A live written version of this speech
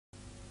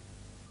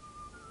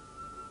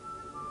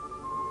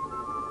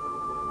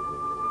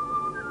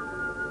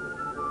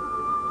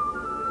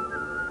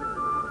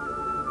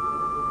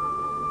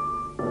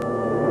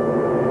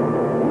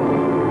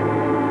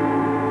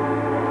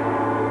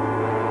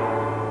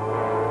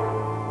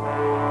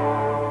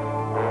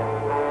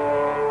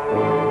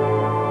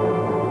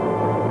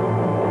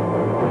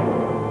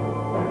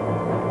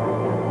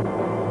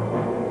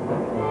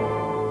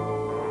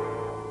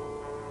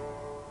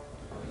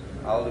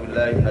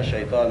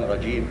الشيطان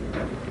الرجيم.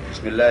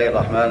 بسم الله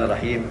الرحمن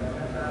الرحيم.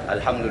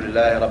 الحمد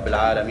لله رب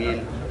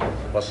العالمين،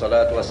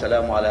 والصلاة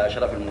والسلام على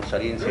أشرف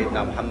المرسلين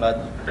سيدنا محمد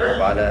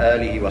وعلى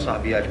آله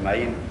وصحبه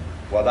أجمعين،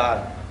 وبعد،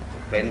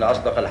 فإن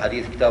أصدق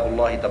الحديث كتاب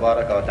الله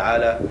تبارك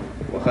وتعالى،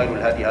 وخير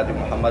الهدي هدي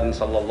محمد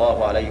صلى الله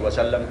عليه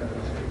وسلم،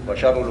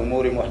 وشر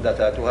الأمور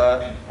محدثاتها،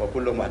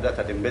 وكل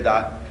محدثة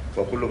بدعة،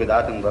 وكل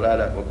بدعة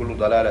ضلالة، وكل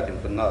ضلالة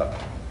في النار.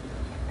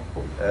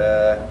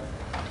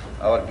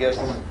 Our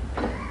guests,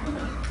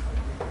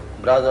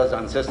 brothers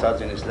and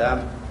sisters in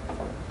Islam,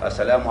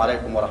 Assalamu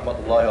alaikum wa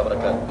rahmatullahi wa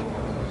barakatuh.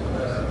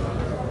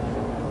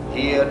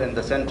 Here in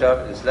the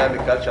center,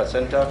 Islamic Culture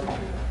Center,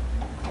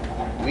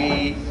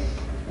 we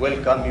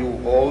welcome you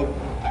all.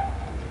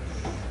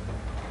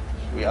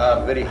 We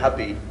are very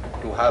happy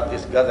to have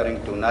this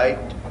gathering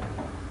tonight,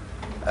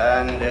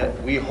 and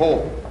we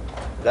hope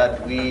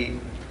that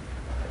we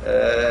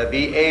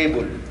be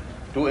able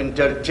to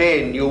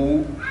entertain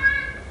you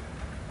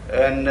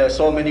in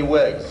so many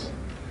ways,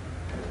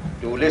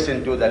 to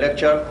listen to the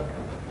lecture,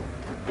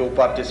 to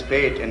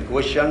participate in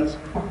questions,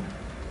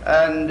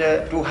 and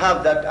to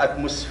have that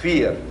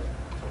atmosphere,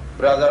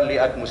 brotherly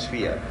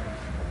atmosphere.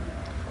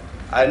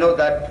 I know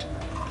that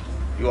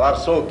you are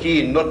so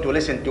keen not to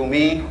listen to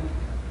me,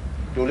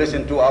 to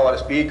listen to our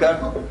speaker,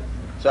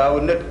 so I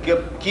will not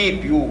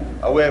keep you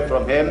away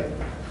from him.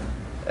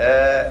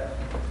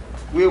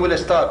 We will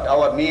start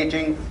our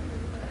meeting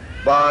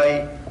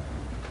by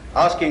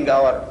asking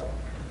our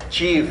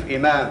Chief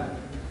Imam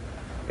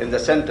in the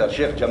center,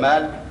 Sheikh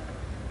Jamal,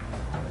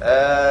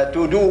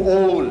 to do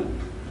all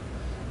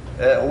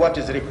what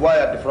is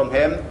required from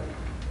him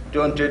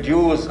to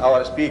introduce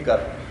our speaker.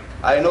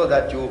 I know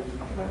that you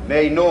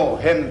may know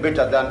him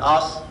better than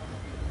us,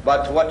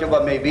 but whatever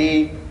may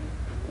be,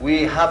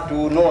 we have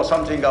to know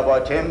something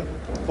about him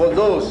for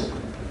those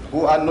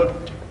who are not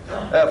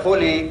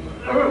fully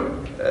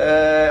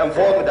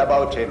informed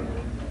about him.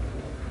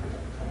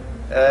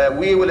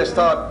 We will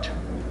start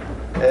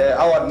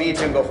our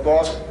meeting, of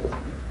course,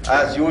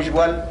 as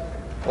usual,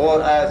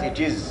 or as it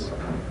is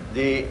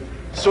the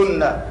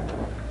Sunnah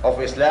of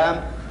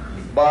Islam,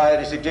 by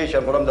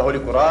recitation from the Holy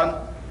Quran.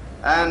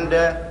 And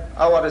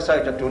our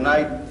reciter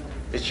tonight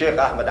is Sheikh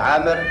Ahmed.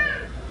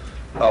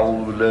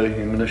 أعوذ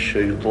بالله من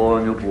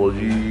الشيطان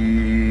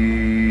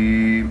الرجيم.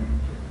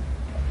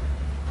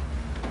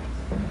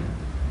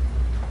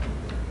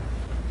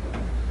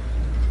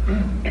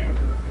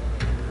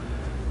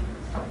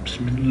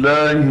 بسم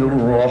الله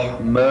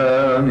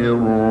الرحمن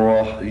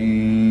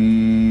الرحيم.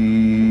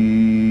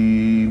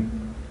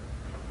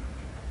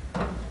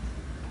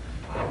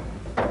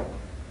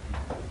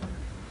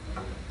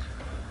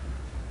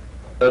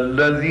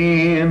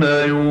 الذين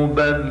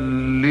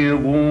يبلغون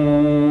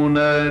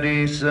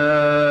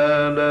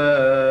رسالات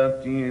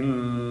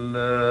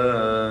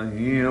الله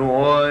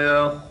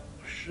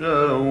ويخشونه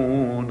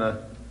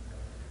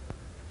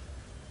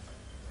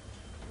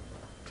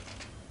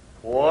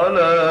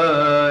ولا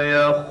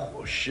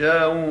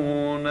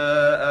يخشون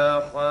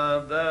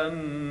أحدا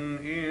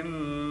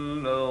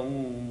إلا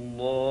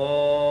الله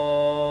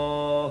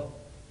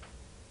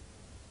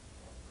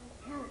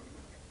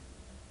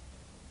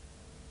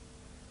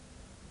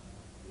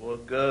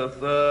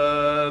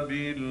وكفى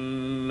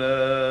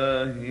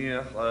بالله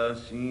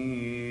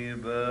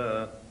حسيبا.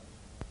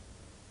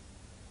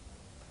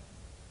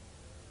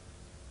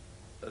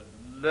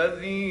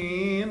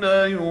 الذين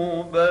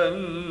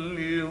يبلغون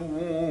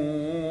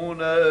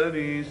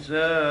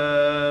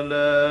رسالات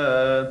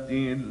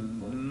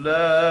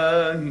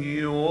الله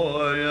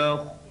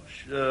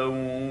ويخشونه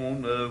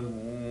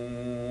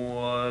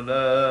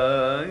ولا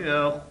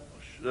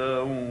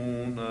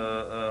يخشون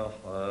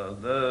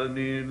أحدا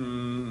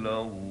إلا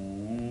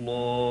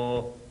الله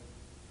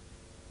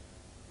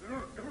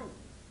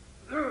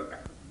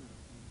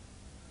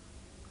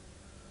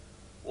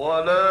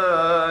ولا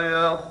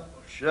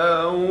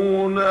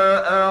يخشون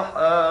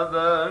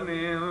أحدا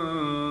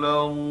إلا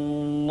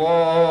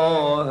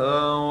الله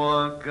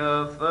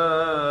وكفى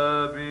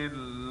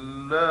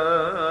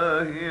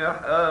بالله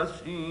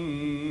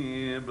حسيبا.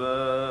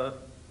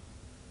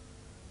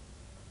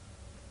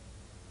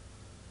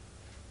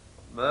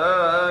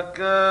 ما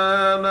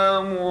كان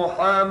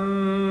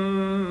محمد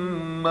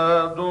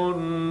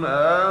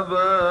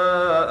أبا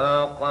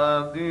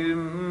أحد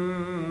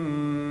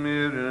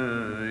من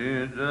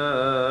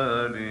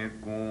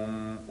رجالكم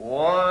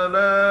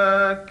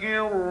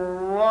ولكن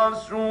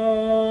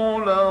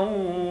رسول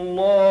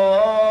الله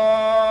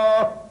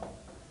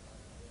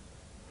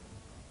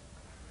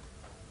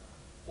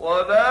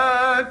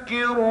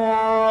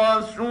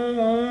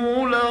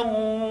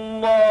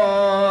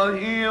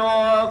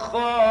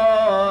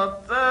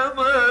وخاتم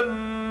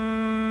النبيين.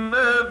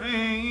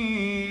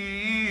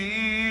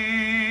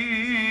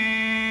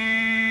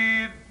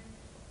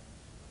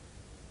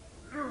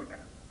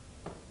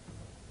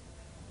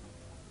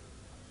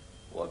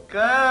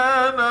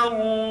 وكان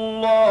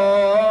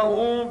الله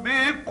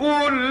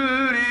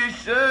بكل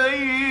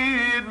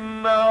شيء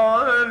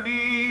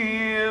عليما.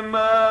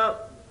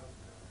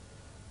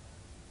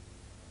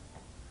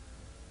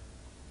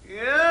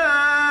 يا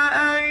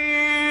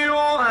أيها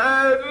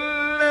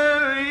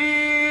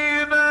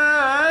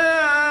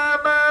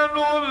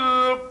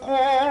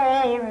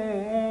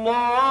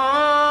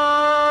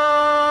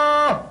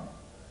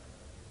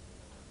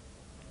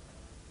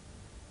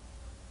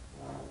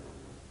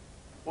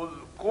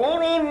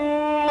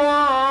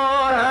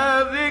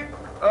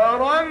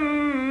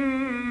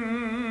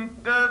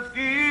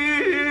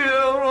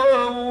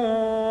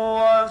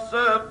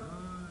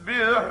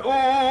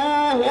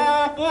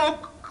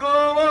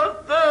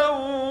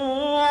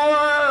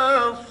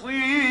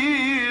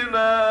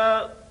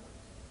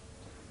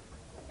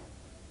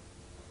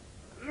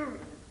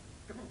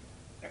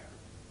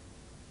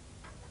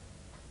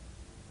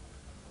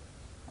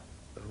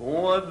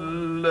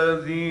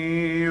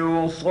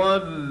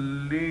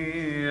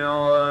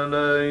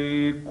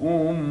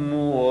عليكم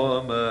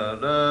وملائكته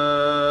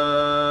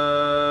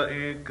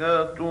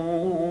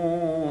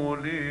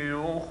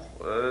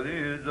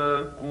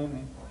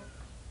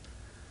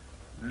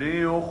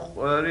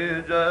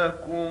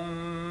ليخرجكم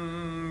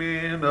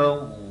من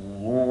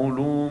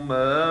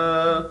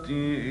الظلمات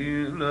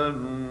إلى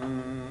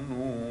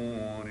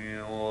النور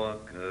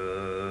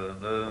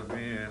وكان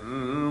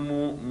بالمؤمنين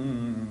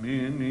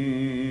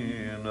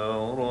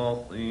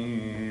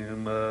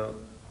رحيما.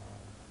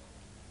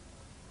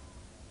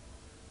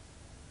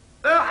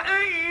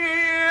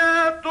 تحيتهم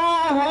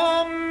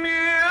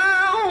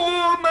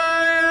يوم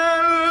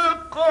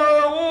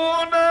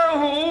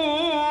يلقونه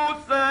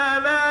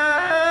سلام.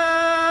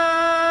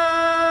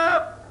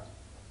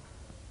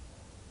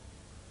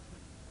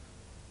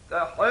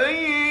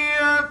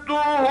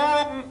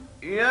 تحيتهم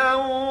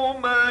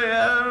يوم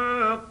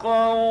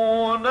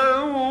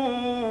يلقونه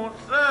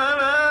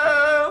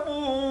سلام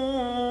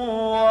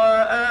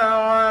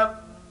وأعد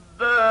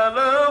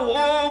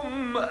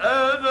لهم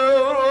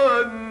أجرا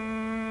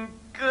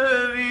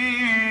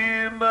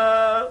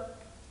كريما.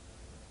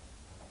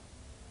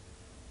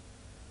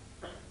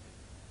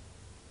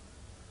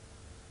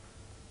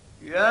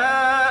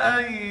 يا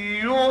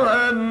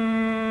أيها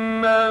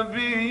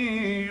النبي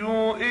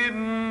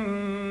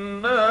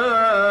إنا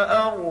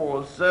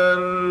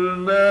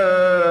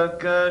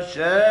أرسلناك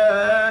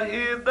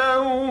شاهدا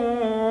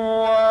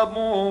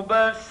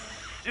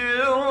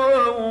ومبشرا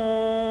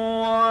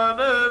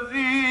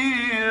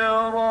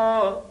ونذيرا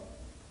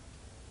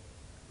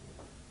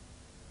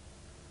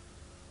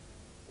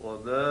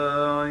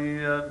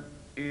وداعيا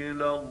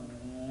إلى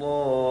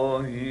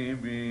الله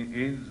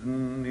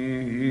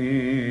بإذنه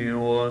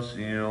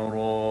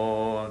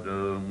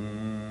وسراجا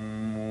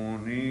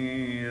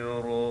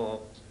منيرا.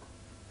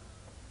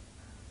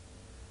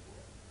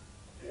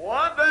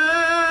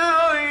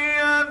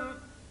 وداعيا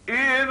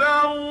إلى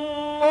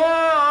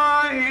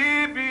الله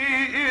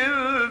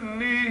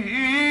بإذنه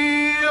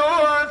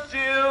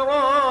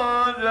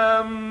وسراجا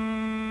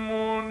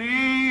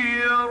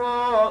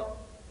منيرا.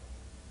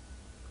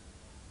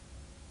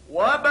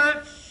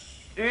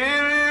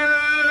 وبشر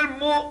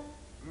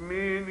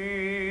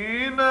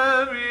المؤمنين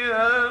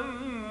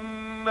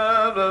بأن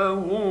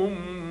لهم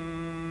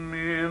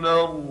من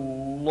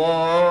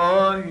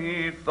الله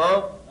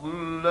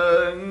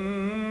فضلا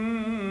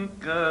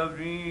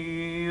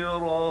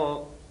كبيرا.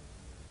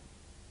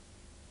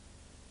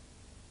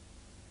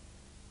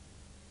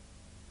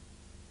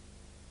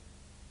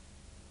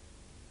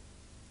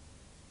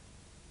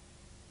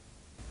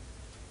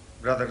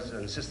 Brothers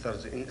and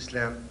sisters in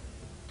Islam,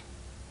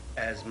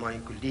 as my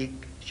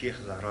colleague Sheikh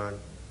Zahran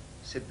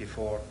said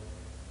before,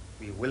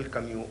 we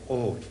welcome you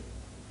all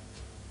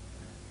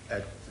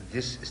at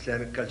this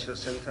Islamic Cultural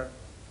Center.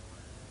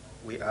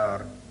 We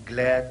are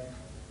glad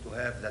to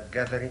have that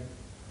gathering,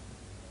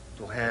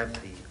 to have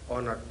the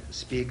honored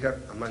speaker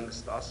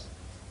amongst us,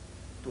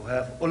 to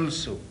have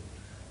also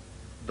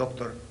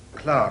Dr.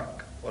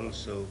 Clark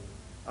also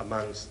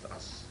amongst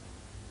us.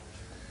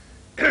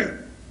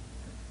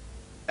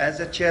 As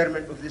a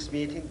chairman of this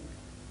meeting,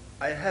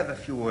 I have a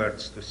few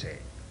words to say.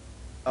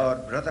 Our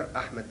brother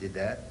Ahmed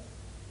Deedat,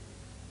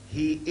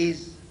 he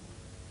is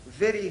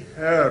very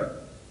hard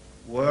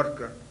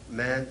worker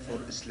man for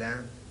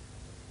Islam.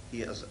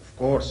 He is, of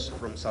course,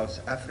 from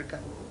South Africa,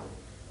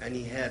 and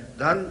he had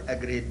done a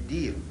great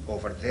deal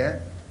over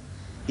there.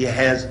 He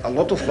has a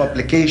lot of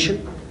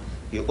publication.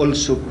 He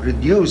also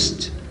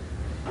produced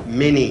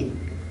many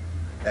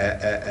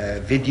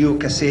video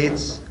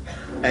cassettes,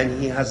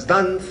 and he has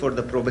done for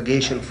the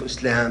propagation of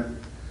Islam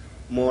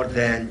more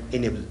than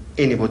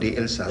anybody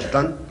else has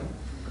done.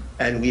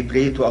 And we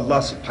pray to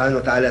Allah subhanahu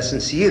wa ta'ala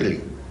sincerely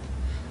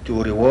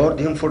to reward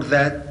him for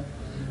that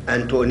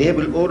and to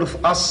enable all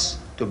of us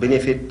to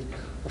benefit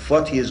of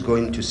what he is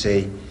going to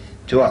say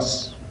to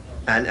us.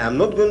 And I'm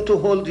not going to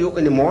hold you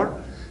anymore,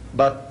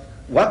 but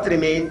what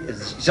remains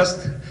is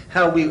just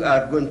how we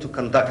are going to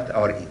conduct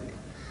our evening.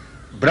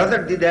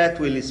 Brother Deedat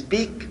will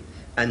speak,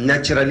 and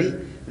naturally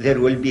there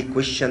will be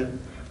question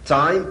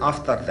time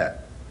after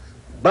that.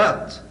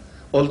 But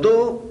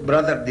although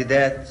Brother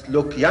Deedat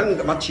look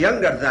young, much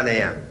younger than I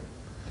am,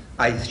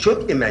 I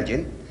should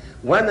imagine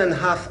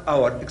 1.5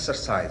 hour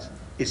exercise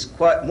is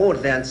quite more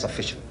than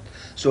sufficient.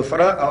 So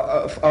for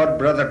our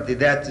brother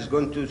Deedat is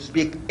going to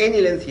speak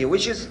any length he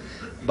wishes,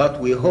 but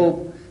we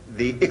hope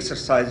the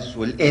exercises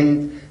will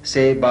end,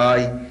 say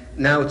by,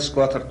 now it's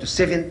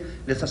 7:15,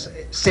 let us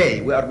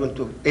say we are going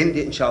to end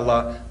it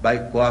inshallah by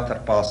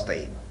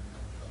 8:15.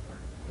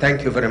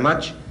 Thank you very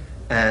much,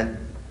 and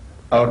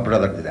our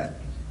brother Deedat.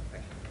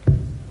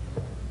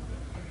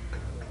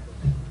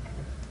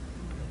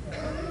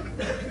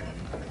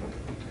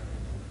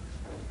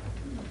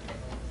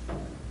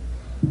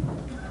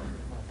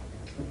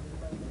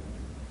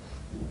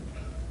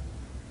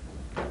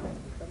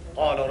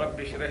 قال رب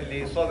اشرح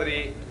لي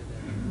صدري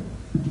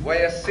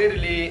ويسر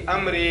لي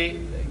أمري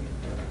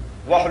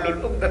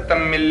واحلل عقدة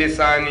من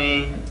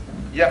لساني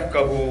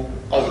يفقهوا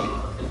قولي.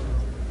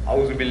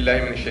 أعوذ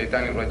بالله من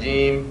الشيطان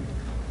الرجيم.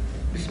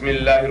 بسم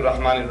الله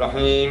الرحمن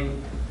الرحيم.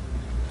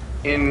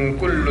 in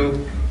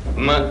kullu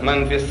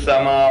man fis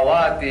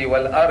samawati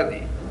wal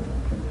ardi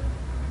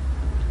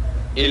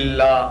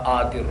illa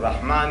atir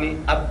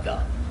rahmani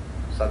abda.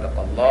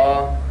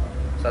 Sadaqallah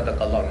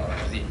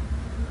al-Azim.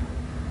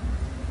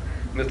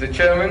 Mr.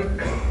 Chairman,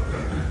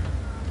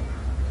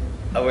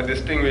 our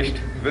distinguished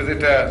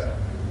visitors,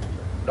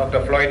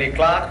 Dr. Floyd E.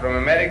 Clark from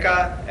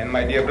America, and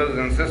my dear brothers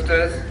and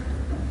sisters,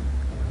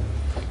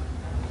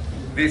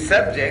 the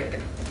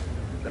subject,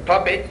 the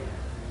topic,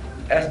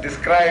 as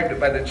described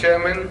by the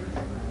chairman,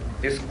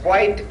 is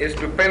quite a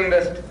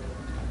stupendous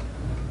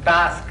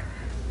task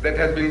that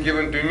has been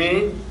given to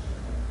me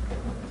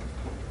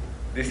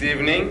this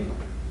evening.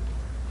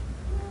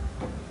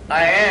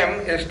 I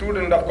am a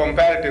student of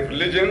comparative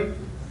religion,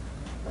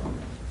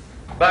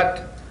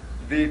 but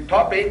the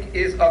topic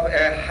is of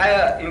a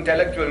higher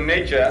intellectual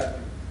nature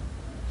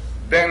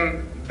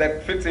than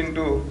that fits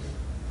into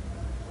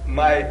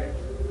my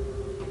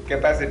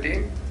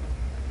capacity.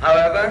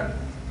 However,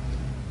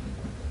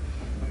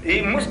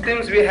 the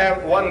Muslims, we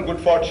have one good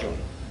fortune,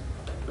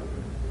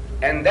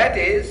 and that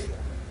is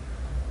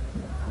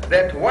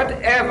that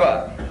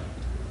whatever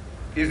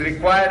is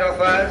required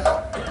of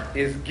us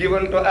is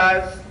given to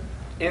us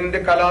in the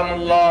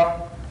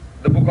Kalamullah,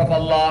 the Book of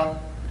Allah,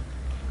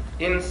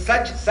 in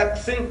such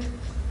succinct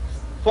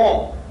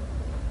form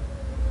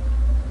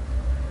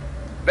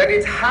that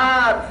it's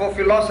hard for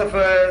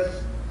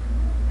philosophers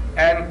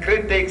and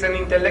critics and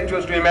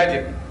intellectuals to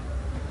imagine.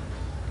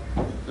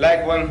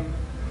 Like one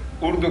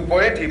Urdu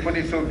poet, he put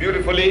it so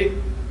beautifully,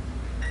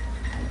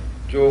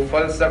 जो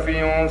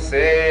फलसफियों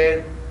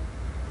से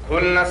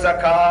खुल न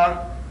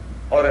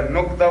सका और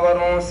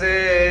नुक्तवरों से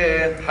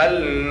हल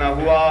न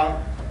हुआ,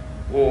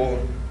 वो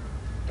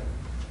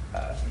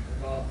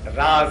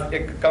राज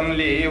एक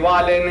कमली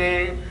वाले ने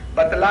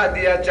बतला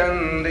दिया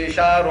चंद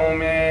इशारों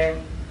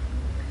में.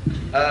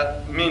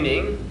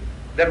 Meaning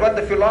that what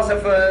the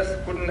philosophers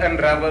couldn't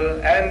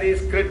unravel and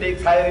these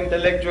critics, higher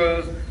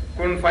intellectuals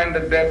couldn't find the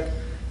depth,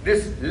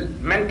 this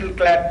mental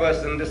clad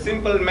person, the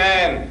simple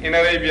man in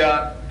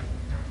Arabia,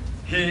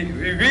 he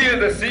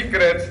revealed the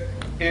secrets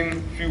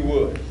in few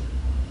words.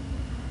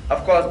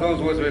 Of course,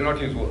 those words were not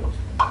his words.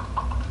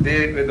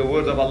 They were the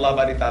words of Allah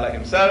Bari Ta'ala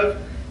himself.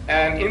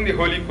 And in the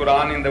Holy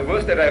Quran, in the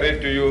verse that I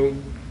read to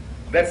you,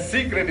 that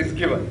secret is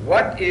given.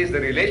 What is the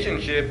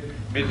relationship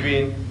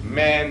between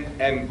man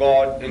and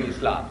God in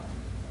Islam?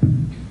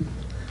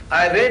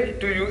 I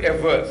read to you a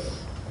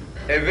verse,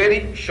 a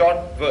very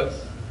short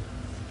verse.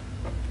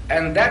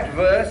 And that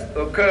verse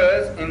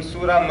occurs in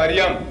Surah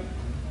Maryam.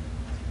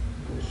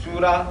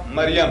 Surah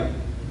Maryam,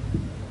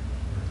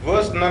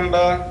 verse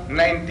number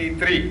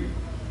 93.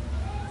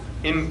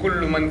 In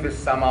kullu man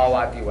fis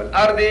samawati wal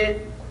ardi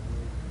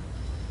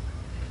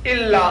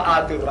illa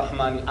atir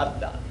rahmani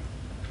abda.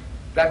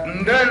 That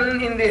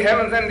none in the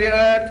heavens and the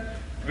earth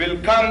will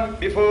come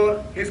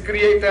before his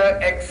creator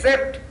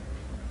except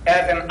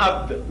as an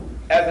abd,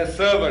 as a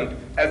servant,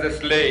 as a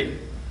slave.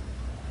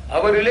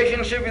 Our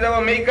relationship with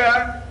our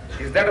maker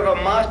is that of a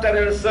master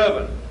and a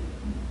servant,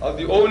 of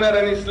the owner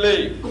and his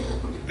slave.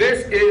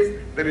 This is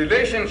the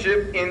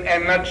relationship in a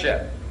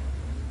nutshell.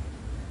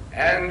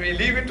 And we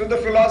leave it to the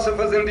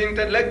philosophers and the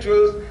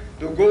intellectuals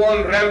to go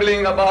on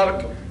rambling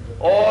about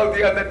all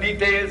the other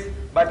details,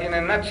 but in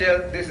a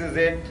nutshell, this is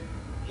it.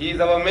 He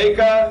is our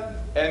maker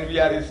and we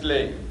are his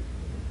slave.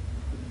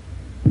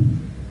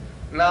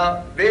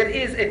 Now, there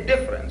is a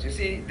difference. You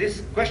see,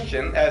 this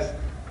question as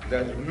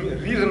the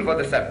reason for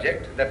the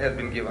subject that has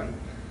been given,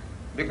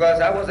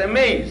 because I was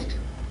amazed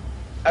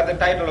at the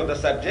title of the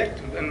subject,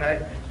 and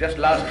just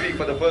last week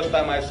for the first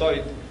time I saw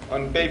it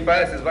on paper.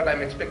 This is what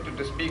I'm expected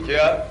to speak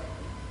here.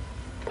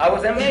 I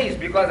was amazed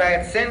because I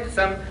had sent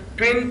some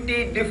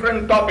 20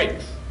 different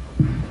topics.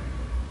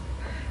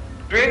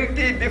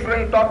 20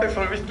 different topics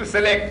from which to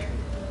select,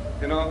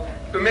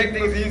 to make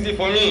things easy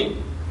for me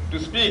to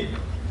speak.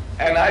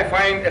 And I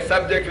find a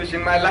subject which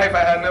in my life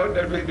I had never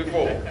dealt with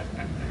before.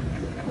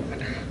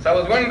 So I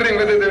was wondering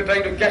whether they were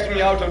trying to catch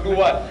me out or do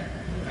what.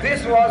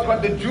 This was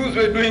what the Jews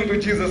were doing to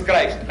Jesus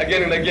Christ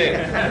again and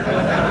again.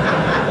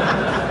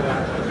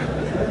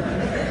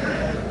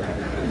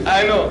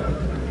 I know.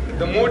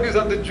 The motives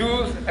of the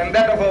Jews and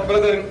that of our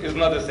brethren is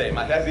not the same,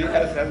 as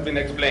has been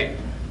explained.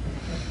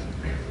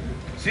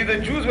 See, the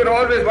Jews were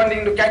always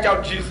wanting to catch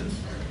out Jesus,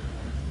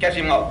 catch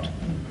him out.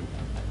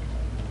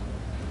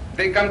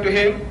 They come to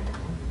him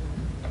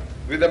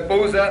with a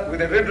poser,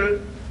 with a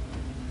riddle.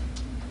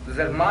 They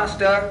said,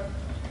 Master,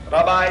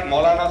 Rabbi,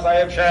 Maulana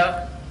Sahib,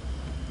 Shaykh,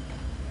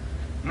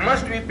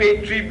 must we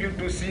pay tribute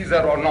to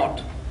Caesar or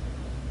not?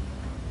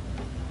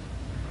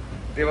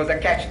 There was a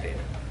catch there.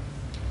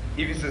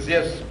 If he says,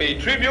 yes, pay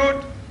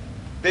tribute,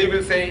 they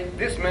will say,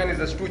 this man is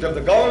a stooge of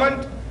the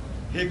government,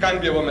 he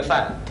can't be our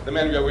Messiah, the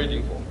man we are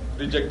waiting for,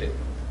 rejected.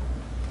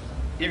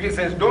 If he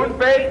says, don't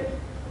pay,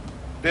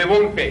 they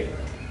won't pay.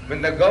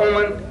 When the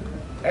government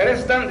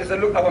arrests them, they say,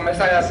 look, our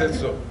Messiah said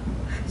so.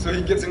 So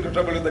he gets into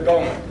trouble with the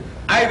government.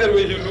 Either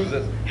way he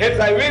loses. Heads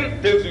I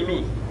win, tails you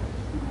lose.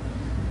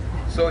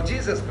 So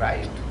Jesus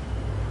Christ,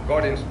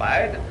 God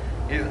inspired,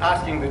 is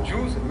asking the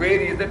Jews, where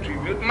is the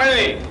tribute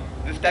money?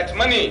 this tax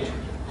money?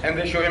 And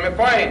they show him a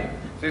coin.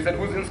 So he said,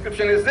 whose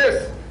inscription is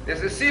this?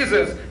 This is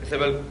Caesar's. He said,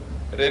 well,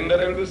 render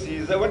unto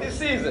Caesar what is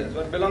Caesar's.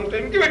 What belongs to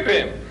him, give it to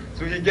him.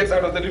 So he gets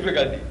out of the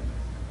difficulty.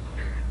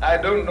 I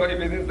don't know if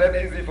it is that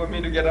easy for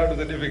me to get out of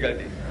the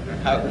difficulty.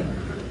 How?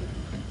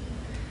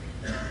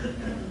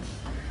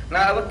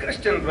 Now our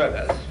Christian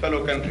brothers,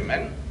 fellow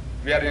countrymen,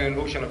 we are in an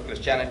ocean of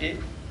Christianity,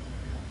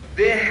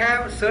 they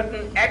have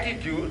certain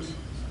attitudes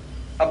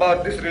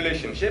about this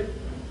relationship,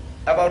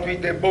 about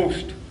which they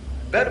boast.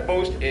 Their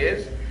boast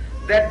is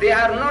that they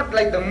are not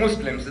like the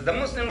Muslims. The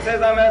Muslim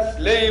says, I'm a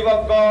slave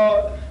of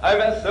God, I'm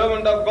a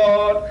servant of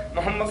God,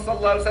 Muhammad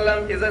sallallahu alaihi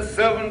wasallam is a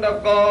servant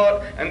of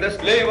God and the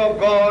slave of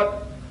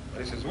God.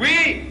 He says,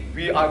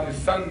 we are his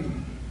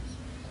sons.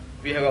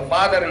 We have a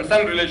father and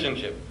son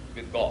relationship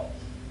with God.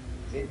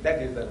 See,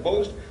 that is the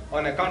boast.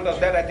 On account of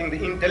that, I think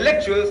the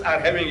intellectuals are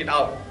having it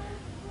out.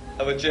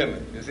 Our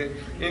chairman, you see,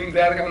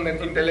 they are on an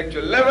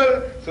intellectual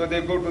level, so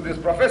they go to these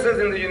professors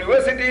in the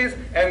universities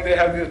and they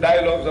have these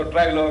dialogues or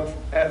trilogues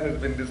as has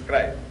been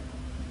described.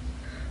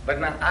 But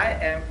now I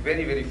am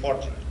very, very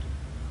fortunate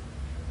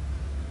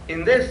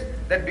in this,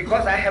 that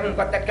because I haven't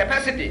got that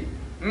capacity,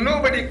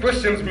 nobody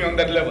questions me on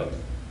that level.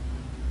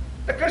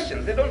 The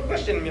Christians, they don't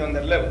question me on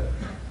that level,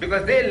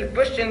 because they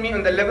question me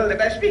on the level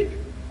that I speak.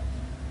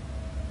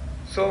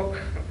 So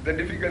the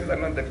difficulties are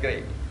not that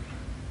great.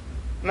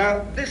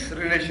 Now this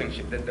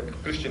relationship that the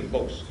Christian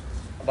boasts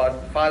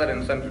about father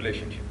and son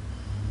relationship,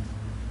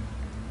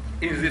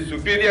 is it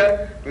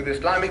superior to the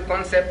Islamic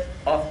concept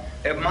of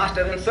a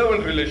master and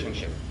servant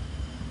relationship?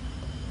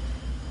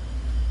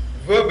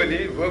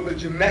 Verbally, verbal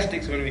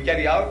gymnastics when we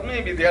carry out,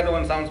 maybe the other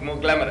one sounds more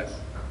glamorous.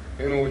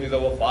 You know, he's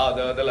our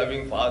Father, the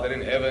loving Father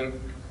in heaven,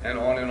 and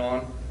on and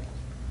on.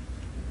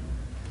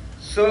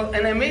 So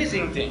an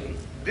amazing thing,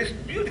 this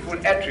beautiful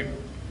attribute,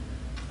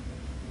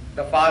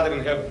 the Father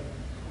in heaven,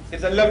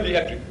 is a lovely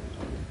attribute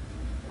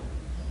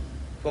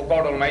for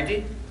God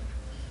Almighty.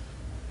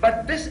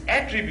 But this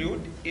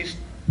attribute is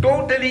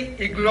totally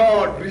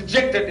ignored,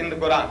 rejected in the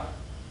Quran.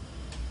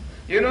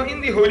 You know,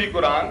 in the Holy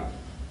Quran,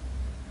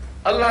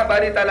 Allah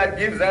Bari Ta'ala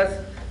gives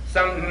us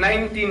some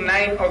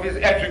 99 of his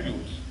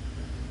attributes.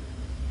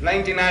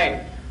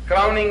 99.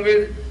 Crowning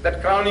with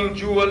that crowning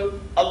jewel,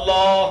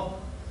 Allah.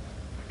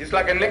 It's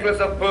like a necklace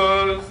of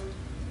pearls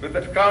with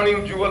that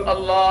crowning jewel,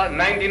 Allah.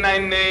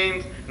 99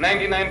 names,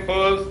 99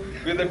 pearls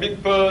with a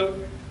big pearl,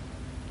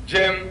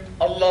 gem,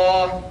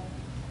 Allah.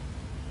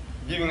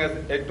 Giving us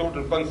a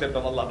total concept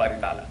of Allah Bari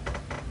Ta'ala.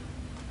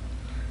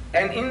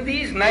 And in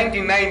these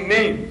 99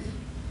 names,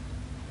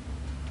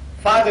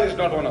 Father is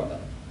not one of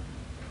them.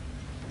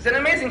 It's an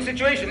amazing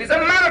situation. It's a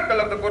miracle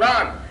of the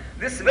Quran.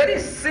 This very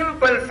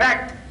simple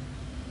fact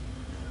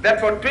that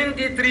for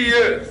 23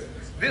 years,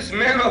 this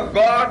man of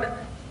God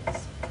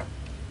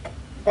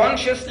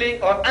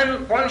consciously or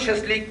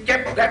unconsciously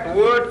kept that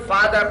word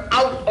Father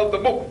out of the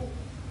book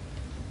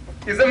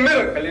is a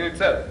miracle in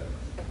itself.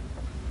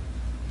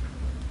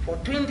 For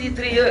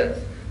 23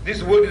 years,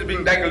 this word is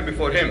being dangled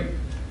before him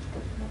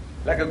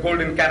like a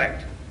golden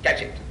carrot.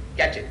 Catch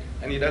it,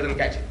 and he doesn't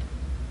catch it.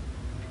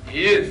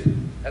 He is,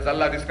 as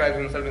Allah describes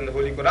himself in the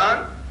Holy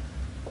Quran,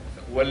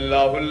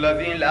 Wallahu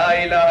alladhi la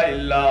ilaha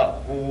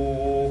illa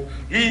hu.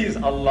 He is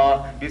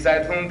Allah,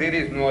 besides whom there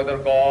is no other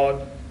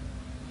God.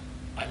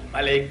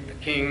 Al-Malik, the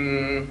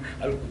King,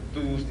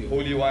 Al-Quddus, the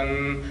Holy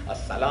One,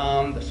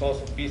 As-Salam, the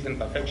source of peace and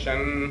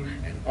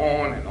perfection, and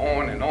on and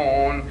on and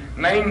on.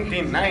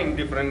 99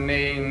 different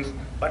names,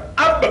 but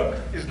Ab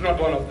is not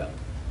one of them.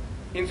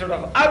 Instead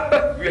of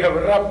Ab, we have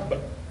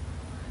Rabb.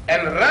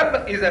 And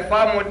Rabb is a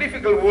far more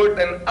difficult word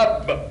than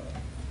Ab.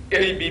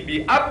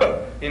 A-B-B,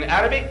 Ab, in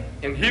Arabic,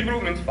 in Hebrew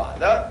means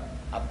father,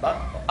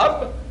 Abba,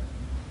 Ab.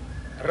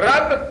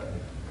 Rabb,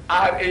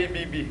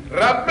 R-A-B-B,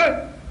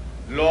 Rabb,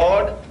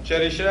 Lord,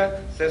 cherisher,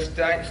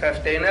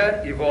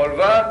 sustainer,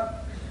 evolver.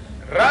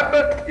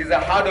 Rabb is a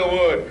harder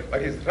word,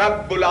 but it's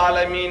Rabbul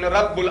Alameen.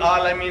 Rabbul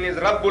Alameen is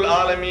Rabbul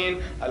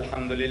Alameen.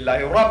 Alhamdulillah,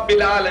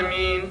 Rabbil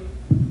Alameen.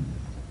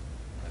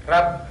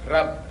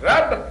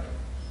 Rabb.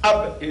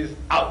 Ab is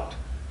out.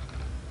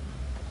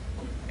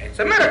 It's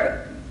a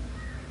miracle.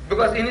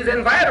 Because in his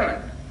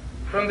environment,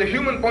 from the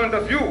human point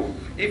of view,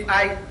 if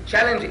I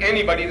challenge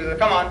anybody to say,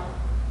 come on,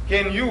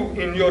 can you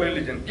in your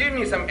religion give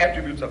me some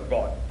attributes of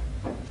God?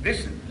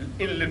 This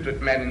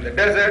illiterate man in the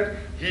desert,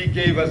 he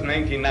gave us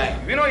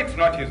 99. We know it's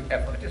not his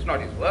effort, it's not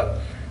his work.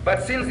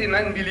 But since the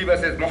non-believer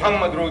says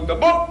Muhammad wrote the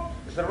book,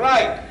 it's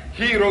right.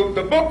 He wrote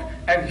the book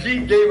and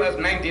he gave us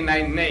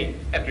 99 names,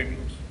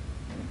 attributes.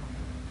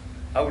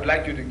 I would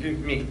like you to give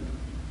me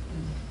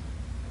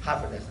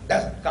half a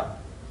dozen. Come,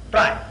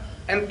 try.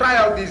 And try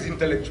out these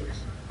intellectuals,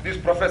 these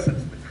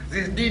professors,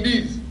 these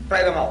DDs.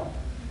 Try them out.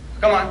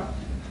 Come on.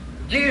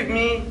 Give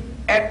me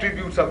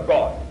attributes of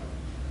God.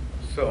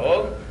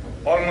 So,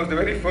 almost the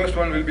very first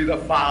one will be the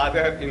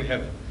Father in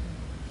heaven.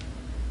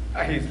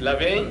 He's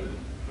loving.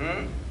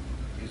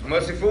 He's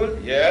merciful.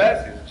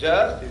 Yes. He's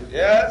just.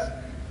 Yes.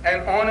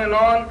 And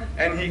on,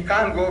 and he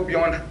can't go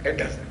beyond a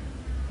dozen.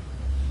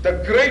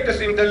 The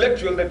greatest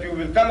intellectual that you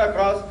will come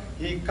across,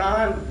 he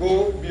can't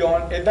go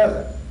beyond a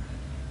dozen.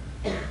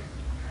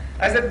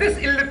 I said, this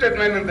illiterate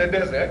man in the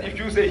desert, if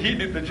you say he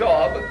did the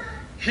job,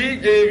 he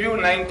gave you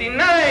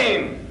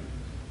 99.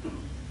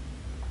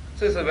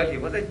 So he said, well, he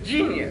was a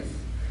genius.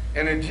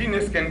 And a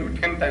genius can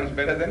do 10 times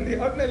better than the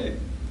ordinary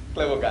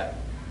clever guy. I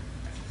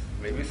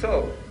said, maybe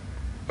so.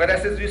 But I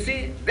said, you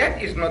see,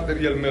 that is not the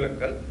real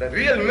miracle. The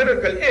real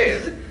miracle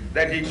is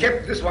that he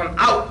kept this one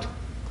out.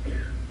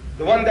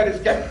 The one that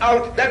is kept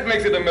out, that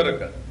makes it a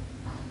miracle.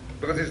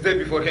 Because it's there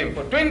before him.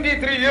 For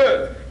 23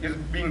 years, it's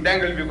being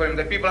dangled before him.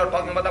 The people are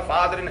talking about the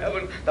Father in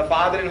heaven, the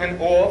Father in heaven.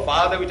 Oh,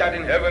 Father which art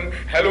in heaven,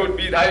 hallowed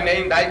be thy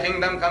name, thy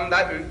kingdom come,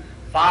 thy will.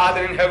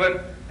 Father in heaven.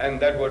 And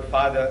that word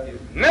Father is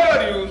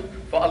never used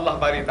for Allah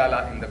Bari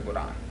Ta'ala in the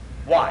Quran.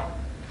 Why?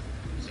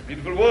 It's a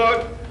beautiful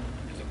word.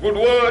 It's a good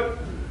word.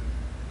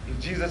 If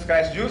Jesus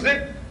Christ used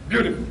it,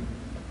 beautiful.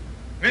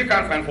 We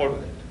can't find fault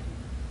with it.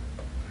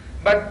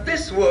 But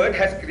this word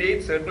has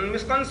created certain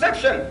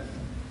misconceptions.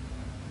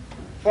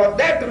 For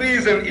that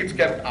reason it's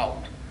kept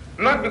out.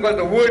 Not because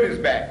the word is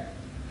bad.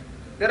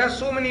 There are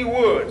so many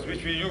words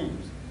which we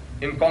use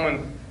in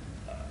common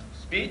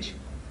speech,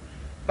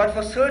 but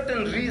for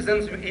certain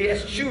reasons we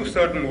eschew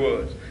certain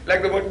words,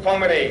 like the word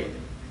comrade.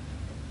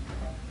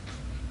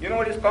 You know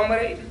what is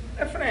comrade?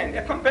 A friend,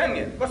 a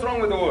companion. What's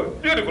wrong with the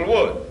word? Beautiful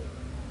word.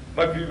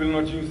 But we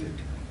will not use it.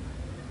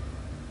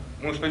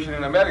 Most especially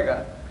in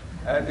America,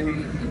 I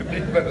think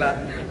people are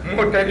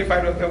more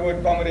terrified of the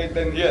word comrade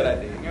than here, I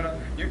think. You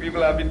know, you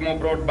people are a bit more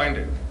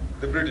broad-minded,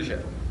 the British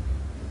are.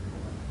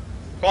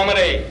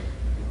 Comrade.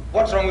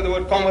 What's wrong with the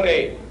word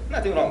comrade?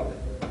 Nothing wrong with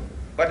it.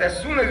 But as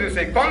soon as you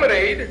say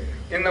comrade,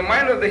 in the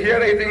mind of the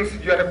hearer he thinks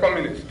you are a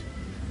communist.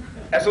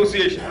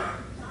 Association.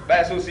 By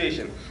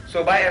association.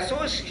 So by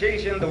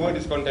association the word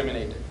is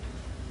contaminated.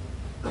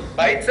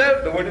 By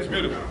itself the word is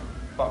beautiful.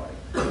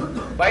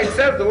 Comrade. By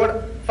itself the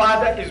word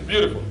father is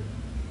beautiful.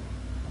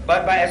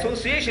 But by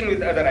association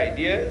with other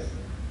ideas,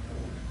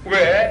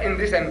 where in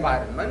this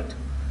environment,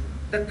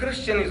 the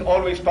Christian is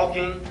always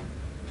talking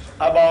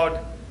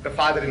about the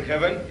Father in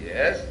heaven,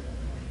 yes.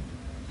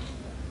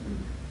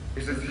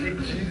 He says,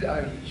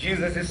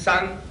 Jesus is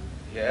son,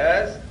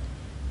 yes.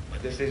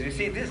 But they say, you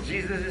see, this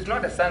Jesus is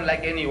not a son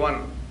like any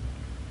one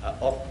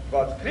of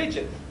God's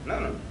creatures. No,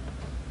 no.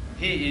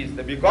 He is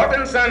the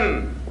begotten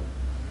Son.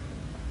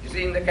 You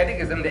see, in the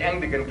catechism, the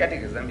Anglican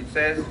catechism, it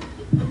says,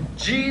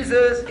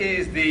 Jesus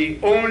is the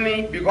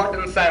only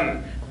begotten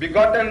Son,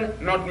 begotten,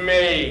 not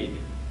made.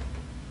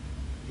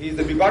 He is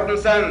the begotten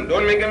Son,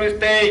 don't make a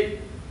mistake.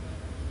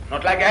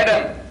 Not like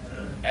Adam.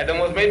 Adam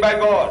was made by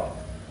God.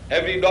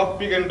 Every dog,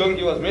 pig and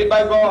donkey was made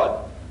by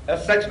God.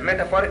 As such,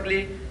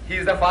 metaphorically, he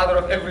is the father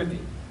of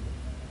everything.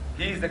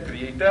 He is the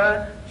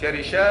creator,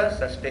 cherisher,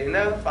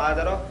 sustainer,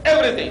 father of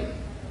everything.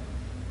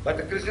 But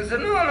the Christians say,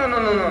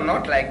 no,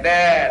 not like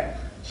that.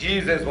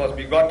 Jesus was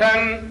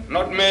begotten,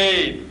 not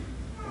made.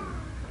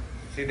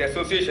 See the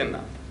association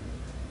now.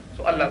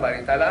 So Allah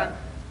Bari Ta'ala,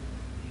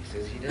 He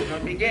says He does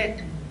not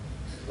beget.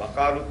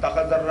 وَقَالُوا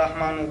اتَّخَذَ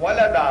الرَّحْمَنُ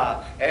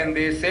وَلَدًا. And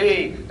they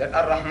say that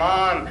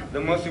Ar-Rahman,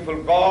 the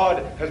merciful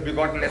God, has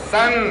begotten a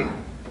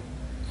son.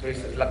 So He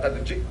says,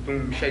 لَقَدْ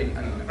جِئْتُمْ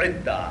شَيْئًا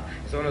عِدًّا.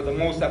 It's one of the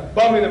most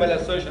abominable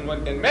assertion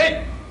one can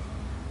make.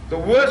 The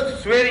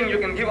worst swearing you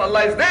can give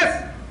Allah is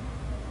this.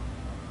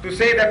 To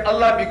say that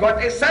Allah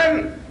begot a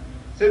son.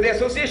 So the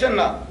association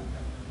now.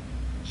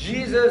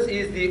 Jesus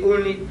is the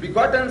only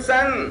begotten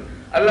Son.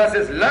 Allah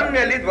says, Lam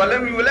yalid wa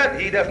lam yulad.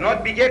 He does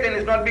not beget and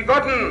is not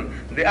begotten.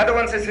 The other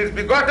one says he is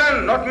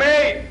begotten, not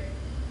made.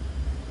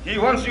 He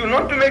wants you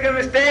not to make a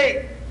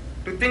mistake,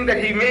 to think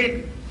that He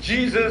made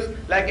Jesus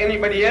like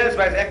anybody else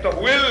by His act of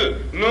will.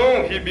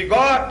 No, He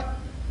begot.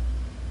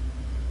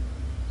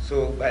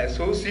 So by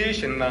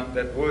association now,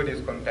 that word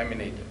is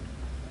contaminated.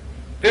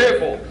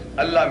 Therefore,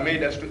 Allah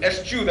made us to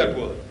eschew that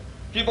word.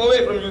 Keep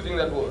away from using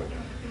that word.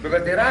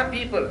 Because there are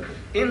people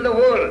in the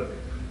world,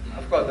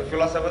 of course the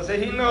philosophers say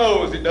he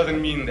knows it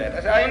doesn't mean that.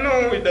 I say, I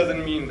know it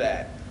doesn't mean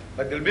that.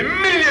 But there will be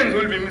millions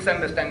who will be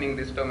misunderstanding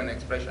this term and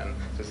expression.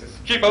 So says,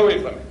 keep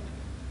away from it.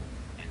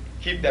 And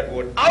keep that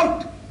word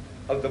out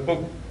of the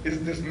book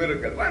is this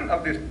miracle, one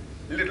of these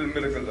little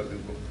miracles of this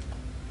book,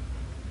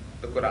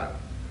 the Quran.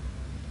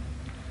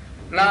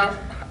 Now,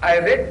 I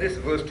read this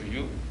verse to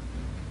you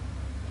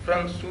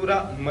from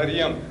Surah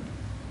Maryam.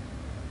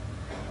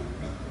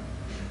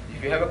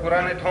 If you have a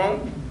Quran at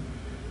home,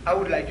 I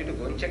would like you to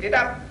go and check it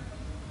out.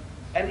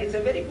 And it's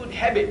a very good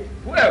habit.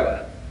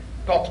 Whoever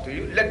talks to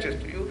you,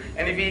 lectures to you,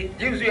 and if he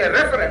gives you a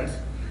reference,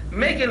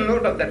 make a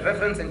note of that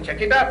reference and check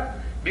it up.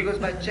 Because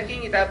by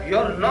checking it up,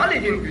 your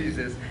knowledge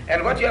increases,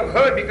 and what you have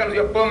heard becomes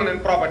your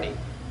permanent property.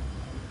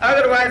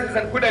 Otherwise, it's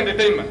a good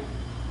entertainment.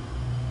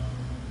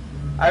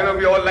 I know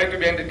we all like to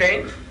be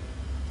entertained.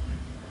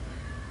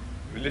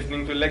 We're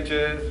listening to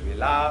lectures, we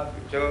laugh,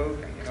 we joke,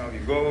 and we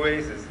go away,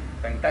 it's this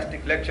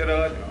fantastic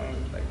lecturer,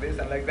 like this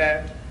and like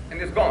that, and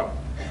it's gone.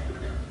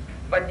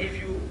 But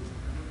if you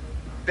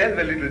delve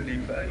a little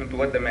deeper into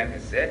what the man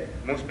has said,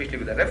 most especially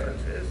with the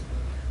references,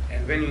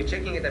 and when you're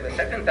checking it at a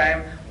certain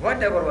time,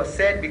 whatever was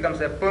said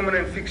becomes a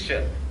permanent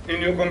fixture in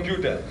your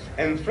computer.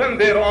 And from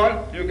there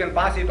on, you can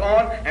pass it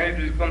on,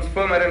 and it becomes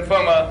firmer and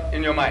firmer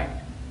in your mind.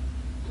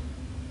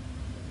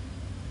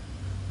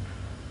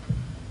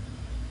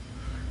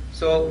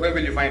 So where will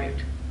you find it?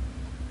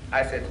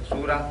 I said,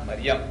 Surah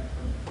Maryam.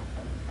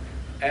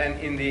 And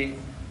in the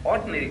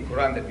ordinary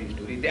Quran that we used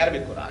to read, the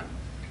Arabic Quran,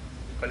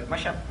 we call it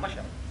Mashaf.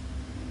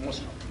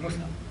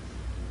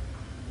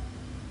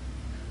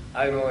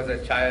 I know as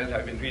a child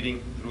I've been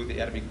reading through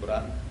the Arabic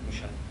Quran,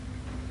 Mushaf.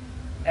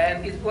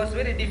 And it was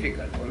very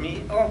difficult for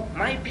me, or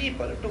my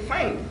people, to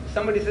find.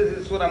 Somebody says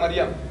it's Surah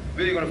Maryam.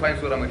 Where are you going to find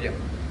Surah Maryam?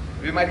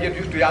 We might get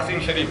used to Yasin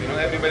Sharif.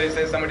 Everybody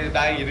says somebody is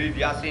dying, you read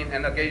Yasin,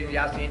 and occasionally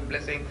Yasin,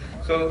 blessing.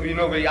 So we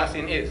know where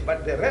Yasin is.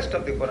 But the rest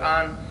of the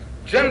Quran,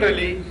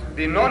 generally,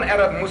 the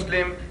non-Arab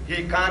Muslim,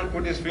 he can't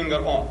put his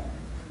finger on.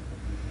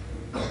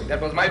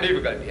 That was my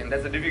difficulty, and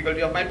that's the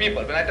difficulty of my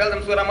people. When I tell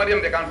them Surah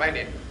Maryam, they can't find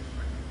it.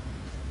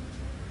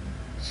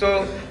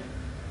 So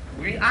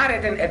we are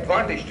at an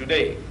advantage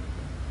today,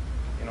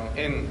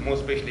 more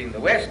especially in the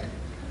West,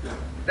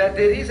 that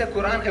there is a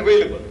Quran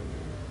available.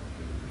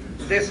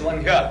 This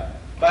one here,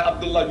 by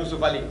Abdullah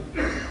Yusuf Ali.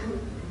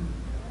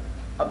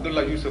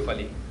 Abdullah Yusuf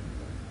Ali.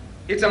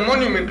 It's a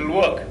monumental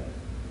work.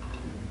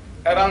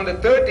 Around the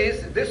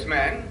 30s, this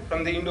man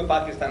from the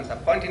Indo-Pakistan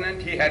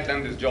subcontinent, he had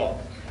done this job.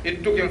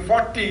 It took him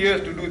 40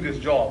 years to do this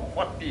job.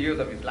 40 years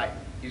of his life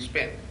he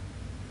spent.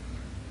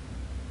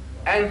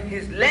 And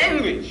his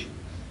language,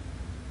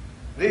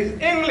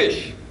 this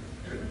English,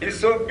 is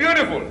so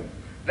beautiful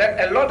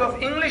that a lot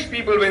of English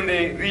people, when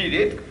they read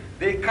it,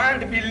 they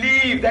can't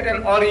believe that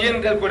an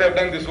Oriental could have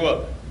done this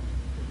work.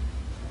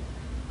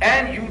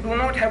 And you do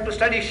not have to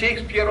study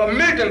Shakespeare or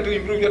Milton to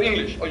improve your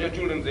English or your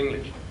children's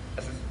English.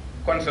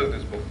 Consult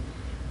this book.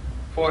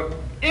 For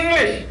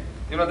English,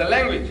 the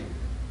language,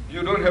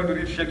 you don't have to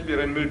read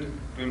Shakespeare and Milton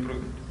to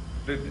improve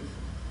it. Read this.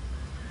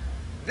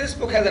 This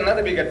book has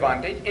another big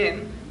advantage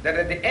in that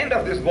at the end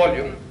of this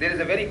volume, there is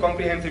a very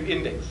comprehensive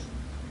index.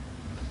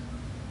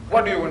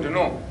 What do you want to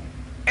know?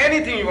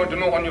 Anything you want to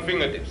know on your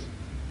fingertips.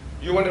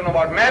 You want to know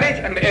about marriage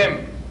and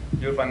M,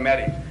 you'll find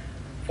marriage.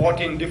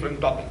 14 different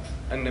topics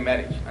under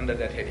marriage, under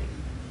that heading.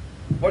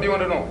 What do you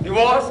want to know?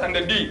 Divorce,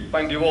 under D,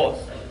 find divorce.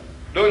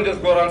 Don't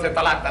just go around and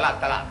say talaq, talaq,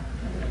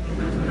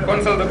 talaq.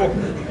 Consult the book.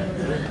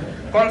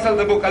 Consult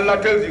the book.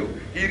 Allah tells you.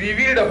 He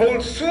revealed a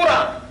whole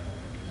surah.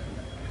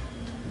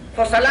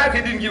 For salat,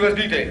 he didn't give us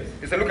details.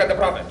 He said, look at the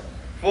Prophet.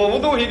 For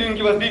wudu, he didn't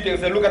give us details.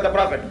 He said, look at the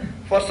Prophet.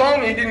 For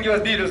sawm, he didn't give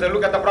us details. He said,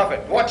 look at the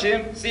Prophet. Watch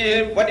him, see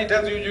him, what he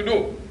tells you, you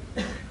do.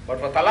 But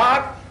for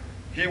talaq,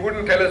 he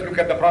wouldn't tell us, look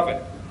at the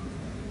Prophet.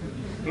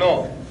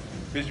 No.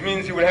 Which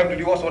means he would have to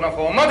divorce one of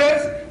our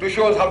mothers to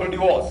show us how to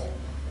divorce.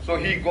 So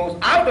he goes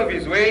out of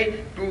his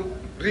way to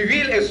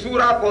reveal a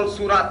surah called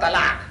Surah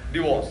Talaq,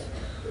 divorce.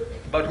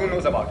 But who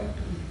knows about it?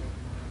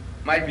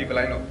 My people,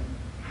 I know.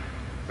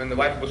 When the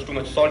wife puts too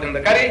much salt in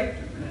the curry,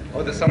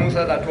 or the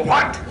samosas are too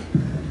hot.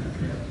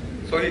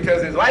 So he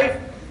tells his wife,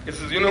 he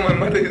says, my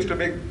mother used to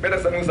make better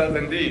samosas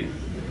than these.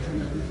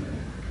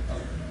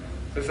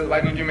 He says,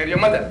 why don't you marry your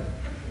mother?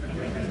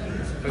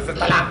 He says,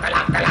 talaq,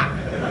 talaq, talaq.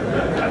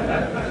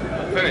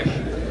 Finish.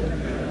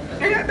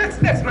 Yeah,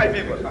 that's my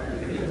people.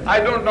 I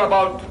don't know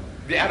about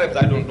the Arabs,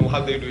 I don't know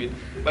how they do it.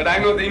 But I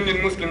know the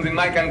Indian Muslims in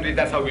my country,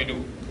 that's how we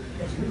do.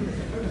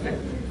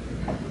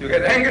 You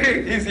get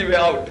angry, easy way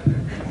out.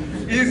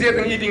 Easier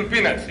than eating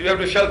peanuts. You have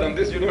to shell them.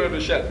 This you don't have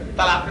to shell.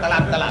 Talaq,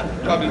 talaq,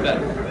 talaq. Job is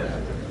done.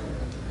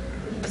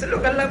 I said,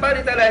 look, Allah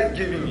Bari Ta'ala is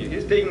giving me.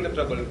 He's taking the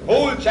trouble.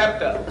 Whole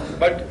chapter.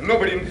 But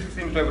nobody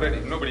seems to have read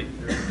it. Nobody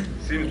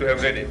seems to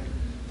have read it.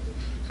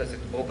 So I said,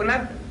 open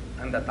up.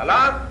 And the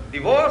talaq,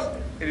 divorce,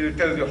 it will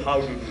tell you how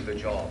to do the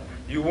job.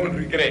 You won't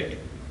regret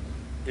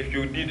if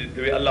you did it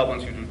the way Allah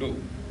wants you to do.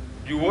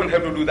 You won't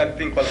have to do that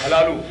thing called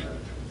halalu.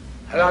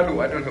 Halalu,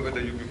 I don't know whether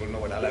you people know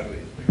what halalu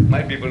is.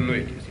 My people know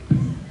it, you see.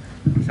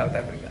 In South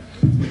Africa.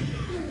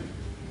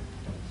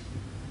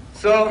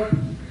 So,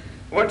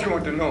 what you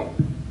want to know?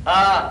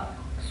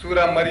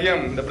 Surah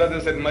Maryam, the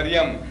brother said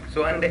Maryam.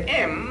 So under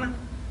M,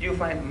 you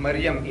find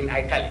Maryam in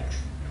italics.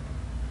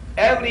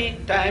 Every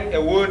time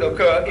a word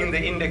occurs in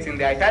the index in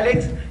the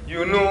italics,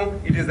 you know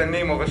it is the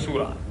name of a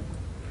surah.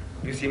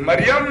 You see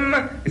Maryam,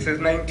 it says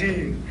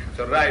 19.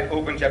 So right,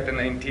 open chapter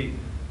 19.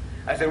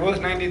 I said verse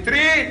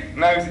 93,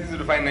 now it's easy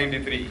to find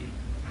 93. You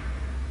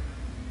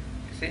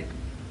see?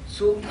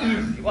 So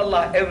easy.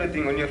 Wallah,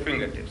 everything on your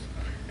fingertips.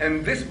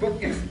 And this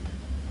book is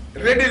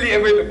readily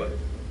available.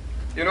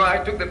 I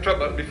took the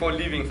trouble before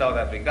leaving South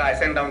Africa. I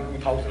sent down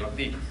 2,000 of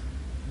these.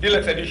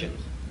 Deluxe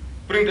editions.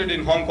 Printed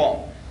in Hong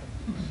Kong.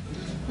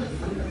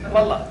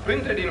 Wallah,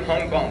 printed in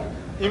Hong Kong.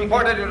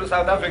 Imported into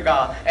South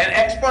Africa and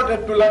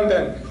exported to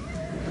London.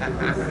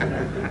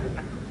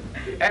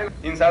 And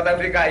in South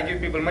Africa, I give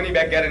people money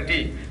back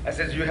guarantee. I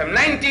says, you have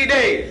 90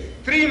 days,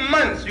 3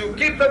 months. You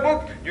keep the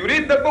book, you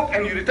read the book,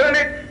 and you return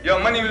it. Your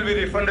money will be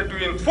refunded to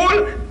you in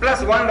full,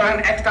 plus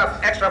R1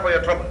 extra for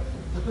your trouble.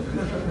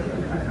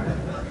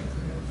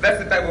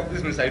 That's the type of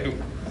business I do.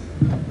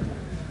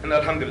 And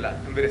alhamdulillah,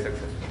 I'm very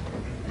successful.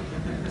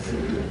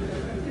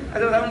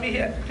 Otherwise, I won't be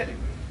here.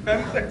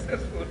 I'm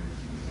successful.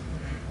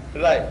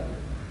 Right.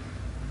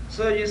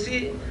 So you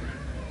see,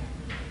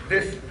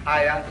 this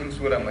ayah in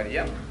Surah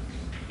Maryam,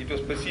 it was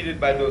preceded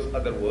by those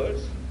other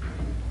words,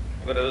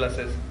 where Allah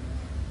says,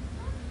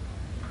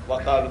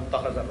 وَقَالُوا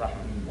اتَّخَذَ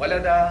الرَّحْمَنُ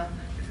وَلَدًا.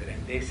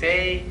 They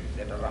say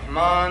that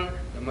Ar-Rahman,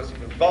 the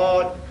merciful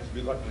God, has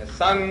begotten a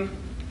son.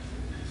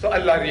 So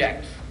Allah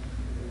reacts.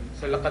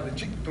 So لَقَدْ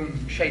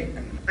جِئْتُمْ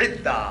شَيْئًا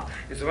عِدًّا.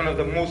 It's one of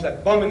the most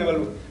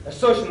abominable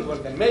assertions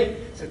one can make.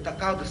 So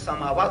تَكَادُ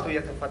السَّمَاوَاتُ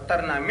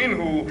يَتَفَطَّرْنَ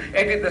مِنْهُ.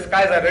 It is the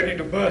skies are ready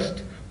to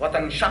burst.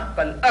 وَتَنْشَقَّ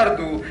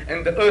الْأَرْضُ.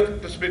 And the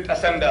earth to split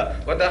asunder.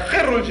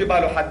 وَتَخِرُّ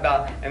الْجِبَالُ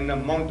حَدًّا. And the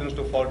mountains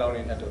to fall down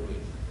in utter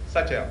ruin.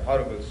 Such a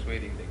horrible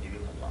swearing they're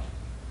giving Allah.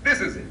 This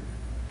is it.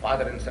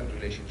 Father and son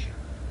relationship.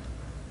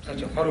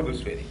 Such a horrible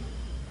swearing.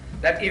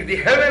 That if the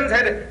heavens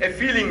had a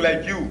feeling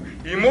like you,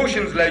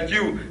 emotions like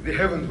you, the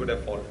heavens would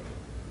have fallen.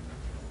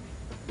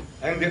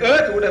 And the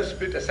earth would have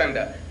split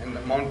asunder and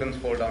the mountains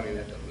fall down in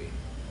utter ruin.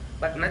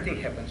 But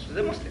nothing happens to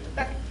the Muslims.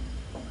 Nothing.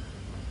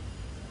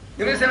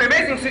 You know, it's an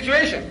amazing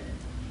situation.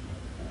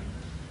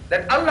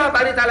 That Allah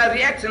Ta'ala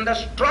reacts in the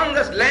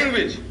strongest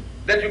language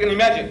that you can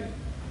imagine.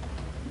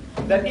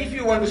 That if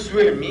you want to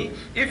swear me,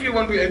 if you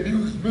want to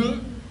abuse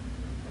me,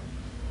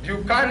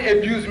 you can't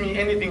abuse me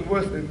anything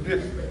worse than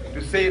this,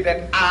 to say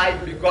that I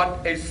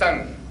begot a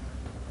son.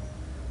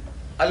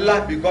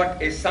 Allah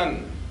begot a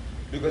son,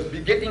 because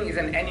begetting is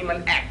an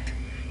animal act.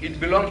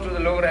 It belongs to the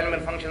lower animal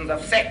functions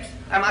of sex.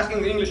 I'm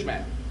asking the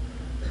Englishman,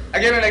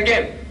 again and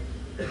again.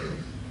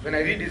 When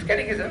I read his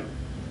catechism,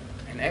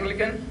 an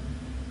Anglican,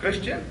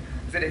 Christian,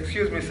 he said,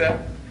 excuse me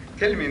sir,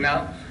 tell me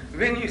now,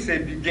 when you say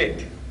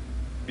beget,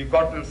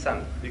 begotten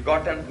son,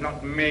 begotten,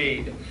 not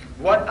made,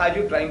 what are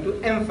you trying to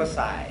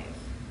emphasize?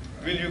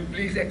 Will you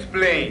please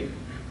explain?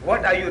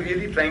 What are you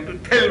really trying to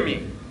tell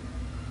me?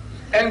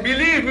 And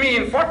believe me,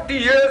 in 40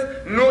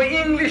 years, no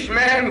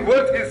Englishman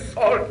worth his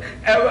salt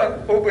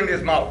ever opened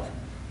his mouth.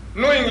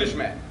 No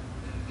Englishman.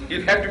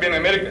 It had to be an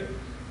American.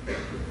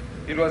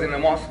 It was in a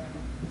mosque.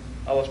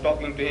 I was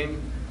talking to him.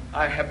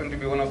 I happen to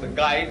be one of the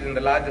guides in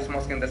the largest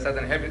mosque in the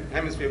southern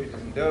hemisphere, which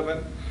is in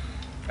Durban.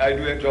 I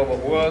do a job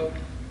of work,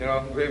 you know,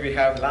 where we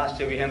have, last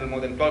year we handled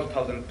more than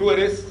 12,000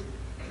 tourists.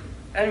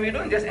 And we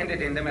don't just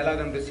entertain them, allow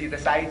them to see the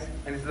sights.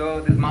 And so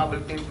this marble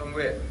came from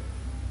where?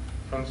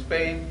 From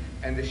Spain,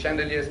 and the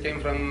chandeliers came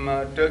from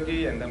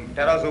Turkey, and the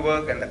terrazzo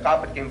work, and the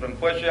carpet came from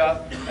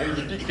Persia, and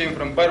the teak came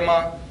from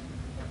Burma.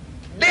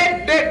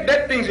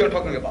 Dead things you're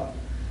talking about.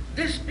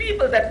 These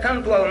people that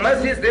come to our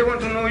masjids, they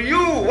want to know you,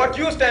 what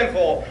you stand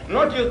for,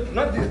 not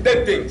these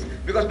dead things.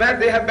 Because perhaps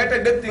they have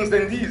better dead things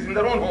than these in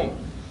their own home.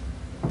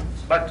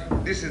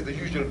 But this is the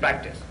usual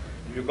practice.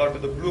 You go to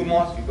the Blue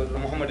Mosque, you go to the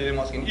Muhammadiyya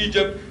Mosque in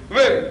Egypt,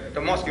 well, the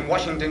mosque in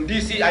Washington,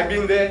 D.C., I've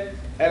been there,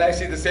 and I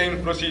see the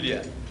same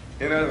procedure.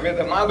 You know, where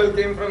the marble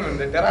came from, and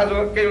the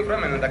terrazzo came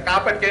from, and the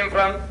carpet came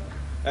from,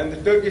 and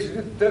the Turks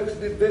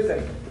did this,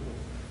 and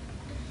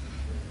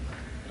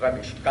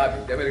rubbish,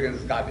 garbage. The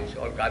Americans garbage,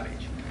 all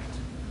garbage.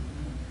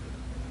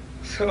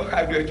 So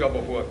I do a job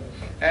of work.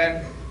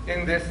 And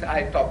in this,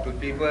 I talk to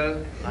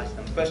people, ask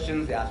them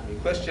questions, they ask me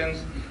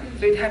questions.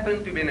 So it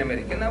happened to be an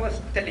American. I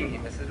was telling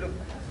him, I said, look,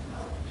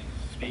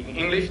 speaking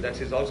English, that's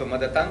his also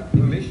mother tongue,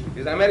 English.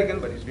 He's American,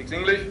 but he speaks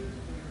English.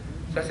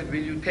 So I said,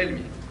 will you tell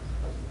me,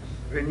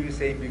 when you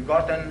say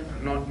begotten,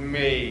 not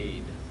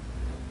made,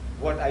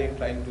 what are you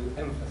trying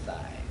to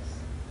emphasize?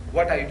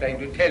 What are you trying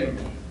to tell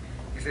me?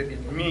 He said,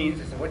 it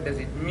means, I said, what does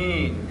it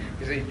mean?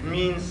 He said, it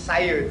means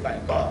sired by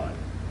God.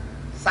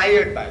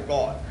 Sired by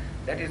God.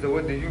 That is the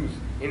word they use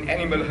in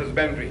animal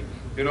husbandry,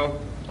 you know,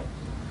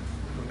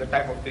 the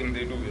type of thing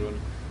they do, you know.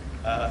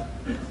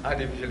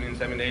 Artificial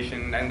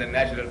insemination and the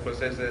natural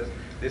processes.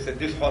 They said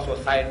this horse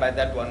was sired by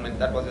that one, and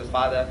that was his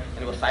father,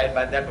 and it was sired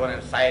by that one,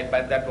 and sired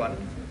by that one.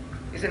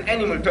 It's an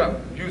animal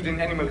term used in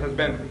animal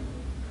husbandry.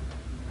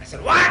 I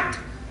said, what?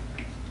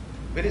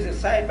 Where is it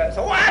sired by?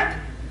 So what?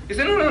 He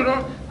said,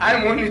 no,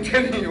 I'm only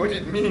telling you what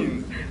it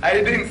means. I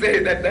didn't say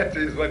that that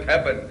is what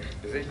happened.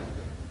 You see?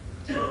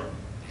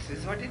 This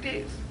is what it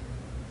is.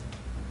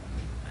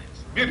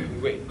 It's a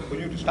beautiful way for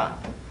you to start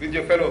with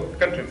your fellow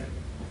countrymen.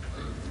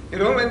 You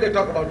know, when they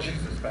talk about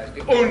Jesus Christ,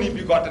 the only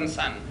begotten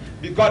Son,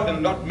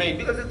 begotten, not made,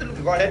 because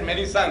God had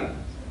many sons,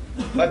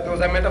 but those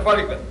are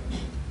metaphorical.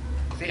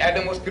 See,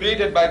 Adam was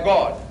created by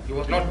God. He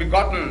was not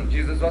begotten.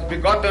 Jesus was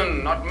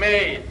begotten, not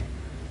made.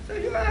 So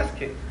you ask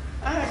him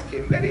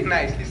very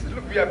nicely. He says,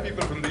 look, we are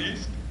people from the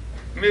East.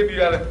 Maybe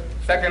you are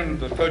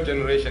second or third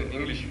generation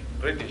English,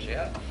 British,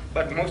 yeah?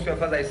 But most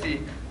of us I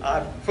see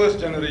are first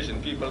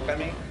generation people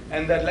coming,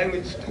 and that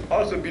language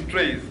also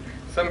betrays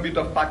some bit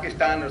of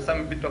Pakistan or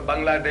some bit of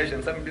Bangladesh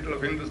and some bit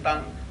of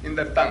Hindustan in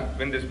their tongue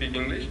when they speak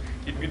English.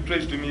 It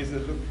betrays to me,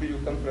 says, look, where you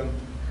come from.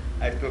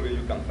 I know where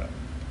you come from.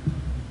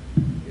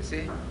 You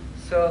see?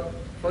 So,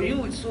 for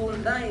you it's so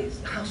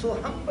nice, so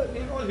humble,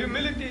 in all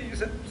humility. You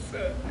said,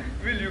 sir,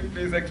 will you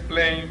please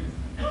explain?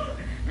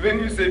 When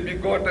you say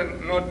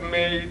begotten, not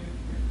made,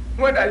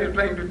 what are you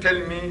trying to tell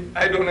me?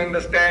 I don't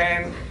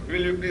understand.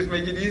 Will you please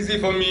make it easy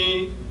for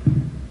me?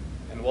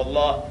 And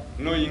wallah,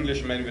 no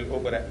Englishman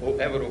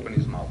will ever open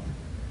his mouth.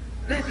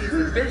 That is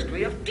the best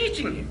way of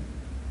teaching him.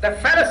 The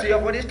fallacy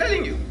of what he's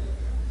telling you.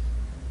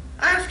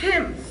 Ask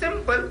him,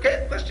 simple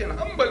question,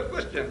 humble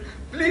question.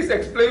 Please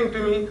explain to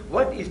me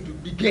what is to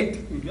beget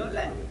in your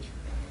language.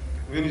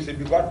 When you say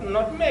begotten,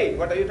 not made,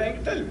 what are you trying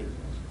to tell me?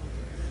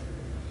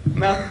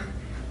 Now,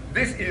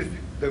 this is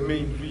the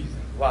main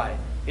reason why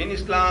in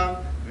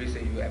Islam we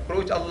say you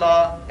approach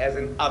Allah as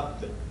an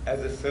abd, as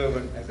a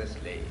servant, as a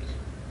slave.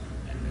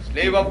 And the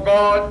slave of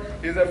God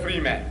is a free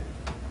man.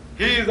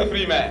 He is a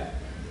free man.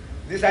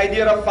 This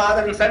idea of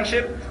father and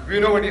sonship, we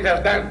know what it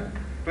has done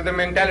to the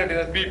mentality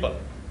of people.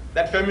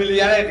 That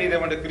familiarity they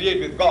want to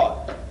create with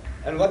God,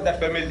 and what that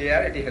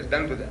familiarity has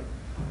done to them.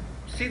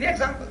 See, the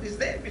example is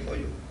there before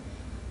you.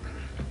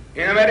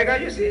 In America,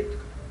 you see it.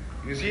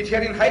 You see it here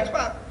in Hyde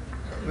Park.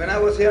 When I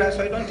was here, I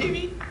saw it on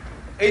TV.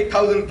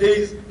 8,000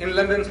 gays in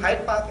London's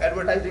Hyde Park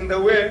advertising the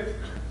way.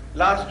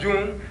 Last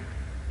June,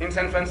 in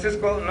San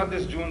Francisco, not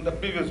this June, the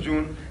previous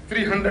June,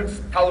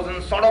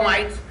 300,000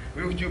 sodomites,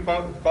 which you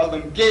call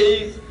them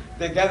gays,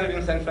 they gathered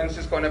in San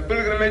Francisco on a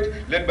pilgrimage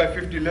led by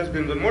 50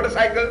 lesbians on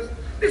motorcycles.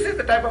 This is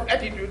the type of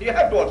attitude you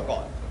have towards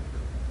God.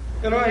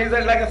 You know, he's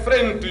like a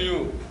friend to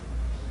you,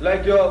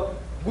 like your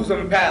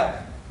bosom pal.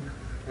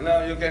 You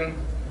know, you can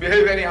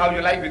behave anyhow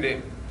you like with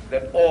him.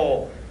 That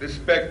awe,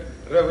 respect,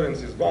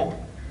 reverence is gone.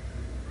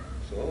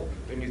 So,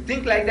 when you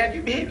think like that,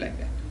 you behave like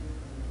that.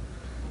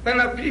 Then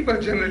now people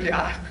generally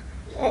ask,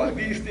 all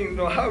these things,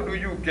 how do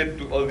you get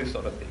to all these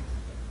sort of things?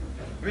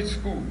 Which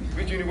school,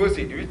 which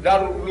university, which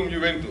Darul Uloom you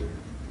went to?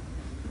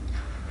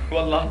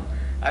 Wallah,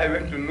 I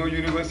went to no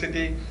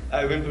university,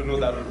 I went to no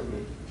Darul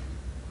Uloom.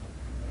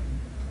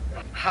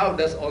 How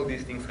does all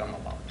these things come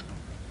about?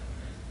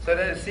 So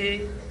let's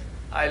see,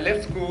 I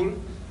left school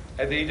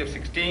at the age of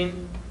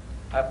 16.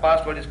 I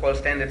passed what is called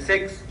Standard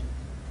 6.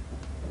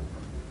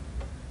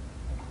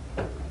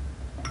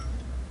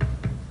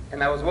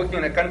 And I was working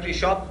in a country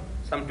shop,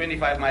 some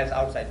 25 miles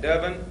outside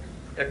Durban,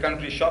 a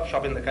country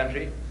shop in the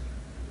country.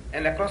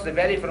 And across the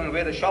valley from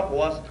where the shop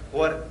was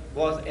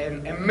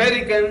an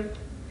American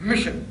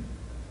mission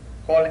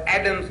called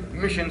Adams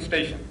Mission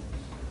Station.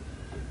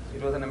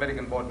 It was an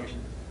American board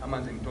mission,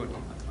 Amanzing Todi,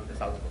 on the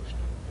south coast.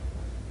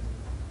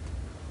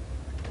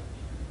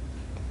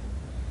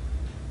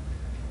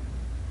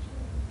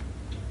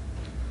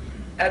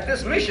 At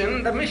this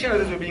mission, the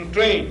missionaries were being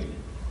trained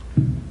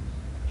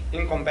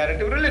in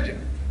comparative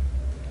religion.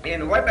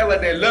 And whatever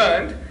they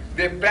learned,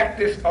 they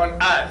practiced on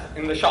us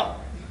in the shop.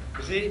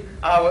 You see,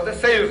 I was a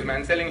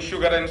salesman selling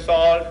sugar and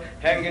salt,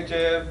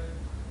 handkerchief,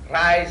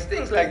 rice,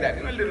 things like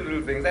that,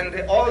 little things. And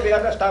all the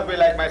other staff were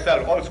like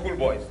myself, all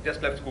schoolboys,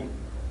 just left school.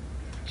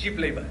 Cheap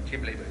labor, you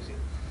see.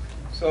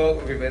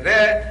 So we were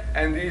there,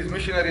 and these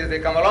missionaries, they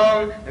come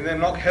along, and they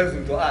knock heads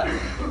into us.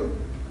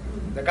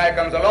 The guy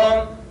comes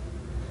along,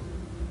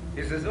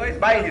 he says, he's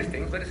buying his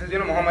things, but he says,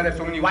 Muhammad has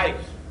so many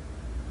wives.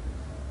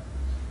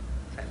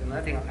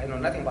 I know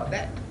nothing about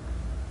that.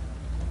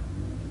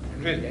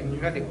 Really, I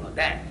knew nothing about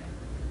that.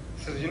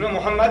 He says,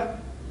 Muhammad,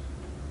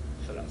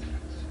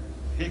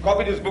 he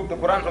copied his book, the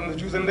Quran, from the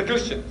Jews and the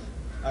Christians.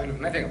 I know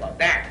nothing about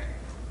that.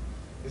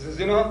 He says,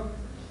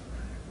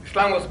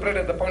 Islam was spread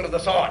at the point of the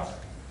sword.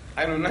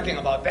 I know nothing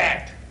about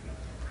that.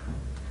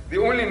 The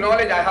only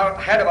knowledge I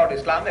had about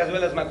Islam, as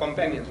well as my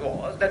companions,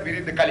 was that we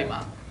read the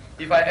Kalima.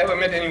 If I ever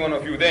met any one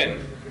of you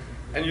then,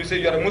 and you say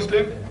you're a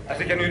Muslim, I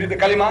say, can you read the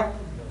Kalima?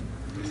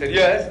 He said,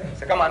 yes. I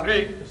said, come on,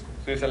 read.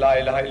 So he said, La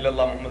ilaha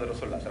illallah Muhammad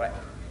Rasulullah. I said, right.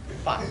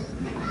 Pass.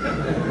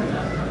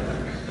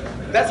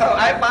 That's how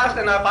I passed,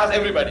 and I passed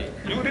everybody.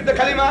 You read the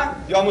Kalima,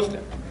 you're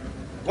Muslim.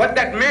 What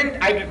that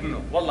meant, I didn't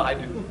know. Wallah, I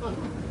didn't know.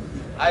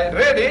 I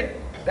read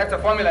it, that's a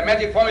formula,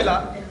 magic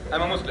formula,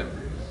 I'm a Muslim.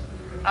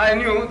 I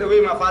knew the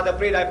way my father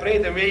prayed, I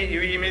prayed, the way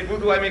he made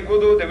wudu, I made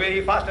wudu, the way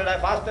he fasted, I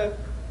fasted.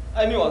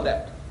 I knew all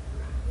that.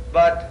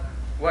 But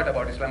what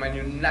about Islam? I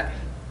knew nothing.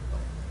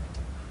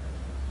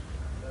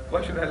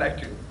 What should I lie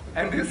to you?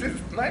 And this is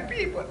my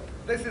people.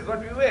 This is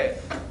what we were.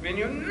 We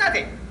knew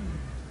nothing.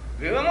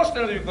 We were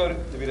Muslims, we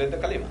read the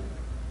Kalima.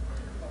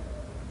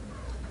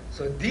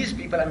 So these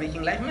people are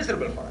making life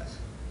miserable for us.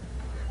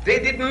 They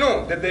didn't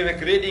know that they were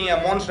creating a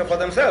monster for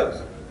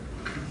themselves.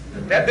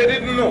 That they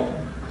didn't know.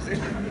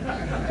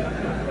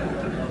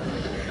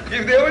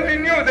 If they only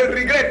knew, they'd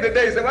regret the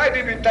day. Say, why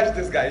did we touch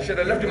this guy? Should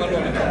have left him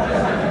alone.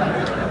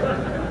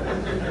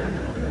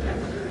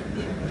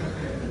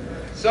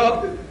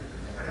 So,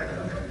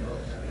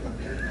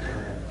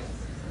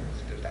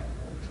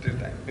 still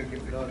time. Take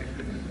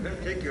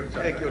your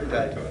time. Take your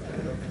time.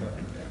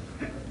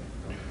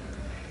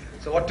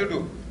 So what to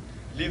do?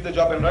 Leave the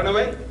job and run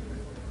away?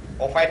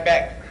 Or fight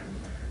back?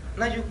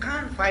 Now you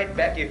can't fight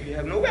back if you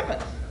have no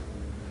weapons.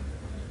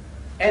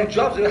 And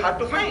jobs are hard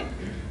to find.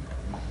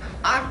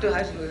 After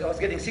high school, I was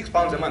getting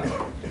 £6 a month,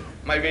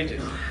 my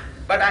wages.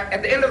 But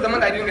at the end of the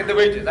month, I didn't get the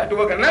wages. I had to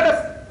work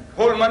another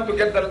whole month to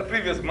get the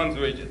previous month's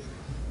wages.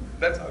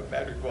 That's how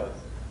bad it was.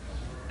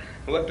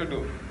 What to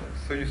do?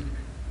 So you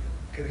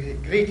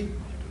great.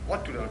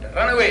 What to do?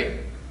 Run away.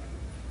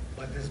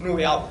 But there's no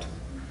way out.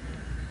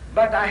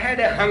 But I had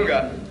a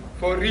hunger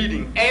for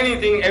reading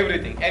anything,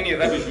 everything, any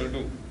rubbish will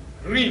do.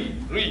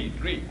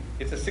 Read.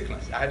 It's a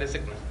sickness. I had a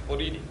sickness for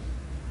reading.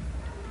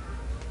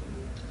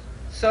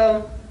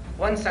 So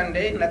one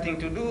Sunday, nothing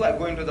to do, I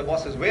go into the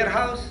boss's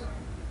warehouse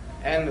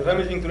and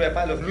rummaging through a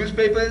pile of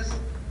newspapers,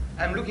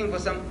 I'm looking for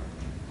some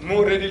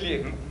more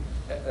readily,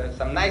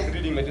 some nice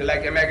reading material,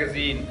 like a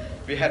magazine.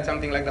 We had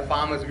something like the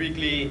Farmers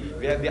Weekly,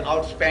 we had the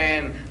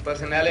Outspan,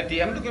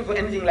 Personality. I'm looking for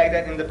anything like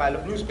that in the pile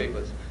of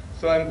newspapers.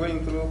 So I'm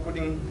going through,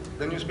 putting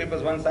the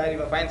newspapers one side.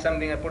 If I find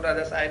something, I put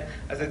other side.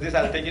 I said, this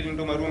I'll take it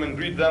into my room and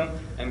read them,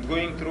 and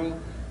going through.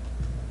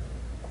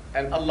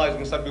 And Allah is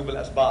Musabbibul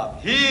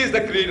Asbab. He is the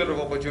creator of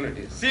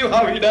opportunities. See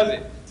how he does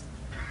it.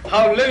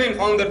 How Lenin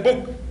found that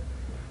book.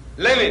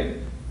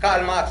 Lenin,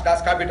 Karl Marx,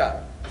 Das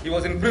Kapital. He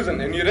was in prison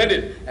and he read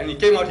it and he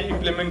came out, he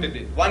implemented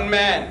it. One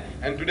man,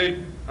 and today,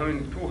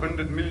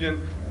 200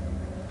 million,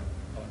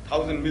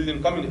 1,000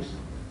 million communists.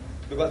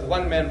 Because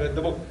one man read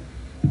the book.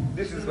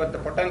 This is what the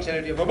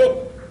potentiality of a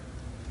book.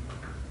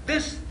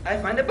 This, I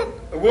find a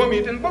book, a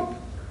worm-eaten book.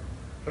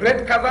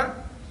 Red cover,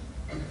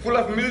 full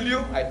of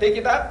mildew. I take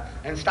it up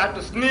and start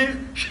to sneeze.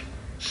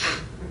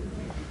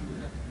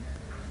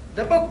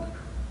 The book,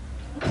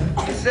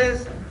 it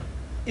says,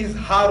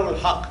 Izharul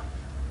Haq.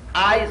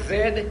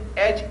 I-Z-H-A-R-U-L-H-A-Q.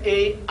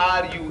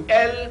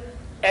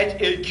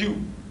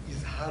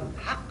 Izharul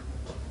Haq.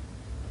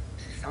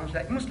 Sounds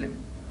like Muslim.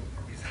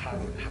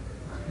 Izharul Haq.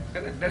 I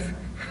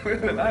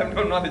have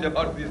no knowledge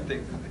about these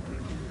things.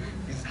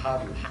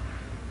 Izharul Haq.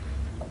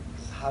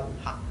 Izharul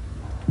Haq.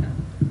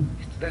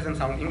 It doesn't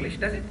sound English,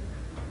 does it?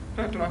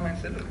 To my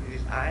mind, it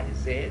is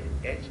I-Z-H-A-R-U-L.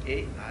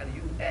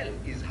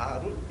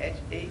 Izharul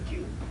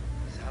H-A-Q.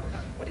 Izharul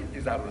Haq. What is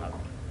Izharul Haq?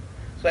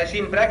 So I see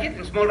in bracket,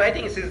 in small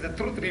writing, it says the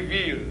truth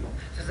revealed.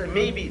 So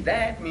maybe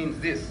that means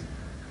this.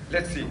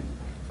 Let's see.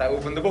 So I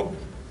open the book.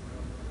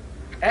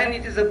 And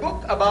it is a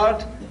book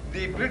about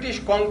the British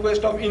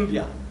conquest of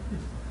India.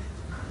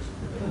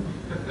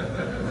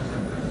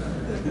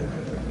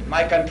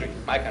 My country.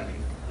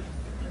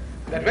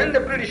 That when the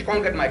British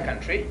conquered my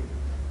country,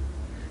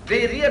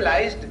 they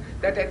realized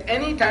that at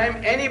any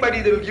time,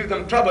 anybody that will give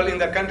them trouble in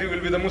their country will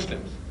be the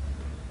Muslims.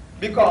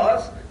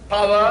 Because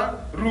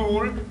power,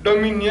 rule,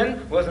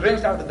 dominion was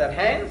wrenched out of their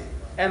hands,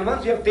 and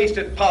once you have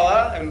tasted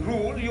power and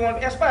rule, you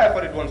want to aspire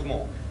for it once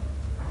more.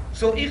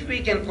 So if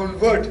we can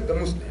convert the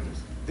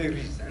Muslims, they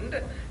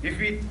reasoned, if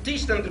we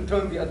teach them to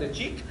turn the other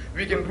cheek,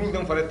 we can rule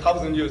them for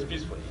 1,000 years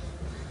peacefully.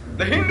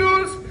 The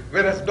Hindus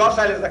were as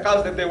docile as the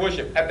cows that they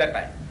worship at that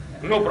time.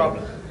 No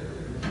problem.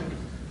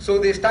 So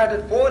they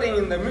started pouring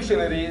in the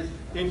missionaries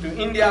into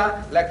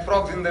India like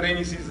frogs in the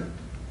rainy season.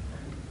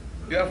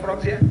 Do you have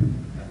frogs here?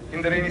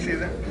 In the rainy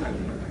season?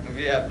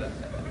 We have them.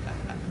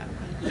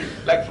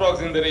 Like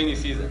frogs in the rainy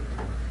season.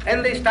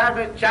 And they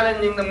started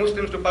challenging the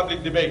Muslims to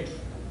public debates.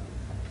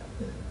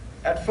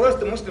 At first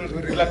the Muslims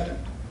were reluctant.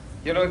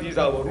 These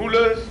are our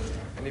rulers,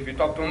 and if we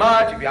talk too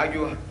much, if we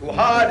argue too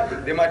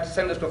hard, they might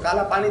send us to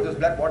Kalapani, those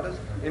black waters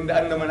in the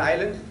Andaman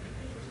Islands.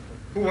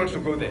 Who wants to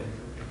go there?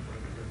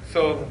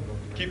 So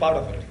keep out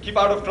of it. Keep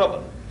out of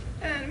trouble.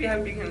 And we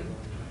have been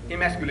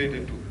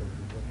emasculated too,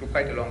 to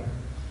quite a long,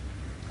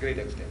 great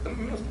extent. The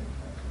Muslims.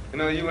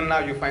 Even now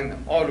you find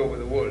them all over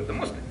the world, the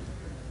Muslims.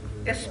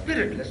 They're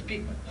spiritless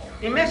people,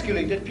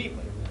 emasculated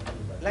people,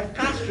 like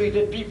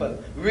castrated people.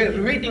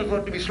 We're waiting for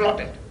it to be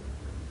slaughtered.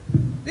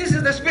 This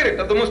is the spirit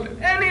of the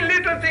Muslim. Any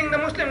little thing the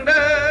Muslim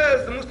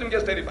does, the Muslim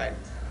gets terrified.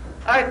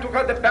 I took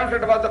out the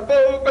pamphlet about the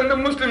Pope and the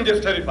Muslim gets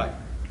terrified.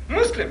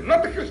 Muslim,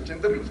 not the Christian,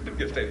 the Muslim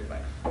gets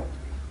terrified.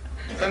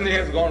 Something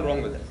has gone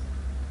wrong with us.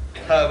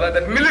 However,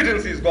 that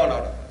militancy has gone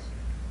out of us.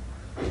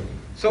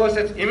 So it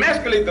says,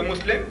 emasculate the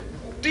Muslim,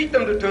 teach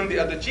them to turn the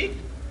other cheek,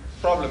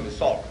 problem is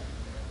solved.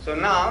 So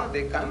now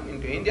they come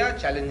into India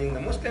challenging the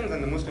Muslims,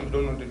 and the Muslims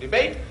don't want to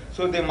debate,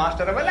 so they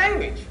master our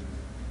language.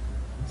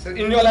 So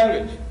in your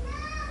language.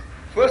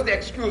 First the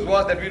excuse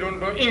was that we don't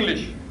know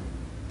English.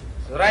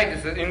 So right, it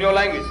says in your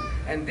language.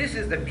 And this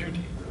is the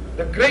beauty,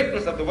 the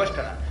greatness of the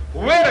Westerner.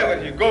 Wherever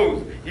he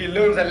goes, he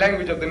learns the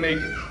language of the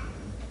native.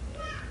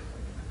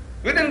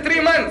 Within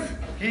 3 months,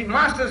 he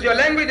masters your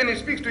language and he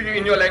speaks to you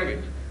in your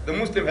language. The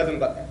Muslim hasn't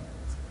got that.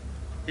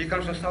 He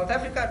comes to South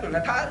Africa, to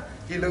Natal,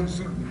 he learns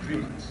Zulu in 3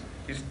 months.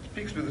 He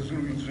speaks to the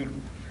Zulu in Zulu.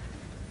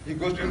 He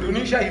goes to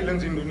Indonesia, he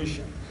learns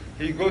Indonesian.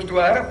 He goes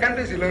to Arab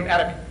countries, he learns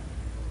Arabic.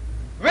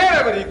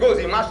 Wherever he goes,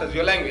 he masters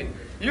your language.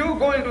 You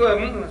go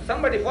into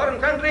somebody foreign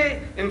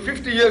country, in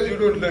 50 years you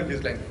don't learn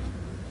his language.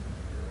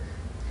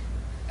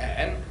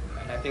 And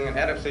I think an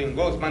Arab saying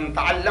goes, Man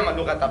ta'allama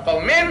lughata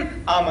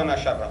qawmin amana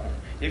sharrahum.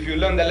 If you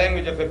learn the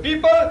language of a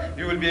people,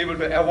 you will be able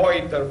to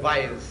avoid their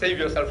vials, save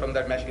yourself from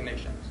their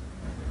machinations.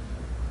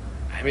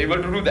 I'm able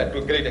to do that to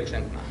a great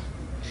extent now.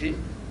 See?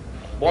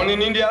 Born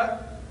in India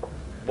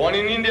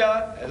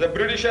as a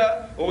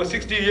Britisher over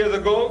 60 years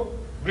ago,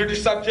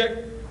 British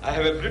subject. I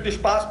have a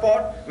British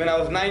passport. When I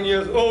was 9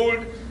 years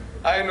old,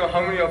 I know how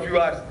many of you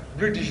are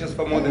Britishers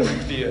for more than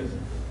 60 years.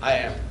 I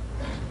am.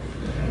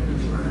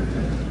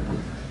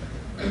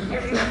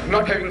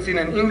 Not having seen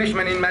an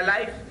Englishman in my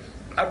life,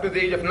 up to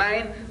the age of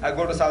 9, I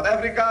go to South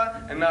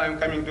Africa, and now I'm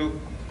coming to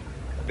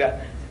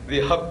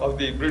the hub of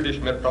the British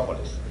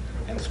metropolis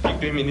and speak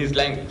to him in his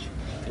language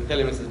and tell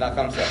him, he says, now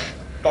come sir,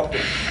 talk to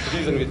me,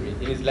 reason with me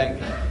in his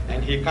language.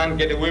 And he can't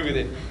get away with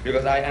it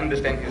because I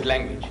understand his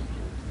language,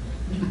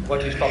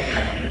 what he's talking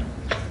about.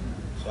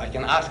 So I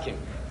can ask him,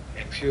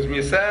 Excuse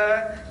me,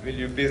 sir, will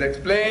you please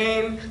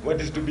explain what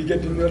is to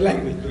beget in your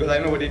language? Because I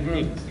know what it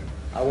means.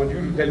 I want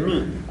you to tell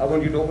me. I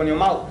want you to open your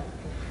mouth.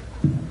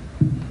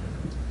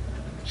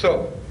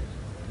 So,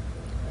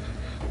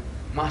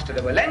 mastered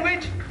our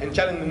language and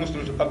challenged the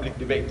Muslims to public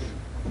debates.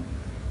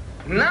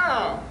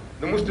 Now,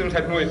 the Muslims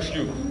had no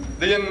excuse.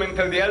 The young men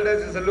tell the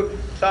elders, he said, look,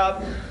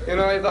 Saab, you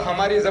know, if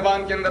hamari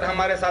zaban ke andar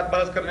hamare saath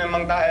bahas karne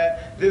mangta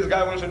hai, this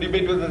guy wants to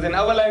debate with us in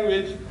our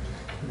language,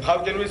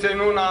 how can we say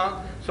no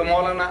now? So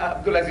Maulana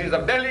Abdul Aziz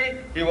of Delhi,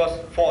 he was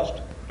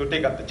forced to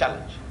take up the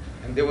challenge.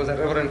 And there was a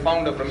reverend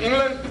founder from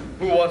England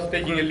who was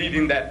taking a lead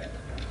in that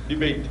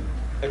debate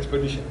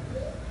expedition.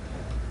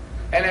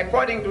 And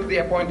according to the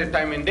appointed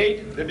time and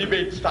date, the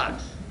debate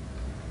starts.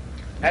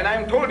 And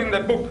I'm told in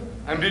the book,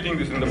 I'm reading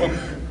this in the book,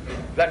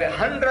 that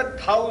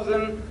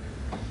 100,000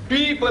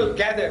 people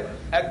gathered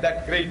at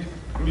that great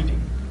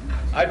meeting.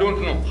 I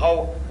don't know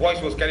how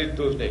voice was carried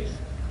those days.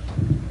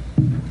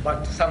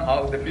 But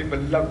somehow the people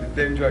loved it,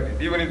 they enjoyed it.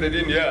 Even if they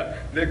didn't hear,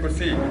 they could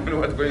see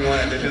what's going on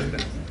at a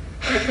distance.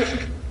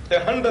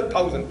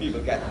 100,000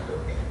 people gathered.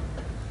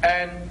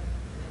 And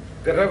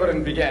the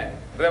Reverend began,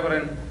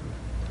 Reverend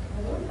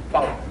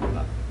Paul.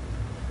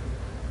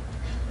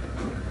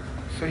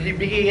 So he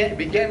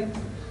began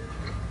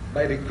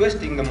by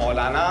requesting the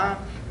Maulana,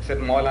 said,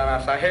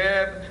 Maulana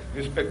Sahib,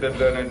 respected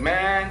learned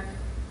man,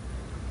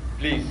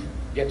 please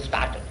get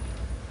started.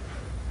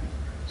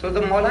 So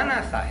the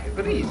Maulana Sahib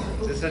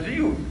reasons, he says,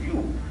 you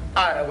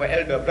are our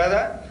elder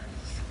brother.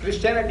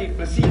 Christianity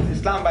precedes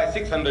Islam by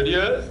 600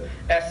 years.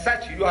 As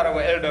such, you are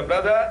our elder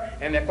brother,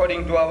 and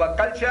according to our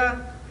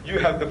culture, you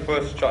have the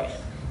first choice.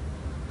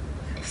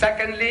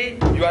 Secondly,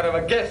 you are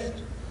our guest.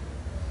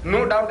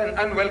 No doubt an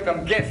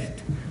unwelcome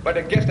guest, but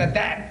a guest at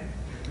that.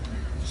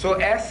 So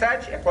as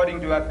such, according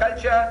to our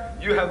culture,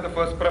 you have the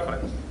first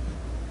preference.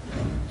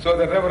 So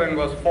the Reverend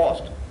was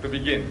forced to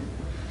begin.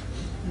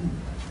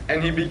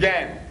 And he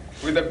began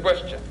with a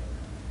question.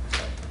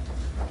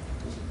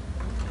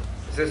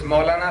 He says,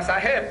 Maulana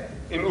Sahib,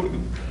 in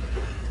Urdu,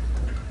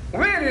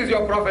 where is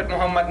your Prophet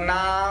Muhammad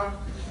now?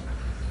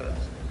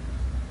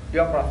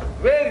 Your Prophet,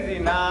 where is he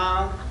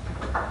now?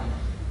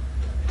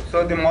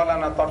 So the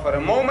Maulana thought for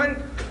a moment,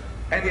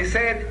 and he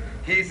said,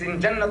 he is in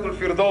Jannatul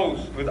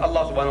Firdaus with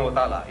Allah subhanahu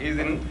wa ta'ala. He is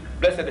in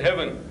blessed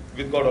heaven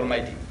with God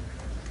Almighty.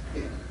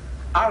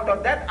 Out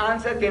of that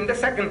answer came the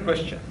second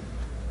question.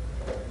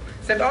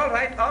 Said, all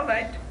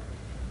right.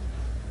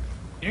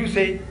 You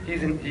say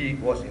he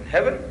was in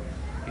heaven.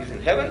 He's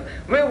in heaven.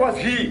 Where was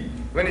he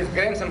when his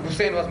grandson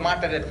Hussein was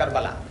martyred at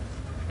Karbala?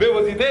 Where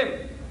was he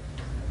then?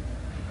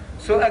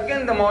 So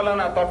again the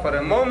Maulana thought for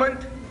a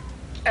moment,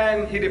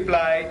 and he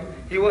replied,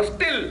 he was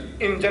still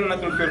in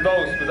Jannatul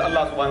Firdaus with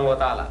Allah subhanahu wa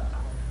ta'ala,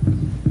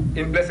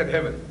 in blessed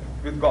heaven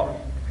with God.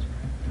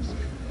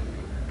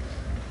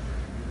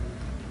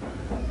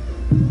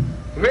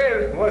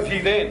 Where was he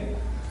then?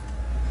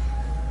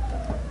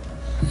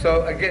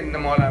 So again the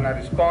Maulana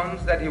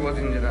responds that he was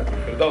in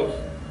Jannatul Firdaus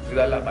with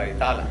Allah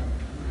ta'ala.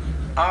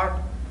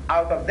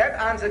 Out of that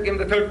answer came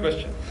the third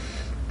question.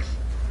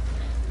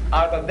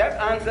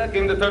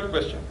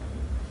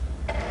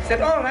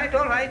 Said, all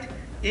right.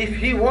 If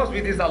he was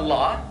with his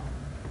Allah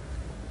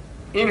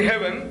in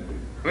heaven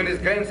when his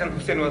grandson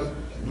Hussein was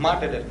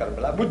martyred at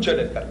Karbala, butchered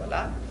at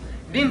Karbala,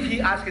 didn't he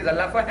ask his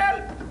Allah for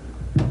help?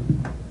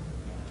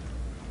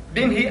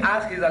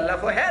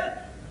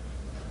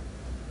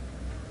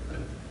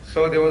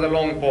 So there was a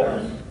long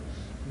pause.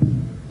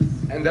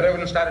 And the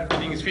Reverend started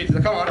beating his feet. He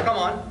said, come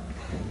on.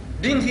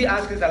 Didn't he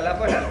ask his Allah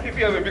for help? If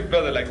you have a big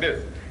brother like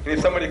this, and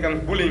if somebody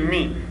comes bullying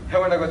me,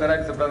 haven't I got the right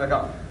to say, brother,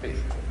 come,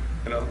 please,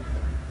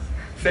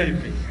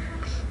 save me.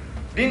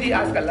 Didn't he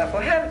ask Allah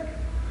for help?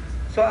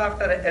 So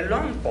after a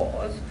long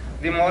pause,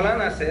 the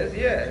Maulana says,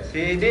 yes,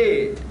 he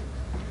did.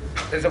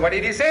 So what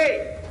did he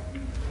say?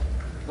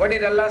 What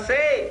did Allah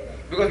say?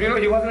 Because we know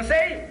he wasn't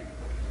saved.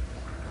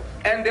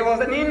 And there was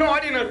an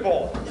inordinate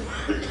pause.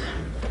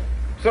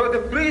 So the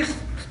priest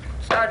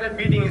started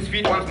beating his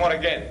feet once more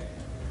again.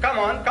 Come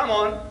on.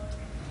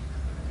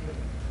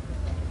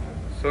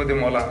 So the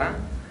Maulana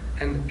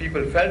and the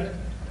people felt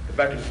the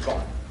battle is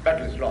gone.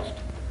 Battle is lost.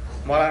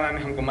 Maulana ne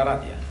humko mara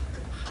diya.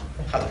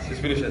 Khalas, he's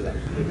finished that.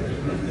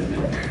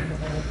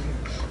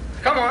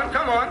 Come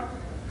on.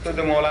 So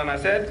the Maulana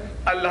said,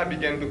 Allah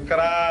began to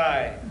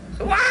cry.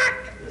 So what?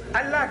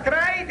 Allah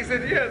cried? He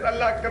said, yes,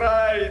 Allah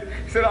cried.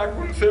 He said, I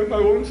couldn't save my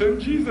own son,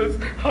 Jesus.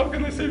 How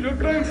can I save your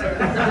grandson?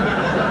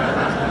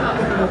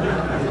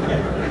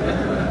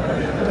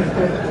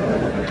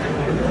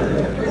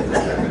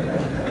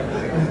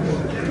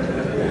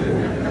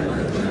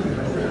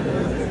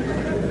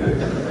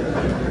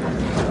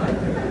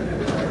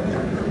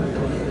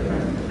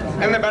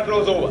 And the battle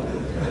was over.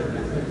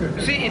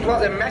 You see, it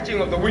was a matching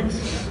of the wits.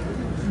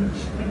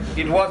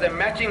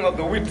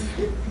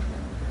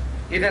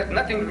 It has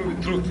nothing to do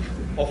with truth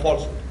or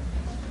falsehood.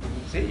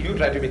 See, you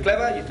try to be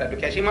clever, you try to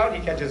catch him out, he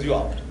catches you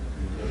out.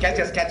 Catch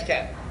as catch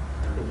can.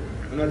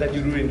 You know that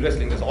you do in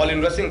wrestling. There's all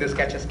in wrestling, there's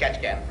catch as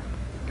catch can.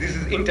 This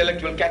is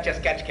intellectual catch as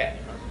catch can.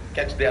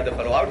 Catch the other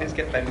fellow out, he's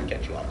trying to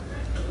catch you out.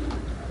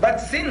 But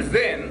since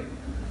then,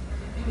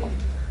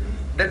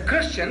 the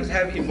Christians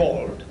have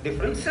evolved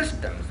different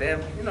systems. They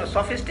have,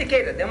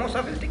 sophisticated. They're more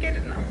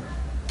sophisticated now.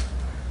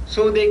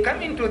 So they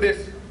come into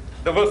this,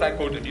 the verse I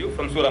quoted you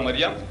from Surah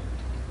Maryam.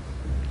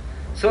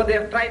 So they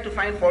have tried to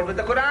find fault with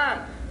the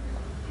Quran.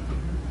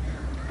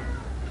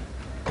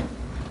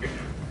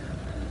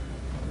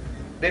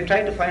 They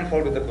tried to find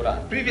fault with the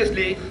Quran.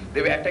 Previously,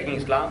 they were attacking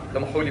Islam, the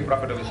holy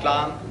prophet of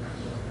Islam.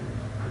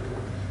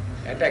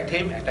 Attacked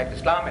him, attacked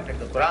Islam, attacked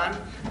the Quran,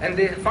 and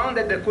they found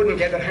that they couldn't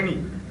gather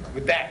honey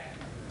with that.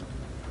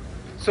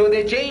 So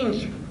they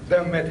changed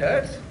their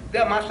methods. They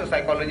are master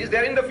psychologists. They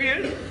are in the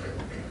field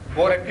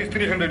for at least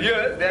 300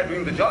 years. They are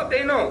doing the job.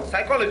 They know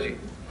psychology.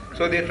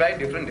 So they tried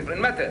different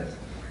methods.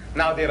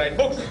 Now they write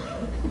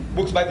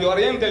books by the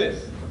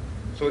Orientalists.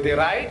 So they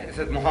write, it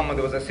says Muhammad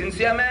was a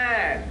sincere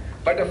man,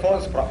 but a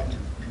false prophet.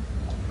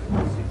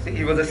 See,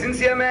 he was a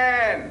sincere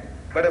man,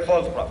 but a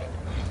false prophet.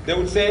 They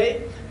would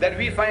say that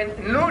we find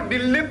no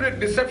deliberate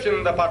deception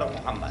on the part of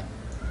Muhammad.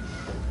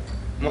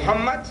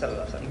 Muhammad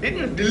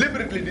didn't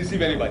deliberately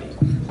deceive anybody.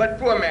 But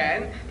poor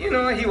man, he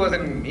was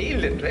an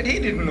illiterate. He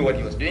didn't know what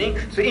he was doing.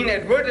 So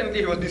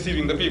inadvertently he was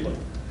deceiving the people.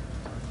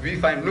 We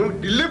find no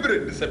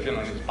deliberate deception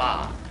on his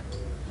part.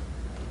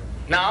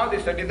 Now they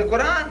study the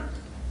Quran.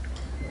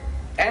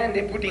 And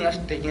they're taking us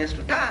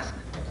to task.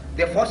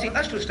 They're forcing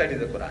us to study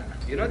the Quran.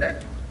 You know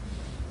that?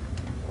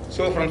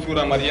 So from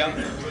Surah Maryam,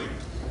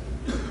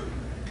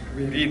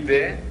 we read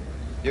there,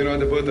 the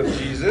birth of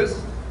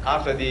Jesus.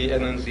 After the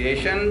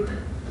Annunciation,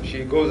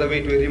 she goes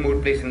away to a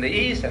remote place in the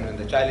east, and when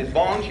the child is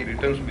born, she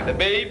returns with the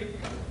babe.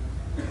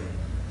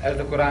 As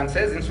the Quran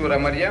says in Surah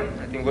Maryam,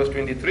 I think verse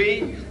 23,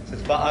 it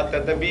says,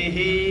 فَأَتَتَ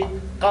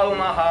بِهِ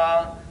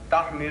قَوْمَهَا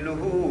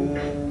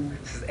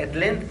تَحْمِلُهُ. At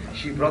length,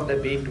 she brought the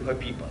babe to her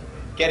people,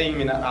 carrying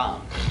him in her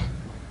arms.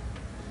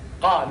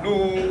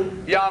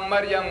 قَالُوا يَا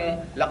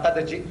مَرْيَمُ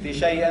لَقَدْ جِئْتِ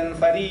شَيْئًا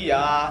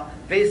فَرِيًّا.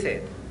 They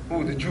said,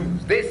 the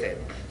Jews, they said,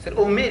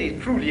 "Oh Mary,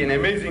 truly an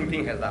amazing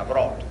thing has thou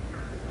brought.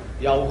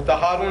 Ya ukhta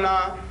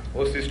Haruna,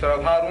 O sister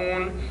of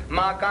Harun,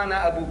 ma kana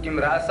abuki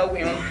imra'a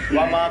saw'in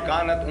wa ma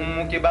kanat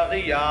ummuki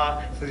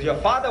baghiya." Says, your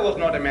father was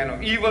not a man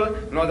of evil,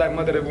 nor thy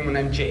mother a woman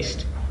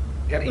unchaste.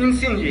 They are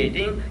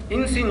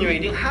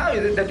insinuating, how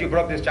is it that you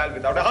brought this child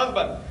without a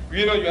husband?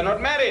 You know you are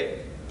not married.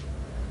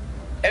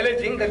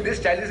 Alleging that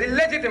this child is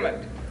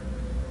illegitimate.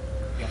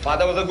 Your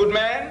father was a good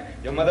man,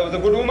 your mother was a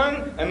good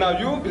woman, and now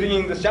you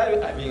bringing this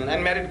child, being an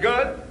unmarried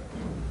girl.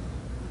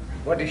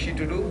 What is she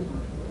to do?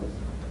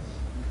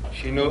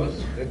 She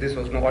knows that this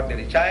was no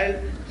ordinary child.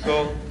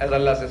 So, as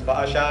Allah says,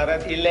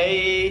 فَأَشَارَتْ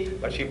إِلَيْهِ,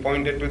 but she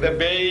pointed to the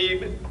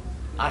babe.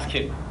 Ask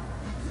him.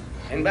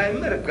 And by a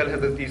miracle,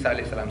 Hazrat Isa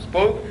alayhi salam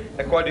spoke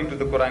according to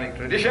the Quranic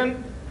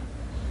tradition.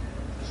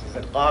 She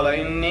said, قَالَ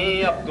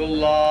إِنِّي عَبْدُ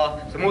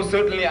اللَّهِ. So most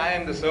certainly I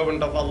am the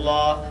servant of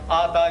Allah.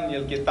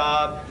 آتَانِيَ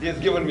الْكِتَابِ. He has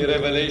given me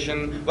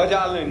revelation.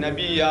 وَجَعَلْنِي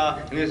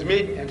نَبِيًّا. And He has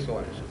made me, and so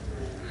on and so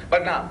forth.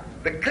 But now,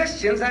 the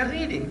Christians are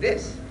reading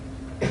this.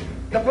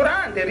 The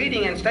Quran, they're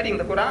reading and studying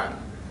the Quran.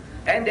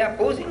 And they are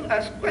posing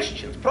us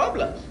questions,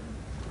 problems.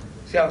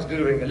 See, I was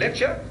delivering a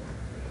lecture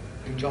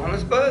in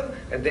Johannesburg.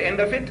 At the end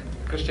of it,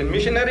 Christian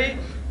missionary,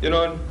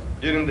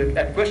 during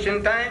at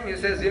question time, he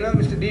says,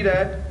 Mr.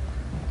 Deedat,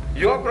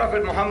 your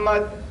Prophet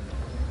Muhammad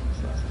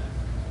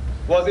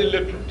was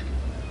illiterate,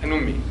 an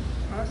ummi.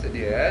 I said,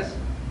 yes.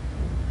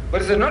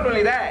 But he said, not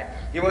only that,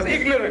 he was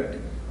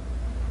ignorant.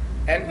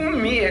 An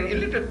ummi, an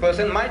illiterate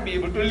person, might be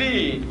able to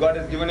lead. God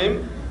has given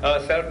him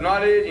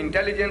self-knowledge,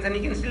 intelligence, and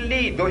he can still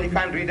lead, though he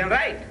can't read and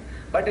write.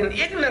 But an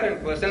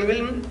ignorant person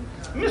will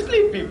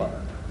mislead people.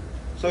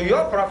 So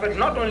your prophet,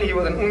 not only he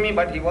was an ummi,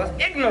 but he was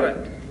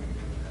ignorant.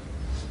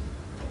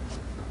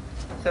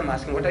 So I'm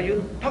asking, what are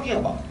you talking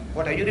about?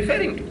 What are you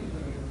referring to?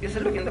 He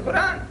said, look in the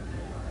Quran,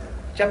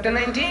 chapter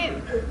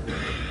 19.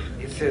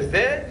 It says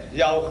there,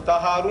 Ya ukhta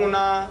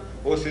Haruna,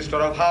 O sister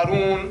of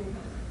Harun.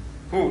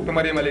 Who? To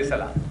Maryam alayhi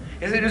salam.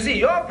 He said, you see,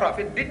 your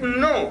prophet didn't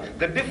know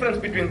the difference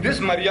between this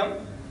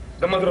Maryam,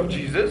 the mother of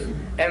Jesus,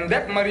 and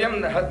that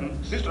Maryam, the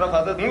sister of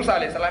Hazrat Musa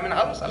alayhi salam and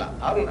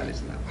Harun alayhi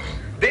salam.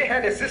 They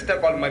had a sister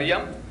called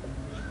Maryam.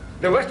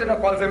 The Westerner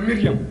calls her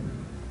Miriam.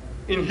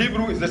 In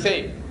Hebrew is the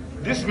same.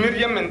 This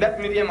Miriam and that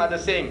Miriam are the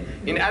same.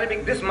 In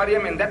Arabic, this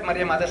Maryam and that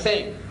Maryam are the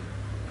same.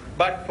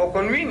 But for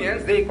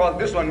convenience, they call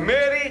this one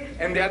Mary,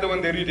 and the other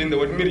one they read in the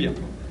word Miriam.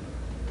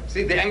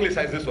 See, they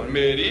anglicize this one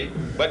Mary,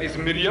 but it's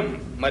Miriam,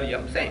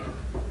 same.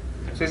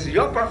 So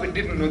your prophet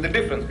didn't know the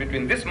difference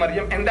between this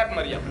Maryam and that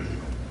Maryam.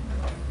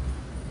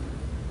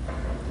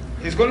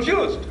 He's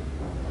confused.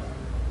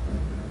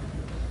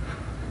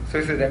 So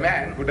he says, a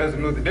man who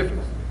doesn't know the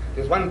difference.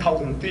 There's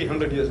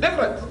 1,300 years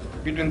difference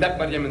between that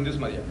Maryam and this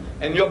Maryam.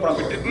 And your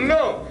prophet didn't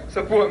know.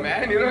 So poor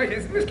man,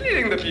 he's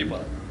misleading the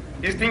people.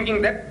 He's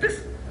thinking that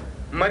this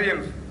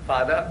Maryam's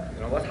father,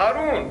 was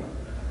Harun.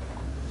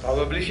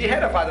 Probably she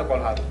had a father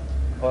called Harun,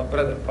 or a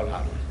brother called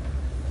Harun.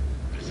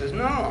 He says,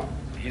 no,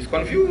 he's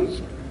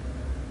confused.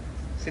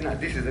 See now,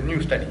 this is a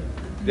new study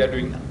they are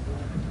doing now.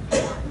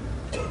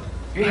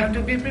 You have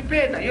to be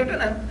prepared now. You have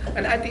to,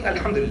 and I think,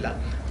 alhamdulillah,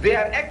 they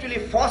are actually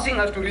forcing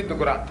us to read the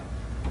Quran.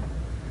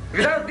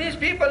 Without these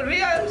people,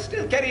 we are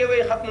still carry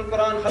away Khatmul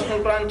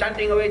Quran,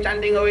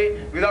 chanting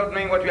away, without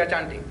knowing what we are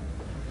chanting.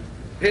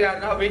 They are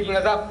now waking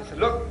us up. They say,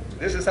 look,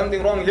 this is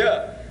something wrong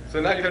here. So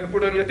now you have to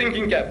put on your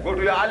thinking cap, go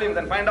to your alims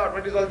and find out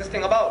what is all this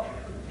thing about.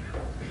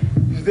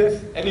 Is there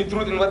any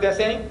truth in what they are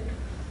saying?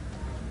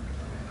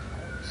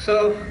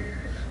 So,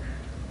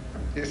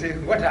 you see,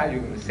 what are you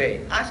going to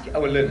say? Ask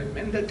our learned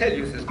men, they'll tell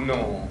you, says,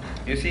 no.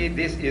 You see,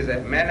 this is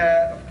a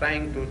manner of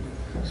trying to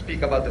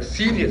speak about the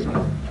seriousness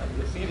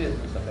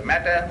of the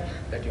matter,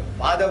 that your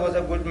father was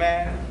a good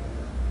man,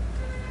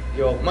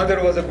 your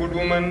mother was a good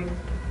woman,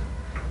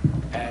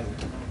 and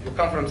you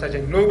come from such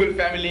a noble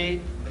family,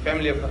 the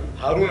family of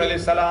Harun alayhi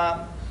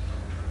salam.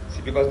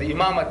 See, because the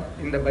imamat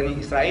in the Bani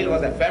Israel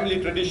was a family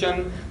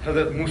tradition.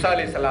 Hazrat Musa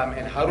alayhi salam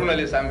and Harun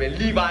alayhi salam were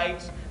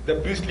Levites, the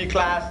priestly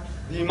class,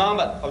 the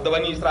imamat of the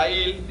Bani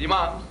Israel, the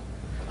imams.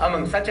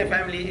 Among such a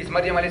family is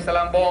Maryam alayhi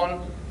salam born.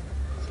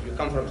 So you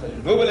come from such a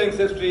noble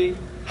ancestry.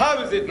 How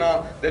is it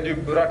now that you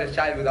brought a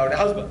child without a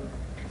husband?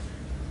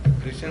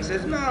 Christian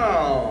says,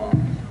 no,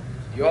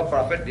 your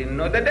prophet didn't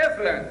know the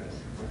difference.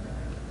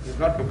 He's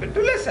not prepared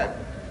to listen.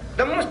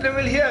 The Muslim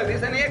will hear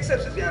this and he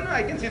accepts it. Yeah, no,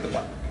 I can see the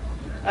point.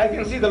 I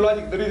can see the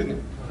logic, the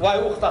reasoning. Why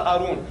Ukhta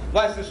Harun?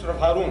 Why sister of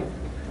Harun?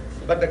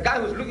 But the guy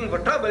who's looking for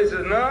trouble, he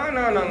says,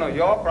 no,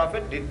 your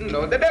prophet didn't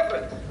know the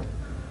difference.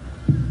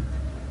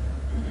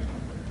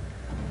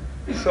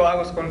 So I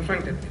was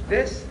confronted with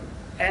this,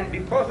 and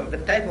because of the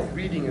type of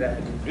reading that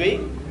I've been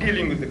doing,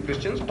 dealing with the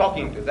Christians,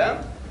 talking to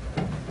them,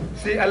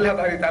 see, Allah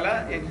Bari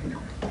Ta'ala,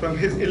 from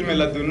his ilm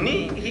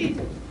ladunni, he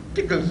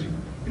tickles you.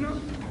 You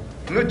know,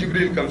 no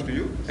Jibreel comes to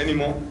you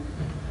anymore.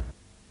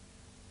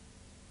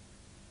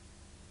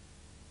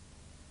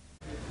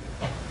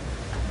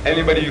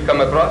 Anybody you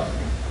come across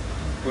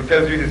who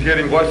tells you he's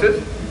hearing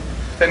voices,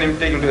 take him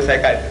to a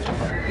psychiatrist.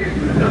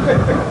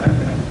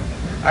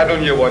 I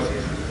don't hear voices.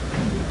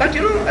 But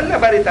you know, Allah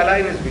Bari Ta'ala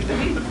in his wisdom,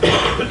 he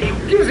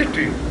gives it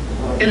to you.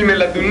 Ilm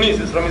ladunni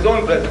is from his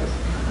own presence.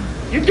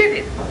 You get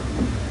it.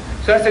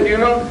 So I said, you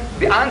know,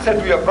 the answer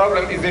to your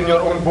problem is in your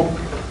own book.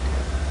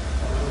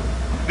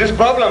 This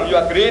problem you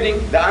are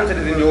creating, the answer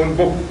is in your own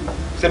book.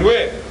 He said,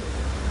 where?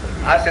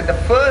 I said, the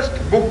first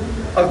book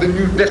of the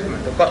New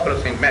Testament, the Gospel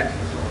of St. Matthew.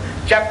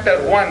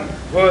 Chapter 1,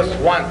 verse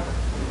 1.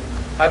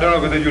 I don't know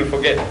whether you'll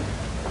forget.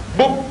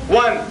 Book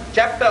 1,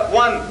 chapter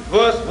 1,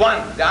 verse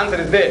 1. The answer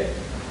is there.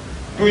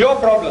 To your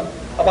problem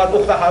about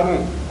Ukhta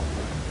Harun.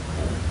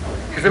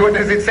 He said, what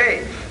does it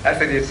say? I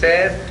said, it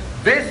says,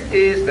 this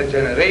is the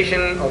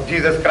generation of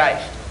Jesus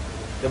Christ.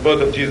 The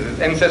birth of Jesus,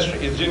 ancestry,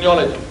 his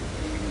genealogy.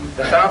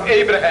 The son of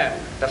Abraham,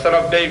 the son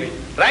of David.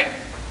 Right?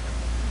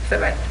 He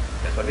said, right.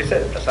 That's what he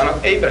said. The son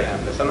of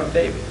Abraham, the son of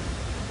David.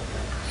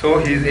 So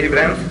he is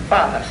Abraham's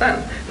father,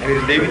 son, and he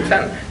is David's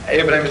son.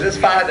 Abraham is his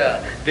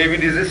father,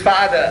 David is his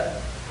father.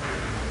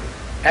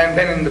 And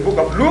then in the book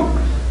of Luke,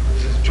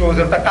 this is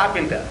Joseph the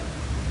carpenter,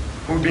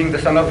 who being the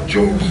son of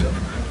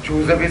Joseph.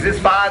 Joseph is his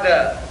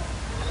father.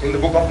 In the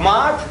book of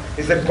Mark,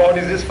 it says God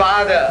is his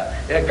father.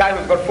 A guy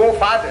who's got 4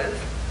 fathers.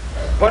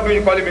 What do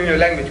you call him in your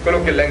language,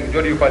 colloquial language?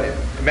 What do you call him?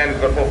 A man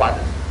who's got 4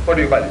 fathers. What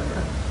do you call him?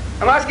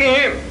 I'm asking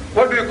him,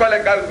 what do you call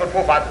a guy who's got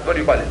 4 fathers? What do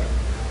you call him?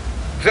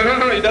 He said,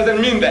 no, it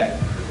doesn't mean that.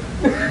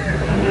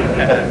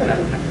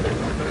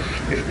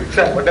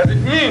 So what does it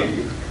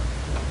mean?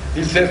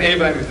 He says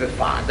Abraham is his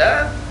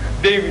father,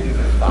 David is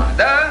his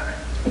father,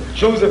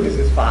 Joseph is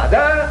his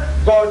father,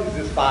 God is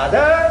his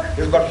father,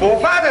 he's got 4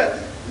 fathers.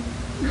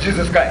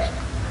 Jesus Christ.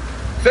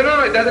 So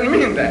no, it doesn't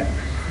mean that.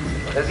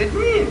 What does it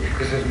mean?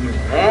 He says,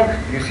 no,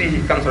 you see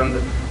he comes from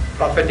the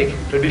prophetic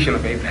tradition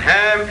of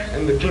Abraham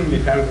and the kingly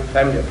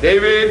family of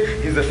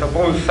David. He's the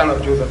supposed son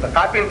of Joseph the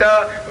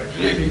carpenter, but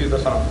really he's the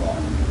son of God.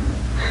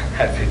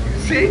 I said, you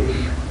see,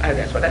 and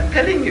that's what I'm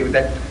telling you,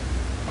 that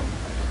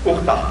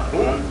Ukhta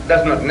Harun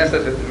does not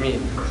necessarily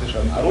mean sister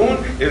of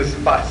Harun. Is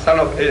son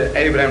of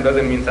Abraham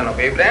doesn't mean son of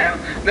Abraham.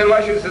 Then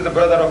why should you say the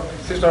brother of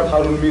sister of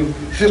Harun means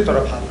sister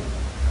of Harun?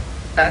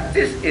 And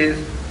this is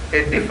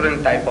a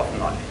different type of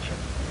knowledge.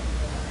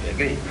 You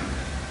agree?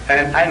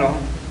 And I know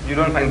you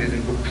don't find this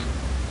in books.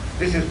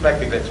 This is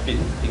practical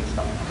experience, things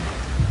come.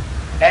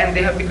 And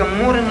they have become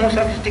more and more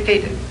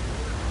sophisticated.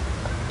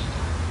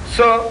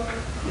 So,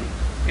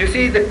 you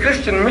see, the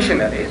Christian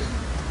missionaries,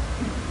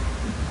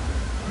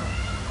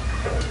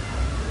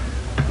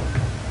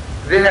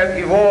 they have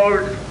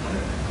evolved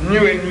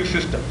new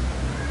systems.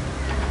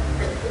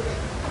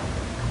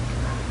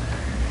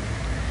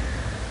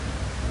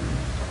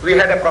 We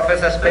had a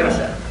Professor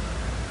Spencer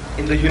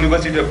in the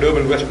University of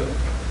Durban, Westfield.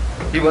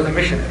 He was a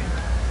missionary.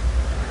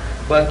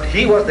 But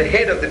he was the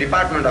head of the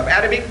Department of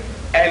Arabic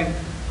and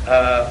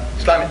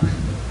Islamic.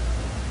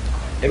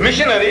 A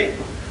missionary,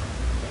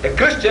 a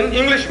Christian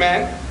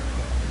Englishman,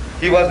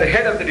 he was the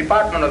head of the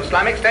Department of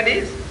Islamic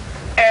Studies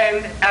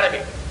and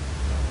Arabic.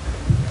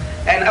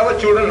 And our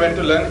children went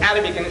to learn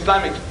Arabic and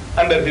Islamic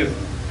under his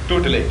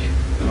tutelage.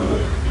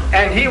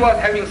 And he was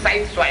having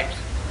side swipes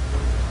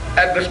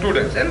at the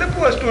students. And the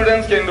poor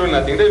students can do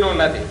nothing. They know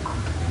nothing.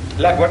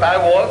 Like what I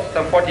was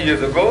some 40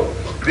 years ago,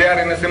 they are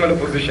in a similar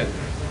position.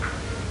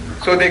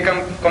 So they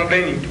come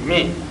complaining to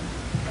me.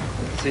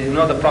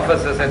 So the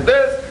professor said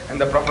this, and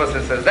the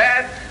professor says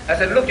that. I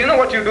said, look, you know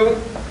what you do?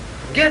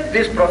 Get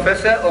this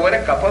professor over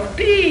a cup of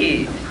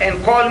tea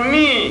and call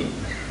me.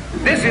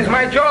 This is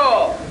my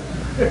job.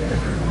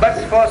 But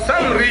for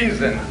some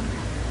reason,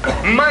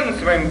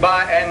 months went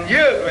by and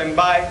years went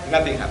by,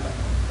 nothing happened.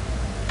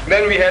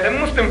 Then we had a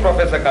Muslim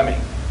professor coming,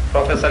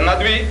 Professor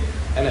Nadwi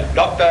and a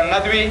Dr.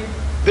 Nadwi.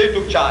 They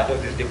took charge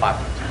of this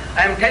department.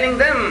 I am telling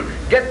them,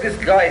 get this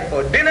guy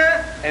for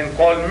dinner and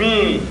call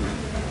me.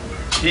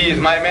 He is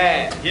my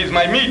man. He is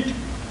my meat.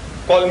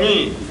 Call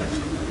me.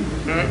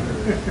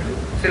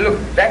 Say, look,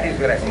 that is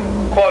where I say,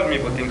 call me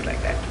for things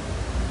like that.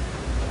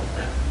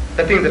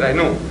 The things that I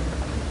know,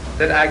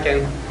 that I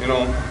can,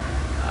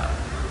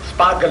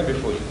 sparkle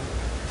before you.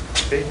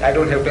 See? I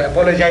don't have to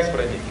apologize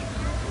for anything.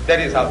 That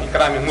is how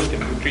Ikrami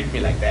Muslim will treat me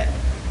like that.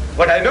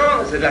 What I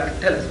know is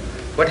that, tell us,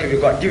 what have you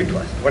got? Give it to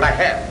us. What I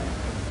have.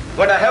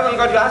 What I haven't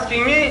got, you're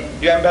asking me,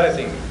 you're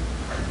embarrassing me.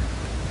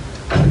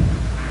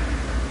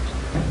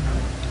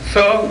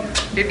 So,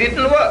 it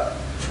didn't work.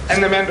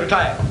 And the man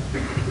retired.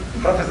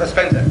 Professor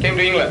Spencer came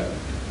to England.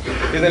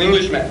 He's an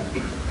Englishman.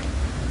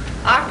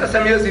 After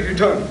some years, he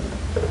returned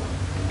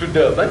to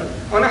Durban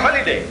on a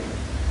holiday.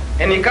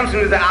 And he comes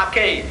into the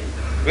arcade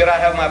where I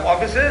have my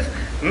offices.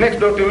 Next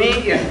door to me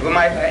is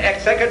my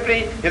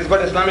ex-secretary. He's got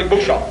an Islamic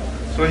bookshop.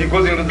 So he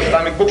goes into the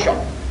Islamic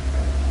bookshop,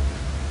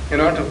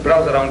 to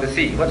browse around to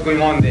see what's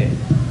going on there.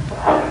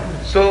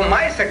 So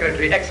my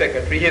secretary,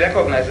 ex-secretary, he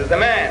recognizes the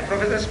man.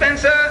 Professor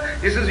Spencer,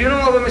 he says,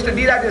 Mr.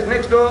 Deedat is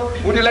next door.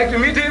 Would you like to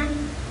meet him?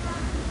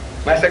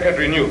 My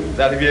secretary knew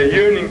that we are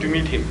yearning to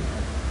meet him.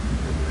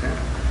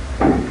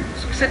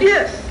 So he said,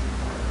 yes.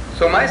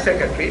 So my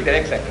secretary, the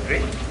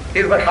ex-secretary,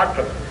 he's got heart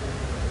trouble.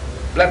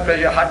 Blood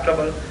pressure, heart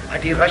trouble,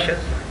 and he rushes.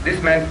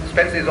 This man,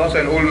 Spencer, is also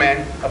an old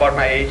man, about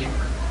my age.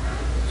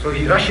 So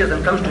he rushes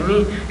and comes to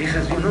me. He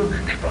says,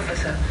 that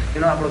professor,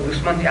 our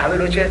Dusman,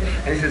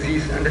 and he says,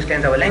 he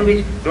understands our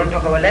language, don't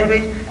talk our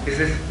language. He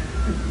says,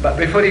 but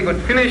before he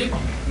could finish,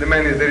 the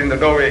man is there in the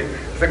doorway.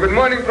 He said, good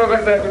morning,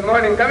 professor, good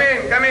morning, come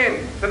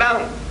in, sit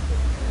down.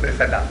 They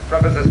sat down.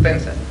 Professor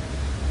Spencer,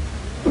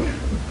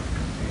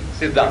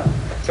 sit down.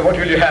 So what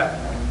will you have?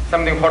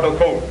 Something hot or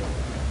cold?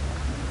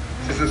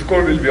 He says,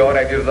 cold will be all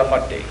right, it is a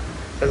hot day.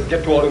 He says,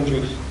 get to orange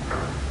juice.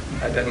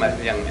 I tell my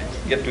young man,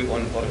 get to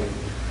orange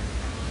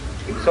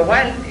juice. So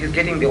while he's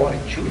getting the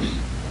orange juice,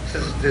 he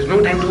says, there's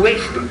no time to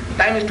waste.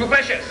 Time is too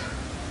precious.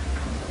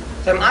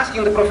 So I'm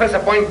asking the professor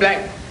point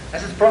blank. I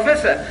says,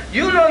 Professor,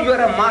 you are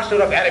a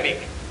master of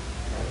Arabic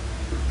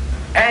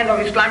and of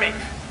Islamic.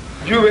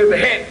 You were the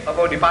head of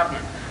our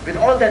department. With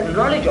all that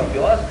knowledge of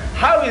yours,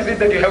 how is it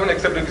that you haven't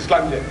accepted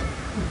Islam yet?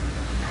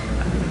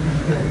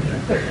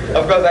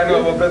 Of course, I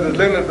know our brothers,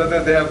 learned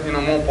brothers, they have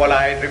more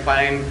polite,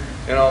 refined,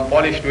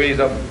 polished ways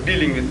of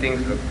dealing with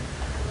things.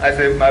 I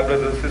say, my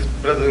brothers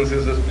and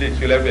sisters, please,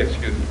 you'll have to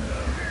excuse me.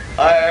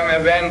 I am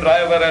a van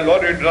driver, a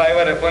lorry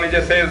driver, a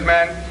furniture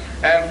salesman,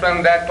 and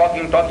from that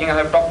talking, I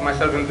have talked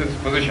myself into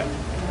this position.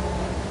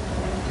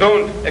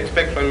 Don't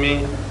expect from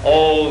me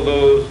all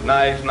those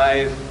nice,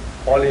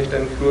 polished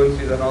and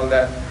fluencies and all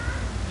that.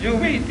 You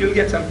wait, you'll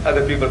get some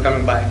other people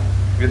coming by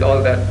with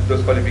all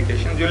those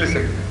qualifications. You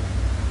listen to me.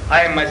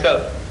 I am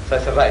myself. So I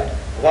said, right,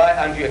 why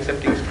haven't you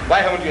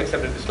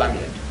accepted Islam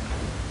yet?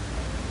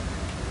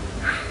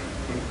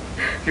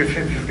 You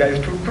say, this guy is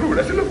too crude.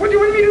 I said, look, what do you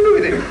want me to do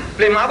with him?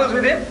 Play marbles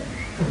with him?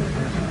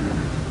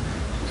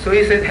 So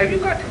he said, have you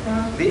got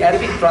the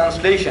Arabic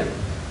translation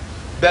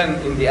done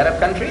in the Arab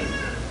country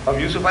of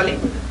Yusuf Ali?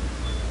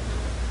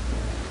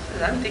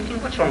 I'm thinking,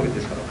 what's wrong with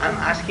this fellow? I'm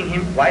asking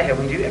him, why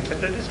haven't you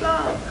accepted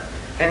Islam?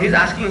 And he's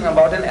asking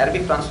about an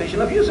Arabic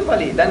translation of Yusuf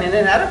Ali done in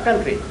an Arab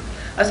country.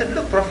 I said,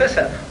 look,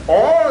 Professor,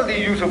 all the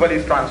Yusuf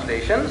Ali's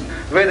translations,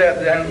 whether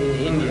done in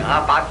India,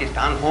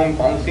 Pakistan, Hong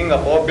Kong,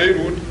 Singapore,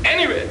 Beirut,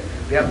 anywhere,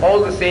 they are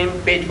all the same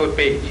page for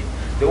page.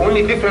 The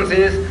only difference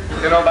is,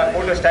 by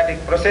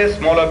photostatic process,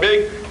 small or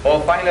big,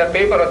 or finer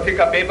paper or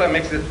thicker paper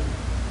makes it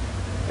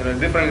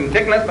different in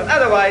thickness, but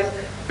otherwise,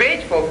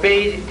 page for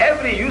page,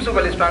 every Yusuf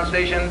Ali's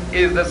translation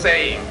is the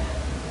same.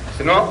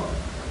 So no,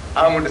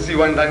 I want to see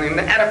one done in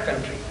the Arab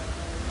country.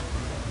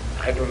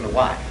 I don't know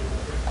why.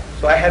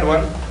 So I had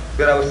one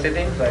where I was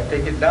sitting, so I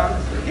take it down,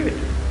 I said, give it to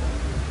him.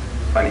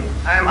 Funny,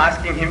 I am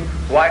asking him,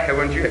 why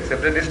haven't you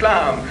accepted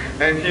Islam?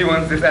 And he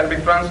wants this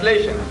Arabic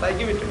translation, so I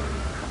give it to him.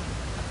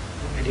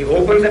 And he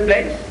opens the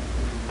place,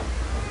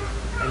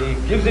 and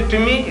he gives it to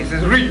me, he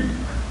says, read.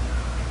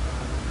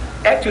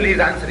 Actually, he's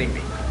answering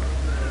me.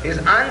 He's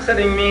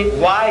answering me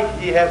why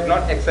he has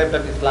not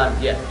accepted Islam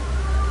yet.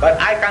 But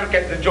I can't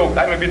get the joke,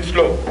 I'm a bit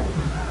slow.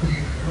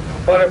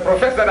 For a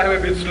professor, I'm a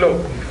bit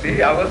slow.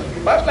 See, I was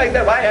first like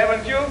that, why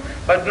haven't you?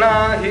 But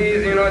now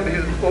he's,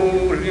 his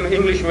old,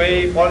 English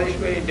way, polished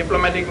way,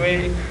 diplomatic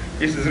way.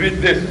 He says, read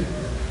this.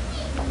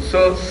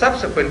 So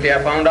subsequently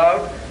I found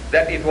out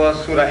that it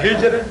was Surah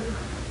Hijr,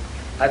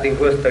 I think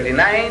verse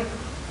 39.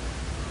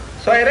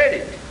 So I read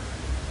it.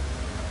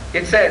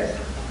 It says,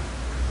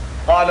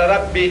 قال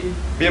ربي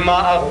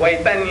بما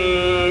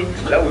أغويتني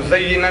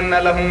لأزينن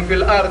لهم في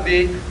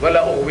الأرض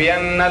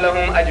ولأغوين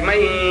لهم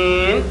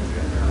أجمعين.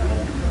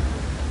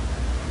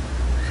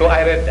 So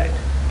I read that.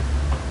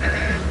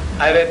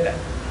 I read that.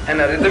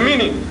 And I read the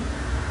meaning.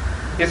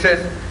 It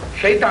says,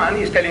 Shaitan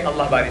is telling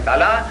Allah Bari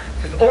Ta'ala,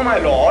 says, "Oh my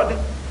Lord,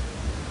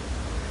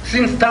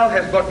 since thou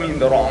hast got me in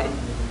the wrong,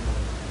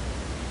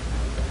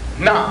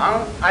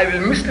 now I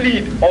will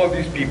mislead all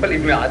these people,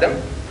 Ibn Adam,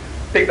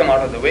 take them out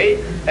of the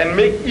way, and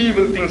make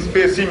evil things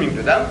fair seeming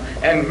to them,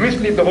 and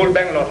mislead the whole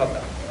Bangalore of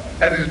them,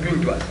 as is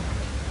doing to us.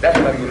 That's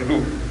what I'm going to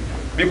do,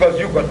 because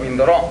you got me in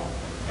the wrong."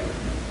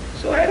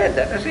 So I read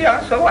that. I said,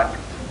 yeah, so what?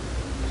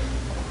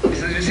 He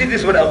says, "You see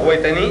this word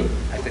aghwaytani?"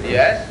 I said,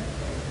 yes.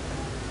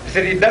 He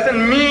said, "It doesn't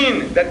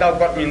mean that thou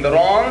got me in the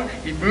wrong.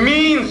 It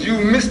means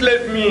you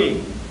misled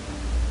me.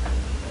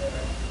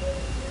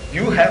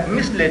 You have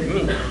misled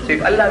me." So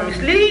if Allah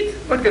misleads,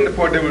 what can the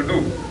poor devil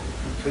do?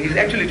 So he's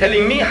actually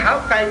telling me, how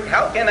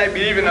can I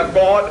believe in a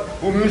God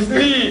who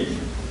misleads?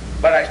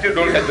 But I still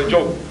don't get the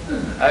joke.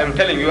 I am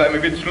telling you, I'm a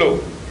bit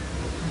slow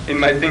in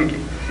my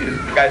thinking. See,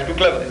 this guy's too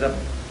clever. He's an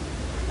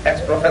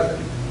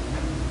ex-professor.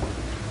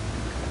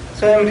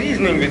 So I'm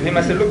reasoning with him.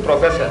 I said, "Look,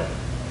 professor,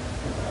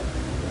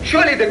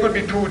 surely there could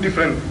be two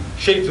different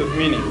shades of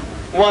meaning.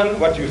 One,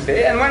 what you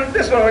say, and one,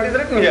 this one, what is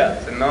written here." I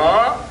said,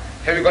 "No.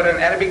 Have you got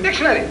an Arabic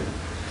dictionary?"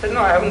 I said,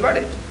 "No, I haven't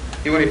got it.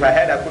 Even if I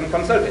had, I couldn't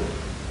consult it."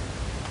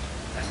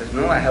 I said,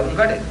 "No, I haven't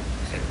got it."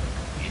 He said,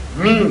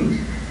 "It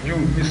means you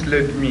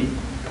misled me.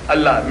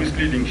 Allah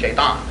misleading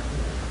Shaitan."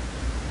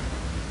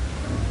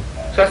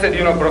 So I said,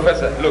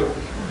 "Professor, look,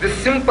 this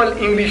simple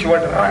English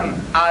word run,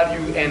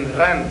 R-U-N,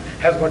 run,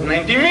 has got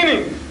 90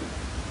 meanings.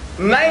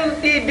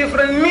 90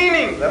 different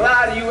meanings.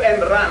 R-U-N,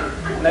 run,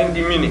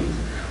 90 meanings.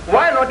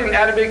 Why not in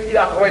Arabic,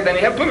 aghwaytani,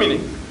 have 2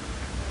 meanings?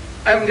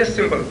 I'm just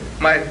simple,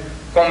 my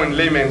common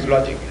layman's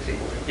logic, you see.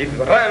 If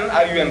run,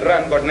 R-U-N,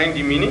 run, got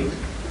 90 meanings,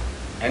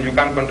 and you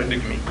can't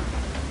contradict me,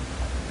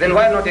 then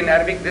why not in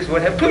Arabic this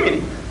word have 2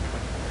 meanings?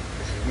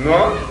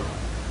 No,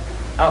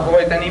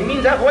 aghwaytani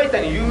means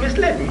aghwaytani, you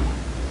misled me.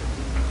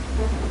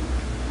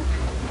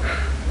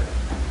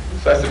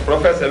 So I said,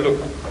 "Professor, look,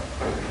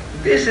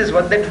 this is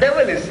what the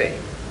devil is saying.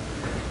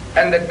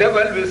 And the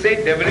devil will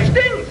say devilish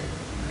things.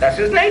 That's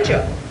his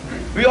nature.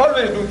 We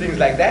always do things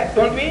like that,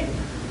 don't we?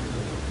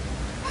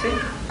 See,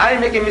 I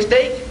make a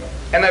mistake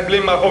and I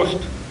blame my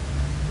host.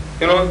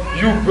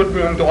 You put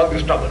me into all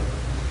this trouble.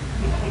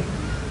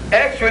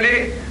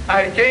 Actually,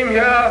 I came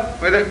here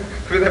with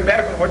a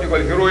bag of what you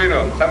call heroin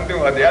or something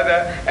or the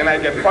other, and I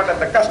get caught at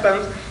the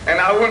customs,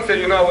 and I won't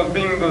say, I was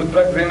bringing those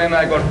drugs in and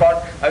I got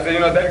caught. I say,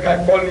 that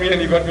guy called me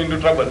and he got me into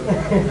trouble."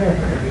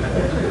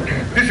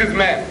 This is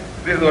man.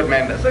 This is what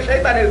man does. So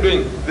Shaitan is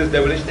doing this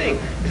devilish thing.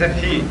 He said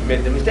he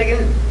made the mistake,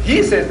 and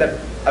he says that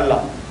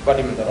Allah got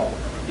him in the wrong.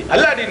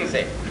 Allah didn't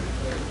say.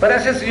 But I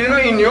says,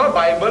 in your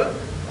Bible,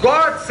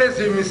 God says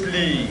he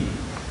misleads.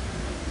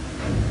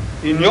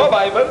 In your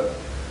Bible,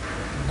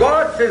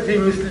 God says he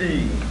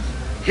misleads.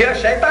 Here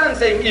Shaitan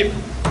saying, if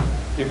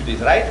it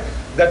is right,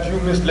 that you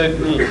misled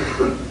me.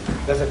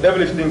 That's a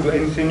devilish thing to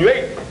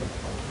insinuate.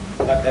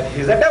 But that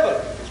he's a devil.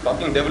 He's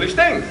talking devilish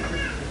things.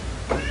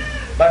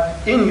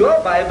 But in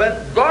your Bible,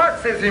 God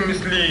says he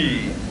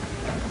misleads.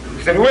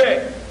 He said,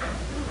 "Where?"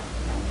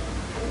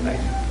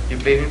 He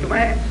played into my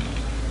hand.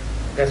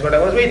 That's what I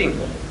was waiting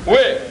for.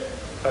 "Where?"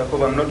 I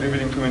hope I'm not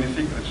revealing too many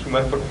secrets to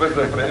my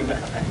professor friend.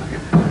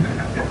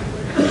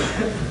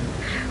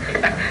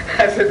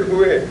 I said,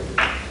 "Where?"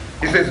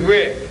 He says,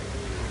 "Where?"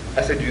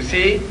 I said, "You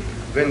see,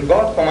 when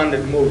God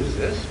commanded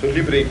Moses to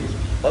liberate his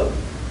people,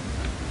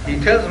 he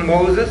tells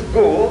Moses,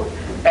 go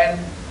and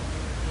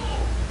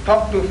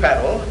talk to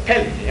Pharaoh,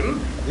 tell him,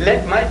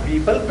 let my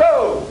people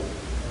go.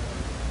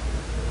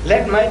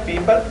 Let my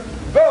people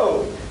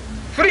go.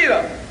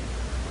 Freedom.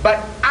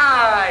 But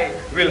I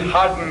will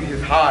harden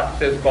his heart,"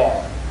 says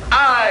God.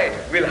 "I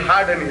will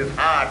harden his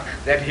heart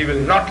that he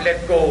will not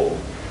let go.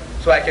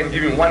 So I can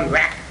give him one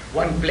whack,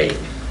 one blade."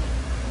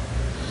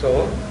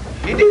 So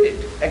he did it,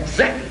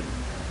 exactly.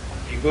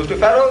 He goes to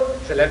Pharaoh,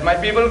 says, "Let my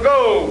people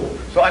go."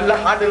 So Allah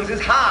hardens his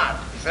heart.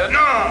 He says,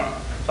 "No."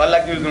 So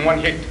Allah gives him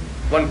one hit,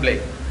 one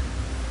blade.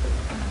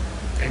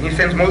 And he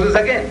sends Moses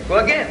again, "Go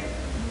again.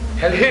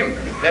 Tell him,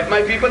 let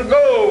my people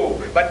go,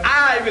 but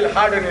I will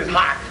harden his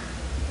heart.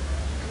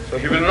 So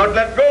he will not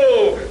let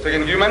go. So he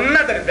can give him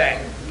another bang,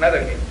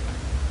 another hit."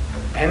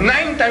 And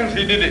 9 times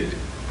he did it.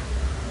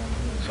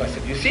 So I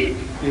said, "You see,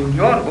 in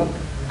your book,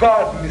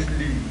 God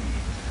misleads,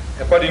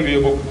 according to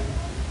your book.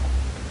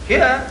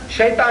 Here,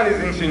 Shaitan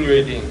is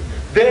insinuating.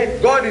 There,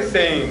 God is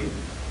saying."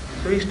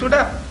 So he stood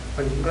up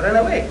and he ran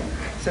away.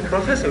 He said,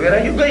 "Professor, where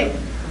are you going?"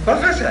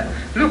 "Professor,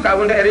 look, I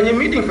want to arrange a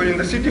meeting for you in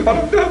the city hall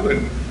of Durban."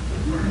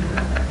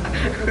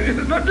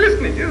 He's not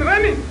listening, he's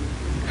running.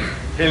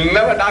 He'll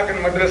never darken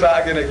madrasa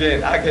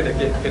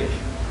again, finish.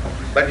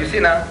 But you see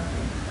now,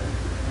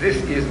 this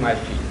is my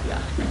field.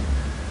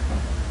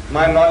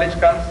 My knowledge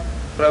comes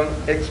from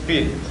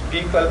experience.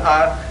 People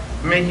are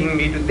making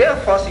me to, they are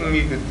forcing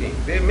me to think.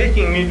 They are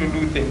making me to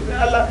do things.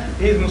 Allah,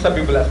 He is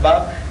Musabbibul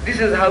Asbab. This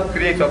is how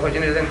creates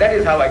opportunities, and that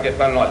is how I get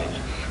my knowledge.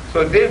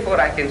 So therefore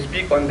I can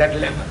speak on that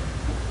level.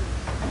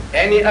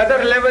 Any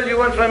other level you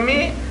want from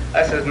me?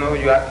 I says, "No,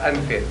 you are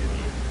unfair to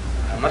me.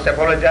 I must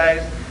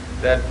apologize.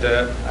 that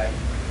I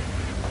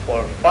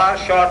fall far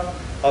short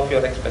of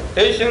your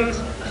expectations.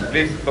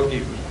 Please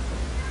forgive me.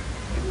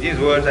 With these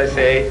words I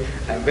say,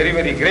 I'm very,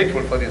 very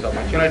grateful for this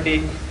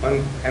opportunity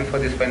and for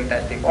this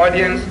fantastic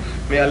audience.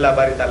 May Allah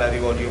Bari Ta'ala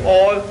reward you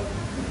all,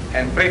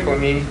 and pray for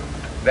me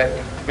that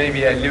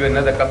maybe I live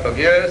another couple of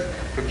years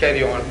to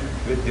carry on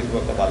with this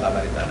work of Allah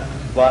Bari Ta'ala.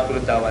 Wa akhiru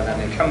da'wana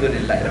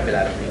alhamdulillahi rabbil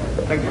alamin.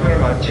 Thank you very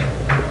much.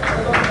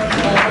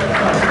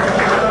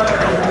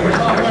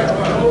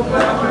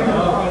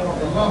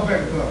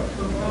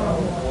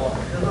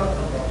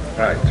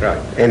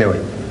 Right. Anyway,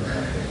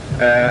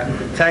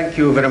 thank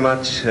you very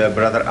much,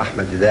 Brother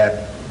Ahmed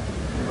Deedat.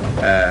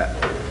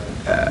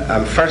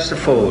 First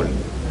of all,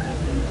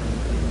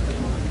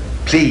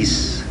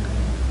 please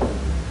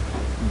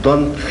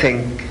don't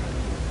think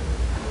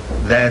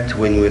that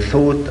when we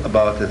thought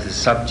about the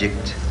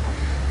subject,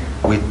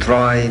 we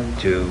tried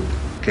to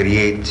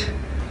create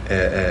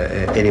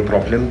any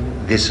problem.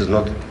 This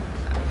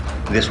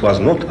was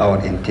not our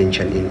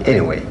intention in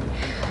any way.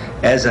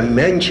 As I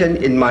mentioned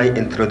in my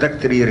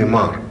introductory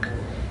remark,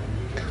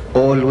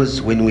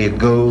 always when we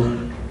go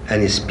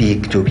and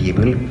speak to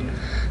people,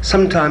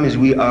 sometimes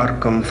we are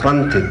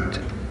confronted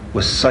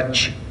with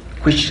such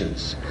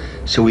questions.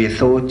 So we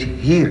thought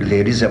here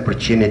there is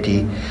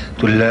opportunity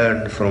to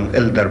learn from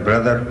elder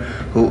brother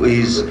who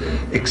is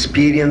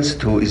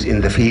experienced, who is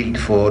in the field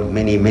for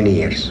many, many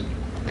years.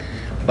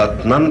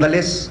 But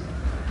nonetheless,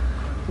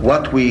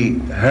 what we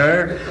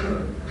heard,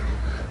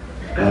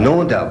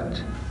 no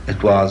doubt,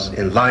 it was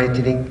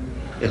enlightening,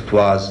 it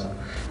was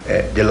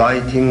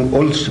delighting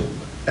also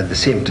at the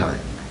same time.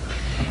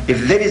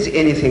 If there is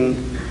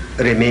anything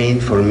remain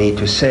for me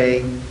to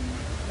say,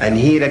 and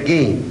here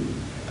again,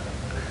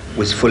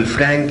 with full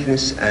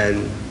frankness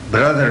and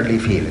brotherly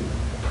feeling,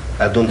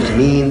 I don't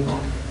mean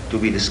to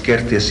be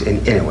discourteous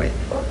in any way.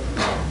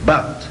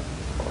 But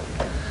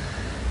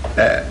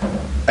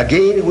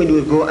again, when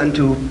we go and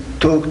to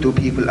talk to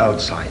people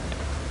outside,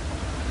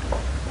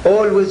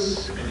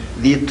 always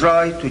they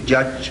try to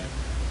judge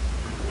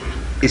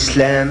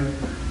Islam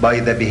by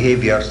the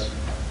behaviors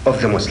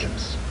of the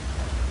Muslims.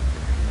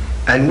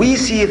 And we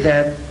see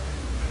that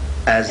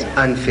as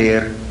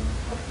unfair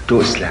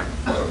to Islam.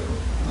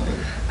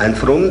 And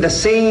from the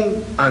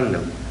same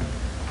angle,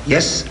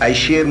 yes, I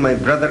share my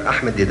brother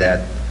Ahmed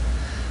Deedat,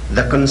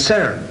 the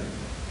concern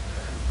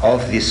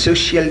of the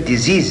social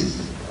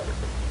diseases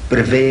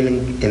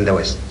prevailing in the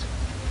West.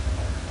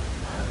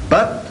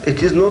 But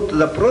it is not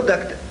the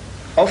product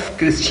of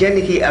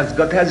Christianity as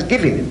God has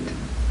given it,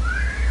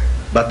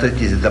 but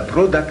it is the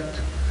product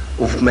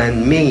of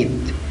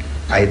man-made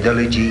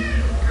ideology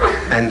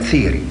and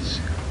theories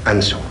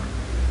and so on.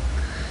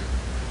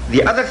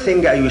 The other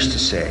thing I wish to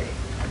say,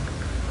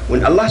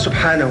 when Allah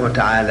subhanahu wa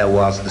ta'ala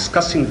was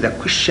discussing the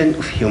question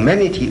of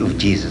humanity of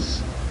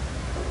Jesus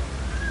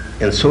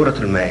in Surah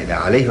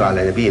Al-Ma'idah, alayhi wa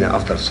ala nabiyina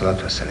afdal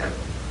salatu wassalam,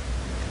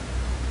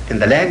 in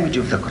the language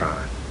of the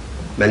Quran,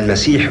 mal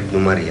Masih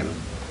ibn Maryam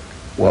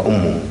wa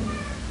ummuhu,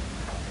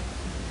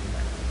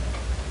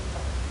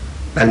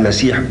 mal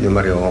Masih ibn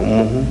Maryam wa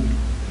ummuhu,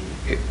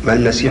 mal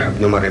Masih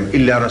ibn Maryam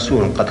illa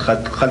rasulun qad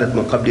khalat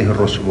min qablihi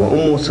ar-rusul wa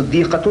ummuhu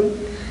siddiqatun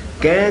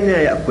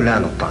kana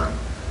ya'kulan at-ta'am.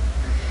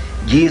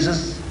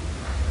 Jesus,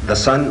 the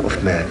son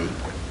of Mary,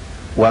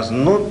 was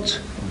not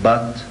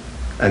but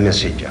a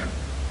messenger,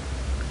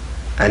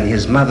 and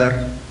his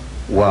mother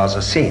was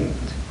a saint,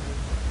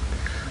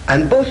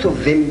 and both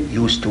of them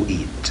used to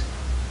eat,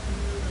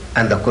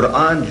 and the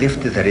Quran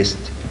left the rest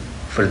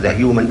for the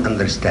human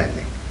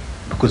understanding,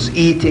 because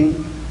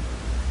eating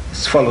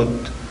is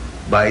followed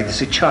by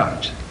this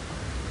charge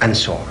and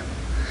so on.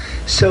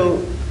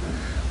 So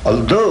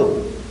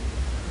although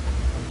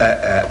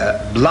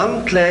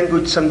blunt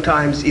language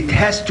sometimes it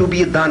has to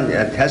be done,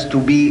 it has to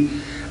be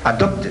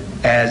adopted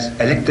as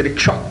electric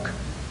shock,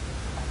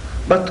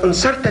 but on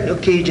certain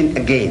occasion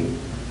again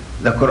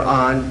the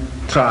Quran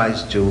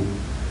tries to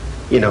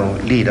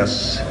lead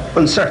us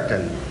on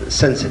certain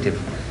sensitive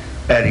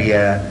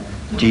area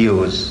to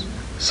use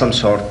some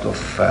sort of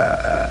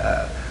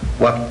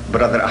what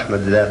Brother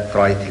Ahmed Deedat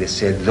rightly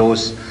said,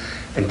 those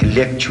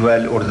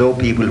intellectual, or those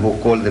people who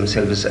call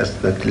themselves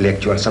as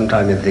intellectual,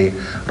 sometimes they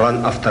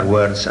run after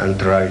words and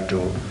try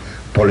to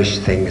polish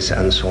things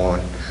and so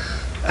on.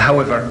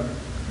 However,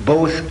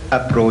 both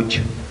approach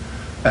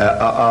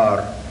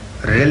are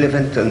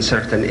relevant in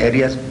certain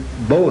areas.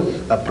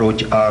 Both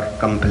approach are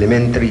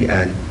complementary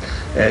and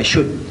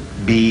should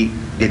be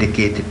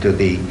dedicated to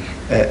the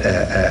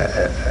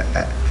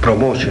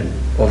promotion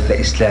of the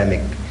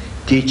Islamic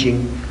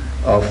teaching,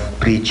 of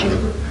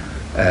preaching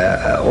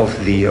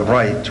of the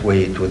right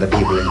way to the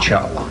people,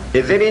 inshallah.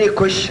 Is there any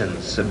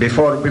questions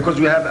before, because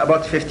we have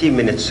about 15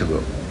 minutes to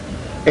go?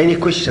 Any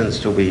questions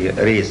to be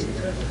raised?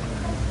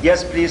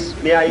 Yes, please.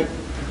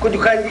 Could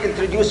you kindly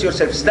introduce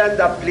yourself? Stand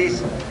up,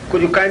 please.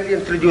 Could you kindly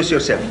introduce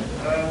yourself?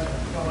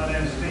 My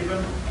name is Stephen.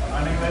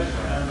 I'm English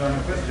and I'm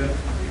a Christian.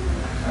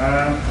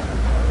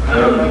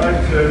 I'd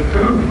like to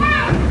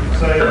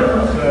say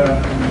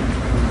that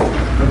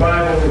the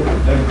Bible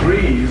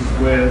agrees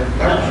with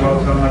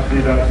what Ahmed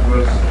Deedat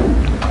was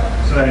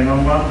saying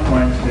on one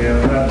point here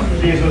that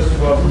Jesus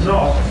was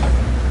not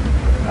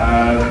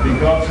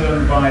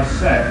begotten by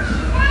sex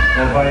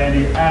or by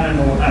any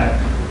animal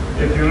act.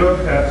 If you look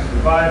at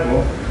the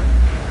Bible,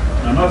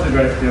 I'm not a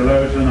great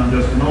theologian, I'm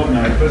just an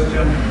ordinary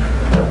Christian,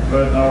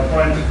 but I'll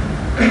point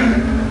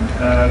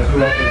to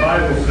what the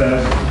Bible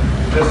says.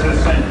 This is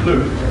St.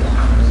 Luke,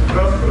 the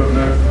Gospel of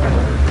Luke,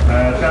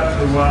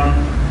 chapter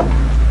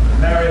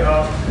 1. Mary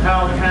asked,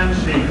 how can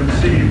she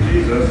conceive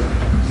Jesus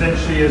since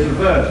she is a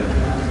virgin?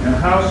 And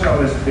how shall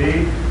this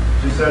be?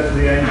 She said to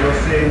the angel,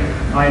 see,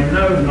 I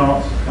know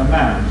not a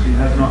man. She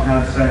has not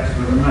had sex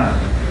with a man.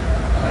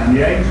 And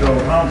the angel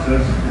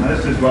answers, and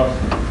this is what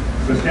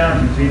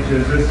Christianity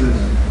teaches, this is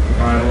the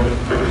Bible.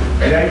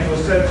 The angel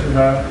said to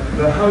her,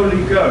 the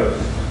Holy Ghost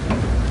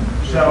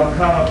shall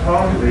come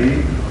upon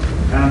thee,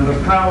 and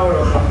the power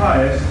of the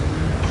highest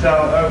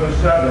shall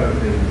overshadow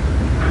thee.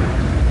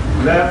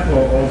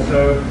 Therefore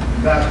also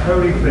that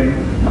holy thing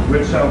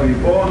which shall be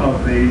born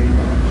of thee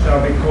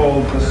shall be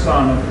called the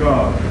Son of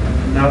God.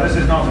 Now this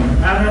is not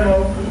an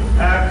animal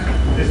act,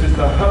 this is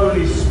the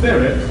Holy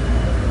Spirit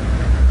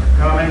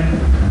coming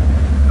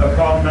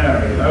upon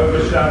Mary,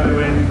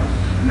 overshadowing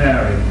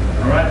Mary.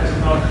 Alright, this is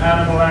not an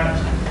animal act,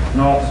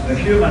 not a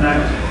human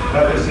act,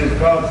 but this is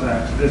God's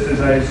act. This is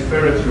a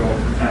spiritual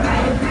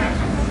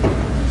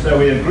act. So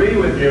we agree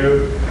with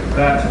you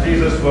that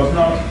Jesus was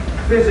not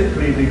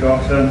physically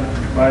begotten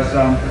by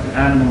some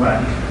animal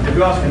act. If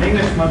you ask an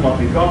Englishman what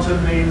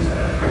begotten means,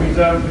 we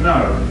don't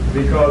know,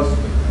 because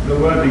the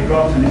word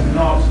begotten is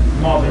not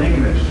modern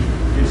English.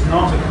 It's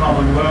not a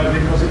common word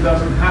because it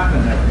doesn't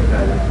happen every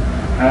day.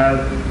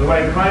 The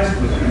way Christ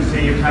was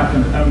conceived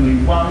happened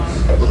only once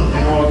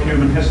in all of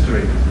human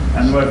history,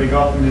 and the word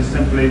begotten is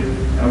simply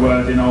a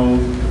word in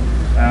old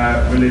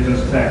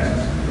religious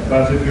texts.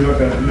 But if you look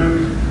at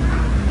Luke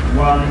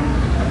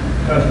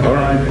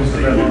 1:35, you'll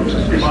see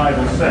what the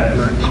Bible says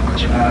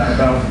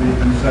about the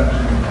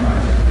conception of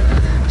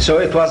Christ. So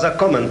it was a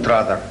comment,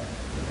 rather.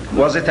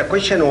 Was it a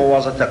question or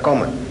was it a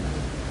comment?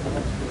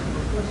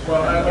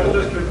 Well, I was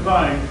just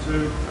replying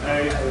to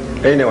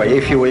a... Anyway,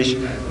 if you wish,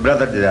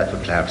 Brother Deedat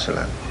will have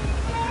salam.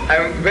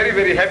 I'm very,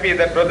 very happy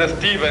that Brother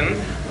Stevens,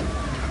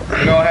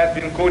 has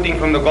been quoting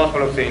from the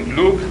Gospel of St.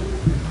 Luke,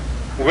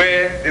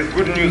 where this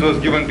good news was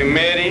given to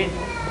Mary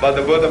about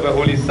the birth of a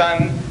Holy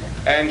Son,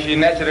 and she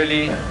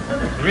naturally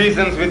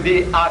reasons with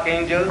the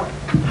archangel,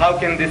 how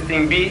can this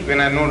thing be when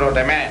I know not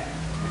a man?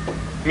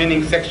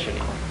 Meaning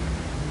sexually.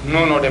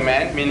 Know not a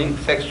man, meaning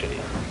sexually.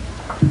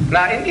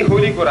 Now in the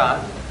Holy Quran,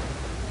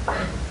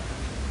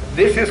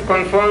 this is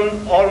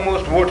confirmed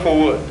almost word for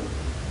word.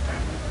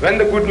 When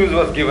the good news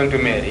was given to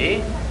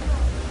Mary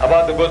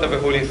about the birth of a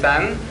Holy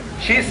Son,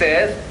 she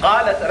says,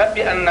 قَالَتْ رَبِّ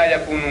أَنَّا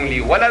يَكُونُ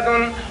لِي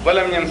وَلَدٌ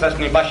وَلَمْ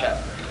يَمْسَسْنِي بَشَرٌ.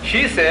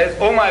 She says,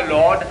 oh my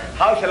Lord,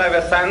 how shall I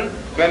have a son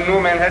when no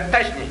man has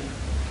touched me?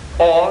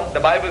 Or the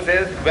Bible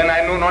says, when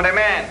I know not a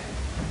man.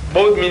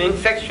 Both meaning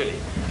sexually.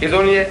 It's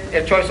only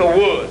a choice of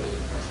words.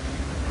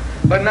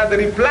 But now the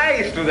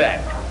replies to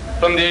that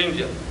from the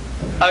angel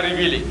are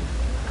revealing.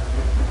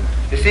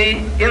 You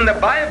see, in the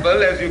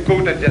Bible, as you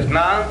quoted just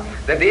now,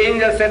 that the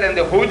angel said, and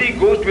the Holy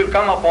Ghost will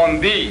come upon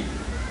thee.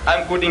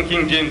 I'm quoting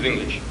King James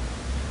English.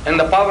 And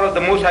the power of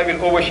the Most High will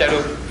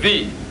overshadow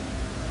thee.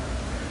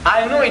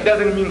 I know it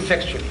doesn't mean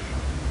sexually,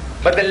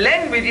 but the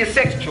language is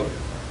sexual.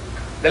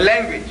 The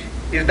language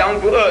is down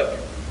to earth.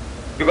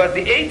 Because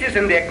the atheists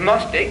and the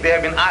agnostic, they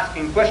have been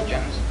asking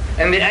questions.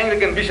 And the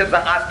Anglican bishops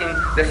are asking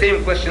the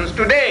same questions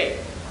today.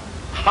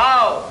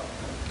 How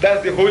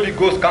does the Holy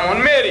Ghost come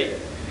on Mary?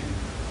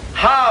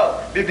 How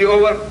did the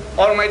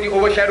Almighty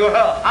overshadow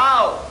her?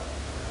 How?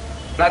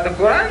 Now the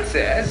Quran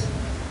says,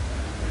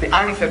 the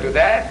answer to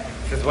that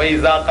says,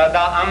 وَإِذَا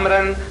قَضَى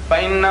أَمْرًا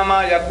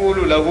فَإِنَّمَا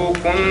يَقُولُ لَهُ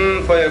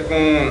كُنْ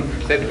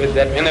فَيَكُونُ. Said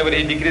that whenever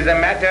he decrees a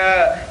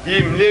matter,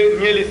 he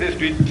merely says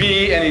to it,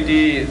 be, and it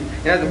is.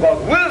 And God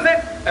wills it,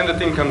 and the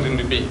thing comes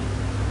into being.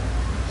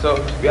 So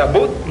we are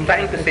both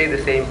trying to say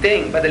the same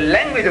thing, but the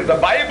language of the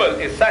Bible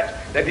is such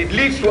that it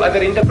leads to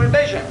other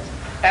interpretations.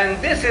 And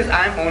this is,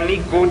 I'm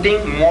only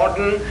quoting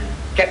modern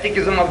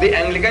catechism of the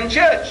Anglican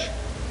Church.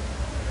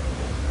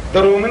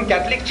 The Roman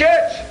Catholic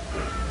Church.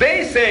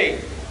 They say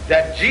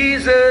that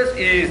Jesus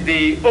is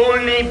the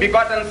only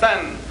begotten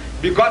Son,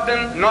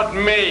 begotten, not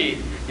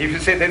made. If you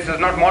say this is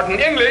not modern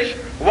English,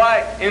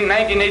 why in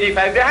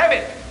 1985 they have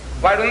it?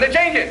 Why don't they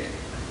change it?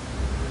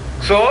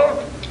 So,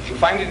 you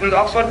find it in the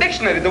Oxford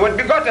Dictionary, the word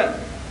begotten.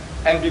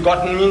 And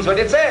begotten means what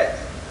it says.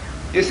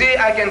 You see,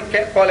 I can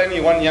call any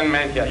one young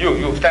man here.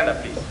 You, stand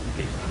up please.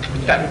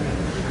 Please, stand up.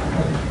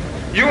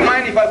 You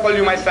mind if I call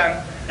you my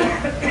son?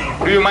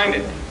 Do you mind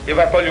it if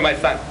I call you my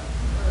son?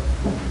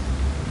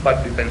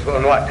 But depends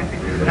on what. You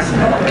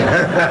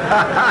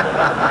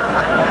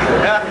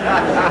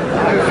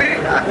see?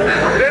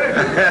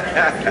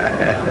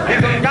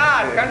 He's on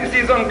guard. Can't you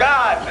see he's on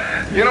guard?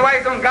 You know why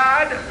he's on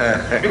guard?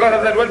 Because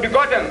of that word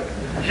begotten.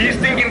 He's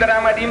thinking that I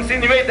might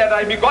insinuate that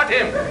I begot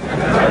him.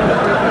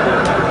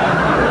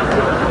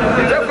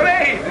 He's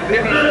afraid.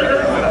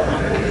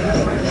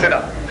 Sit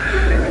up.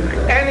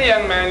 Any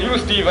young man, you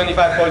Stephen, if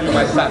I call you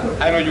my son,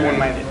 I know you won't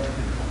mind it.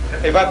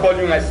 if I call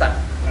you my son?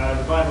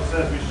 The Bible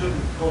says we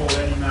shouldn't call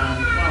any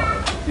man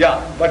father.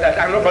 Yeah, but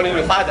I'm not calling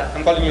you father,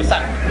 I'm calling you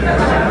son. It's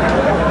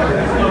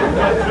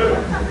not true.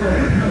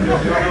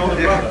 You're an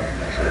older brother.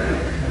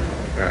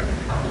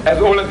 As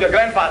old as your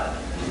grandfather.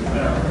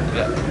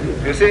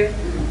 Yeah. You see?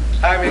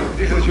 I mean,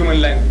 this is human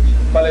language.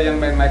 Call a young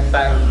man my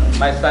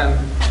son,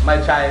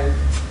 my child.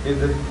 In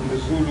the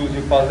Zulus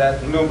you call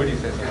that. Nobody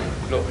says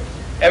so.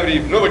 Nobody.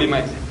 Nobody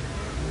minds it.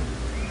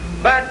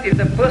 But it's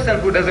the person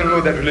who doesn't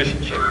know that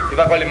relationship. If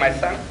I call him my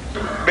son,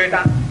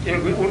 beta, in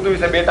Urdu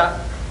is a beta,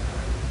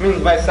 means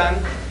my son.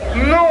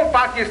 No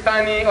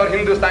Pakistani or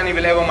Hindustani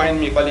will ever mind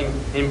me calling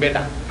him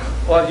beta.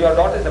 Or your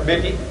daughter is a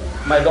beti,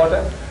 my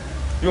daughter.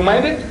 You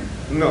mind it?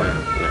 No.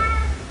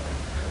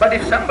 But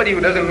if somebody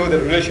who doesn't know the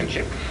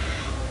relationship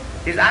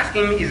is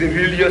asking me, is he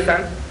really your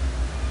son?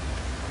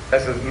 I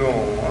says,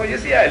 no. You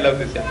see, I love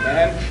this young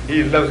man.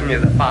 He loves me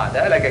as a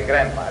father, like a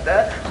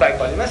grandfather, so I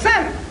call him a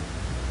son.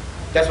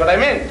 That's what I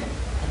meant.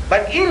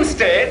 But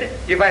instead,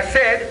 if I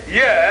said,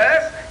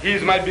 yes, he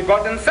is my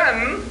begotten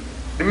son,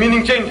 the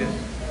meaning changes.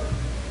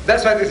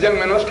 That's why this young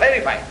man was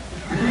terrified.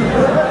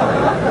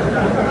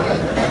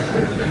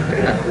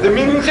 The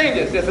meaning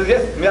changes. He says,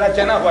 yes, mera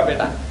jana hua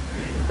beta.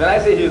 When I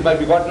say he is my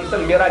begotten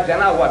son, mera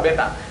jana hua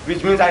beta,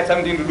 which means I had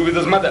something to do with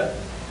his mother.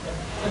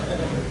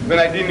 When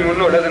I didn't even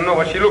know, doesn't know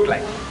what she looked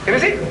like. Can you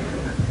see?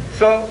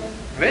 So,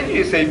 when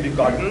you say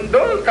begotten,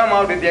 don't come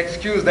out with the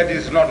excuse that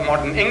is not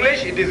modern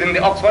English, it is in the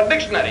Oxford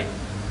Dictionary.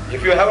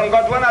 If you haven't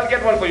got one, I'll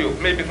get one for you,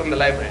 maybe from the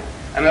library.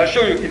 And I'll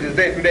show you, it is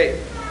there today.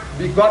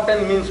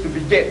 Begotten means to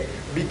beget.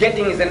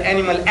 Begetting is an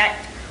animal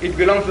act. It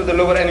belongs to the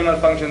lower animal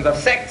functions of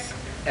sex.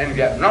 And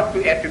we are not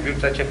to attribute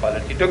such a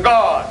quality to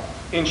God,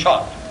 in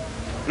short.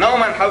 Now,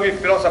 man, how we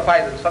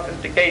philosophize and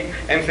sophisticate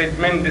and say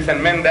men this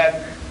and men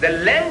that, the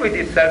language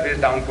itself is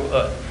down to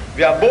earth.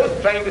 We are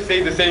both trying to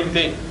say the same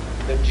thing,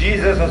 that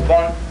Jesus was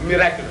born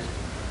miraculously.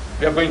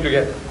 We are going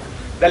together.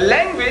 The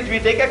language we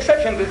take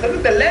exception to. So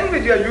the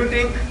language you are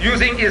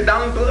using is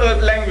down to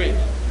earth language.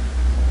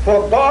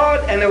 For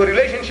God and our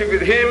relationship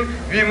with Him,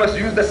 we must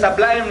use the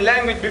sublime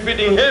language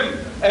befitting Him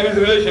and His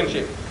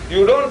relationship.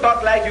 You don't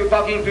talk like you're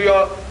talking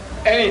to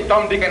any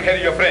Tom, Dick and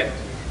Harry, your friends.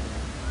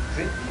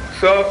 See?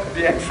 So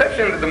the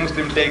exception that the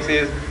Muslim takes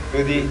is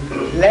to the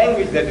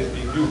language that is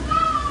being used.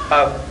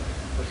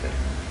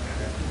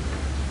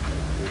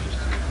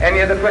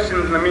 Any other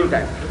questions in the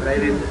meantime?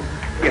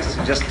 Yes,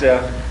 just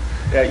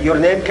your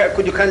name.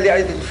 Could you kindly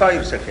identify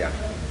yourself? Yeah.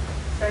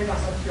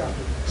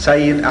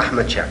 Sayyid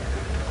Ahmed Shah.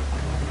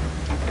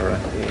 All right.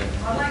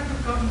 I'd like to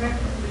come back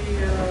to the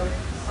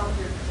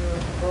subject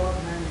of God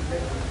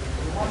manifested.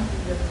 The one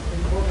thing that is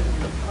important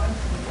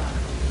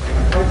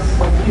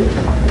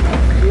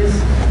is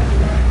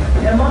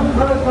among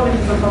other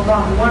qualities of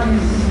Allah, one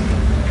is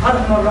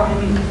Arham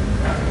al-Rahimi.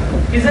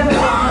 He's ever so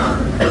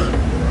kind.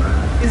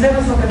 He's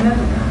ever so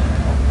benevolent.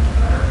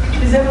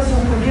 He's ever so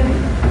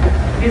forgiving.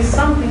 It's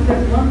something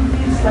that one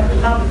feels like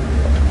love.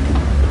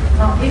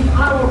 Now, if I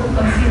were to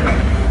consider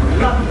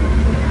love,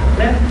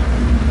 then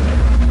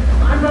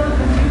I'm rather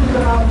confused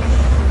about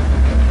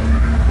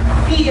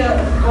fear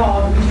of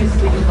God, which is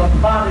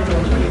bombarded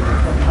or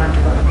from time to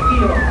time.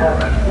 Fear of God.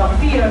 Now,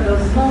 fear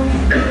does not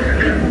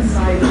live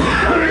inside of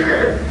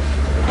love.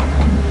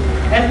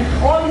 And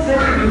all his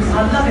attributes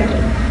are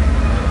lovable.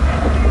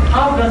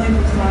 How does it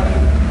inspire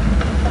you?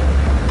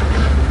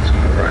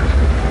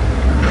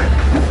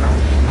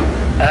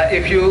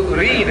 If you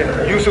read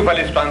Yusuf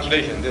Ali's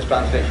translation, this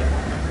translation,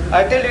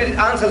 I tell you it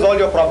answers all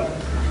your problems.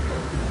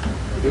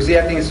 You see,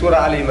 I think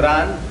Surah Al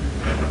Imran,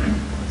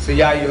 say,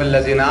 Ya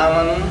ayyuhallazina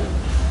amanu,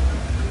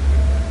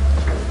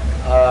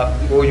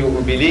 O you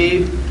who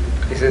believe,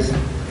 it says,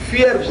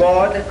 fear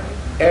God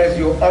as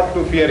you ought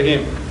to fear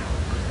Him.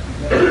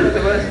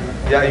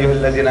 Ya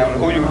ayyuhallazina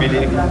amanu, O you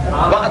believe,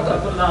 haqqa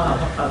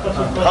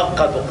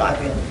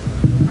tuqatih.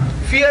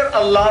 Fear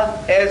Allah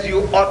as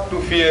you ought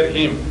to fear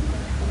Him.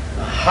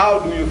 How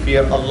do you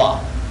fear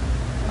Allah?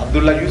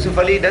 Abdullah Yusuf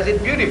Ali does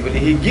it beautifully.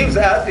 He gives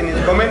us in his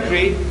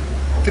commentary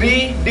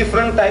 3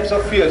 different types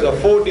of fears, or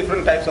 4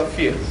 different types of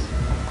fears.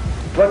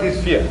 What is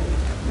fear?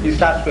 He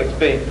starts to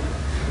explain.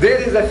 There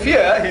is a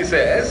fear, he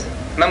says,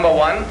 number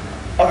 1,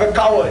 of a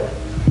coward.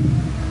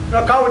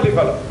 A cowardly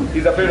fellow.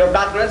 He's afraid of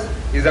darkness,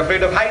 he's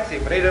afraid of heights,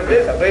 he's afraid of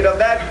this, afraid of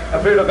that,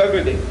 afraid of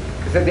everything.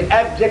 He said the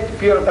abject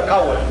fear of the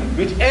coward,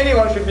 which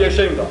anyone should be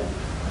ashamed of.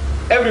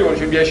 Everyone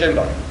should be ashamed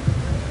of.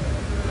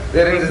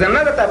 There is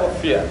another type of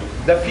fear,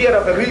 the fear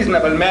of a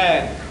reasonable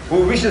man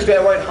who wishes to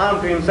avoid harm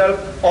to himself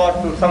or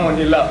to someone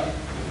he loves.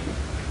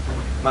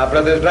 My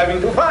brother is driving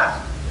too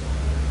fast.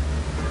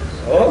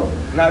 So,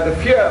 now the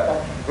fear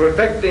of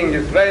protecting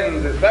his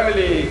friends, his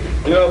family,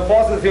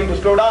 forces him to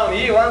slow down.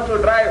 He wants to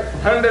drive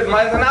 100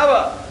 miles an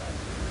hour.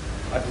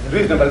 But he's a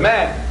reasonable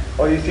man.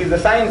 Or he sees the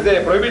signs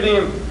there prohibiting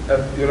him,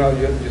 your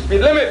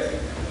speed limits.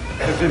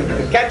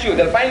 They'll catch you,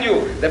 they'll find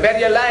you. The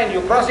barrier line,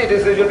 you cross it, he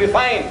says you'll be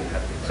fine.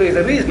 So he's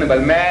a reasonable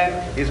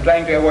man, he's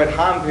trying to avoid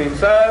harm to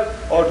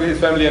himself or to his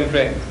family and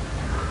friends.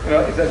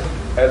 It's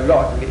a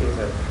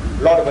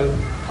laudable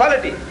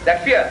quality,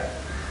 that fear.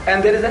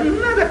 And there is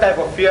another type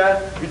of fear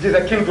which is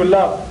akin to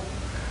love.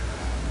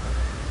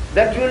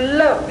 That you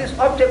love this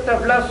object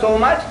of love so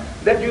much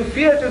that you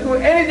fear to do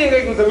anything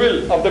against the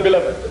will of the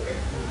beloved.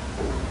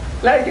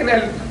 Like in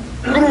a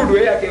crude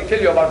way, I can tell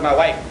you about my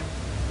wife.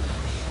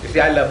 You see,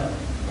 I love her.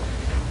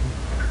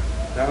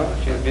 No,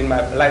 she's been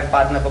my life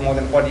partner for more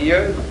than 40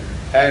 years,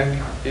 and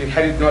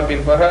had it not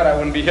been for her, I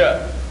wouldn't be here.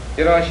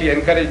 You know, she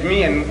encouraged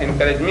me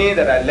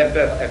that I left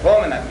her at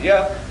home and I'm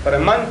here for a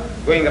month,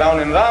 going round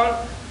and round,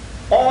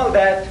 all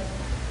that.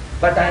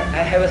 But I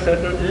have a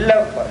certain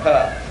love for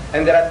her,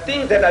 and there are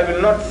things that I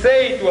will not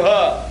say to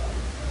her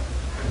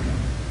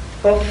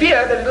for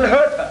fear that it will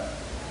hurt her.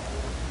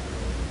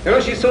 You know,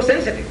 she's so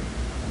sensitive.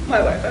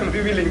 My wife, I'm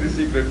revealing the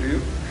secret to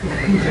you.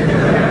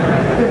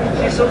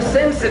 She's so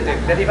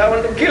sensitive that if I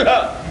want to kill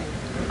her,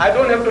 I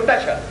don't have to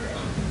touch her.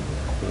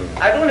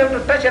 I don't have to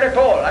touch her at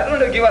all. I don't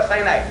have to give her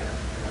cyanide.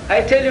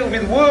 I tell you,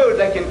 with words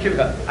I can kill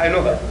her. I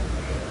know her.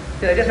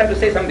 I just have to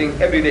say something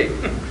every day.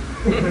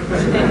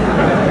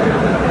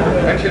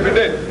 And she'll be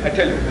dead. I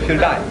tell you, she'll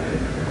die.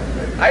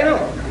 I know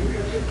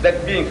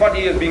that being 40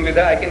 years being with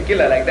her, I can kill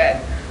her like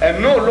that.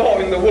 And no law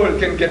in the world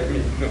can get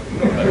me. No.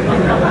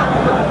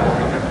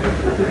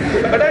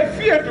 But I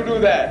fear to do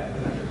that.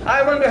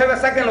 I want to have a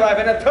second wife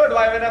and a third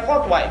wife and a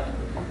fourth wife.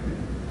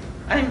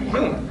 I'm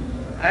human.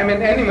 I'm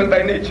an animal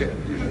by nature.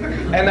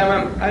 And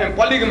I am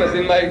polygamous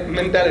in my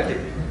mentality.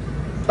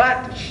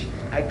 But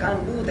I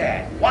can't do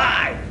that.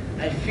 Why?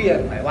 I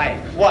fear my wife.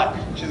 What?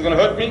 She's going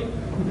to hurt me?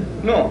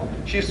 No.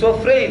 She's so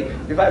frail.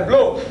 If I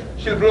blow,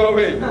 she'll blow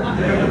away.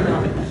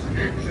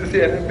 She's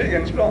big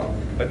and strong.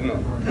 But no.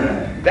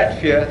 That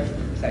fear,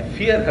 I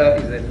fear her,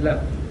 is a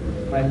love.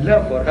 My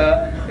love for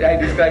her, I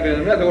describe it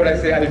in another word, I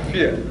say I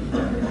fear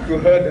to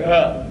hurt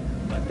her.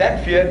 But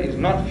that fear is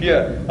not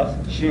fear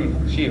of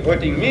she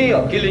hurting me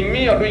or killing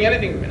me or doing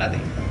anything,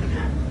 nothing.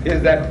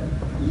 Is that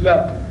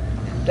love.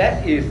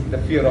 That is the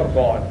fear of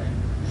God.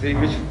 See,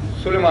 which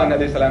Sulaiman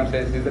alayhi salam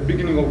says is the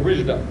beginning of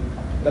wisdom.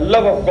 The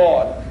love of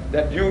God.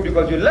 That you,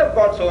 because you love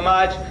God so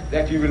much,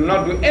 that you will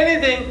not do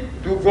anything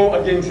to go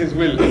against His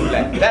will.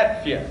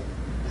 That fear.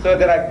 So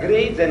there are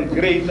grades and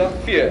grades of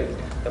fear.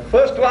 The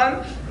first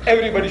one,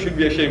 everybody should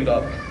be ashamed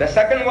of. The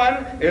second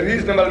one, a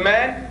reasonable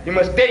man, he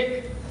must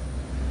take.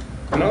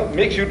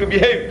 Makes you to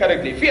behave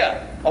correctly.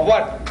 Fear of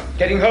what?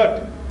 Getting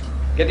hurt.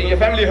 Getting your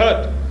family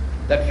hurt.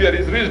 That fear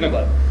is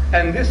reasonable.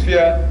 And this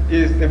fear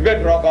is the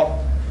bedrock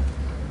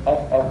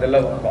of the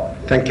love of God.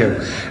 Thank you.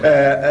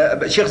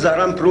 Sheikh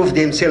Zahran proved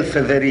himself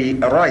very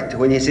right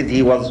when he said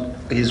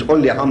he's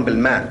only a humble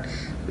man,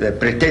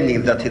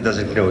 pretending that he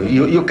doesn't know.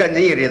 You can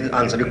hear his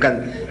answer. You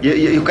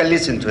can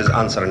listen to his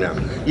answer now.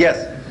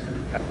 Yes.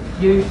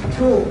 You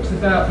talked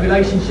about the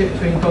relationship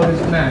between God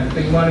and man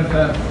being one of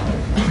a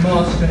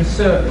master and a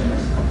servant,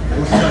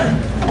 or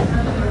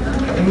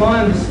slave. In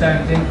my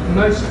understanding, the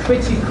most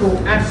critical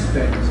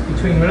aspect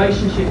between the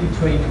relationship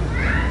between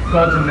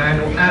God and man,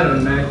 or Allah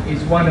and man,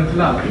 is one of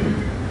love.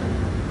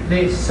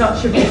 There's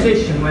such a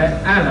position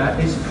where Allah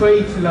is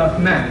free to love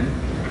man,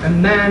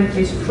 and man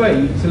is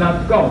free to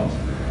love God.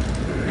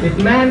 If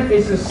man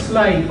is a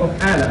slave of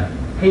Allah,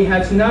 he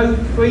has no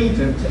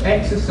freedom to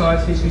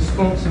exercise his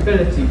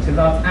responsibility to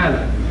love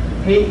Allah.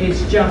 He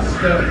is just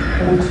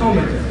an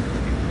automaton.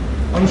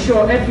 I'm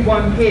sure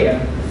everyone here,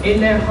 in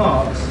their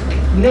hearts,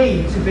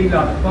 need to be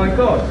loved by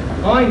God.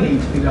 I need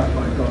to be loved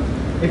by God.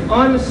 If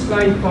I'm a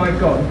slave by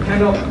God,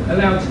 cannot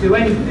allowed to do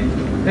anything,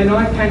 then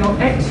I cannot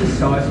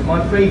exercise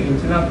my freedom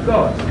to love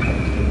God.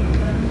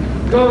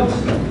 God,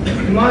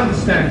 in my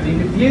understanding,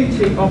 the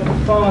beauty of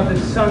the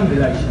father-son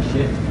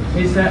relationship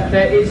is that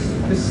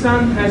the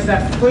son has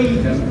that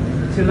freedom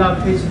to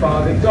love his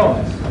father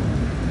God.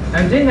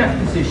 And in that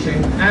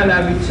position,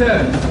 Allah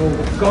returns,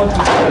 or God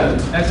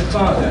returns as a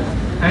father.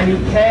 And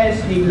he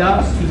cares, he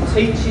loves, he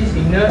teaches,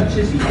 he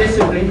nurtures, he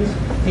disciplines,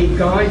 he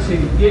guides,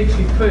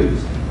 he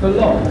proves for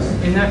lots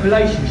in that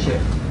relationship.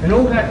 And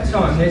all that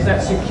time, there's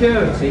that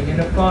security in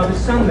a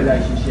father-son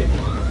relationship,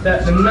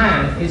 that the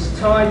man is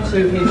tied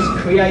to his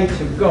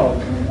creator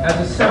God as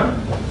a son.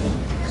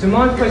 So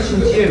my question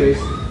to you is,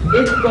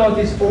 if God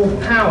is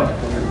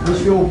all-powerful,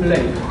 which we all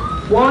believe,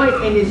 why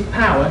in his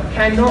power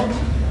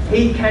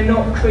he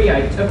cannot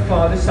create a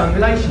father-son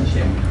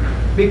relationship?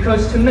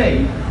 Because to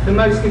me, the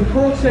most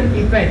important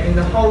event in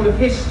the whole of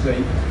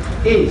history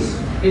is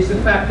the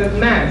fact that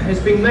man has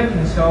been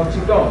reconciled to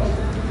God.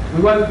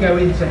 We won't go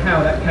into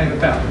how that came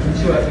about, I'm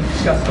sure that we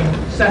discussed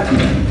on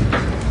Saturday.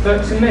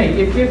 But to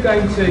me, if you're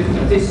going to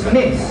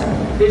dismiss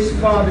this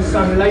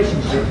father-son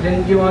relationship,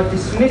 then you are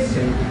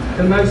dismissing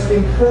the most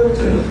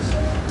important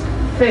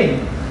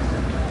thing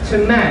to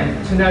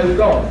man to know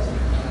God.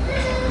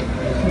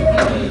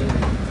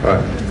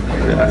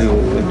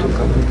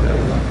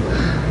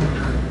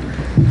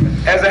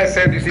 As I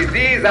said, you see,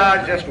 these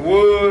are just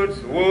words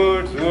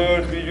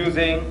we're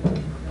using.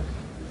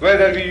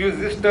 Whether we use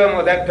this term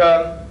or that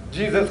term,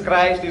 Jesus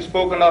Christ is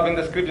spoken of in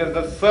the scriptures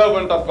as the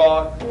servant of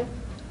God.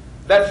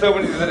 That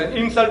servant is an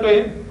insult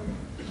to him.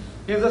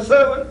 He is a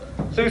servant.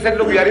 So he said,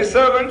 look, we are his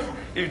servants.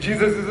 If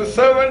Jesus is a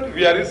servant,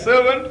 we are his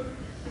servant.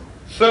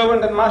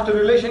 servant and master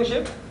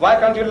relationship. Why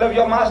can't you love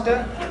your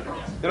master?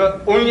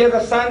 Only as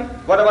a son.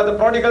 What about the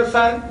prodigal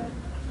son?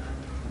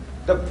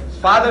 The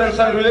father and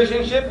son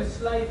relationship. The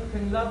slave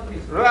can love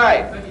his master,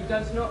 Right. but he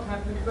does not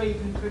have the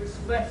freedom to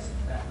express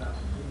that love.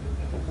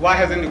 Why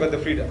hasn't he got the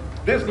freedom?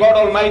 This God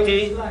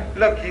Almighty,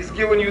 look, He's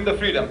given you the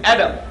freedom.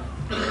 Adam,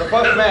 the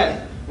first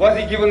man, was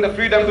he given the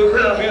freedom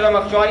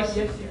of choice?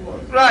 Yes, he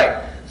was.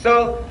 Right.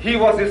 So he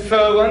was his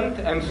servant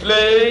and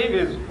slave,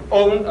 is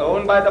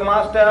owned by the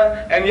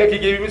master, and yet he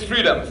gave him his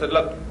freedom. He said,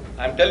 look,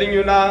 I'm telling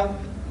you now,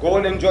 go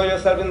and enjoy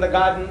yourself in the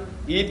garden,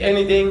 eat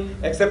anything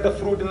except the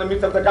fruit in the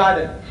midst of the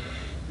garden.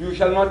 You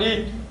shall not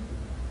eat,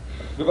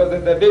 because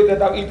the day that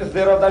thou eatest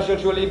thereof, thou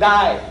shalt surely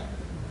die.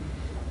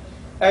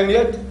 And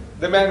yet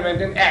the man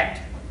went and ate.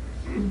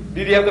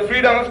 Did he have the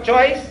freedom of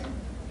choice?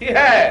 He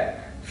had.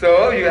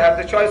 So you have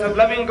the choice of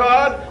loving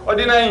God or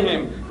denying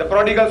Him. The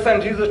prodigal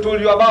son Jesus told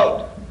you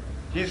about.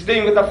 He's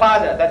staying with the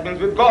Father, that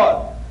means with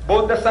God.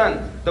 Both the sons,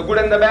 the good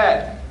and the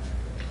bad.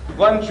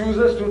 One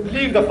chooses to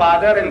leave the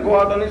Father and go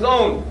out on his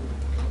own.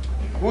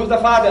 Who's the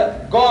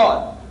Father?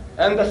 God.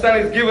 And the Son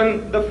is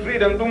given the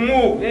freedom to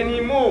move, and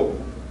he moves.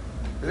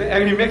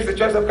 And he makes the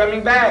choice of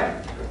coming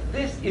back.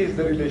 This is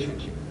the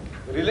relationship.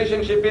 The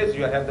relationship is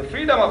you have the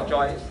freedom of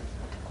choice,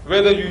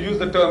 whether you use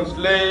the term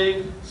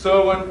slave,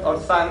 servant, or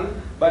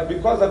son, but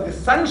because of the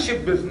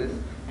sonship business,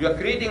 you are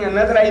creating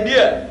another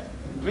idea,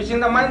 which in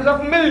the minds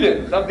of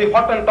millions of the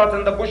Hottentots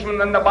and the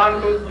Bushmen and the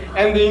Bantus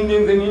and the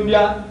Indians in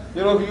India,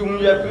 whom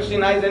you have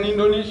Christianized in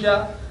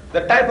Indonesia,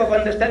 the type of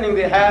understanding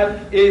they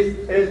have is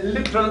a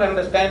literal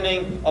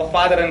understanding of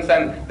father and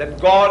son, that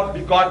God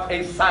begot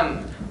a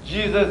son.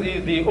 Jesus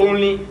is the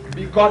only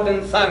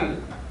begotten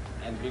son.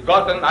 And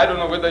begotten, I don't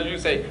know whether you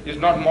say, is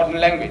not modern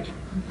language.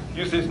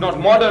 You say it's not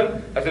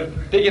modern, I said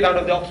take it out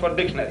of the Oxford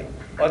Dictionary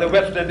or the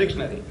Webster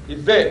Dictionary.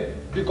 It's there.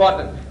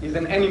 Begotten is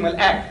an animal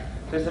act.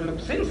 So I said, look,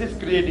 since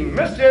it's creating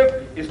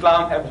mischief,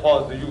 Islam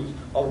abhors the use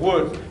of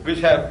words which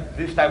have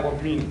this type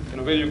of meaning,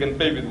 where you can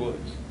play with words.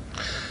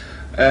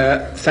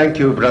 Thank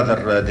you,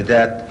 Brother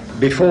Deedat.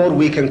 Before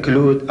we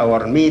conclude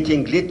our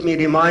meeting, let me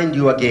remind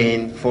you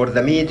again for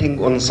the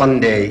meeting on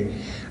Sunday.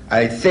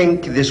 I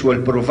think this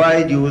will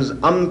provide you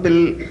with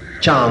ample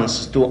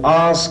chance to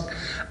ask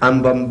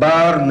and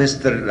bombard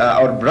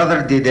our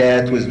Brother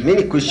Deedat with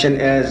many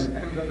questions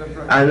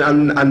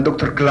and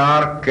Dr.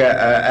 Clark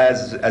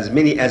as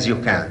many as you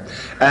can.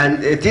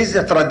 And it is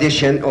a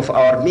tradition of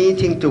our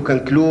meeting to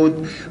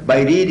conclude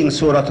by reading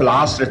Surah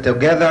Al-Asr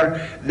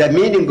together. The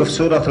meaning of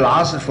Surah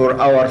Al-Asr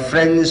for our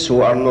friends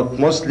who are not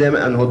Muslim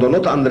and who do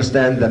not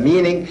understand the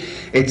meaning,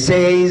 it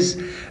says,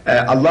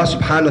 Allah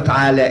subhanahu wa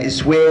ta'ala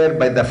swear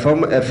by the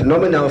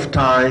phenomena of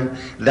time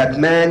that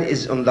man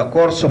is on the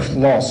course of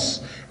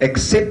loss,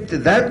 except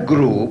that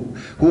group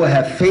who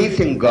have faith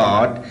in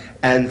God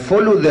and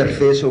follow their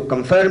faith, who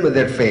confirm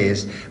their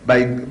faith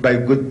by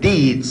good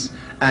deeds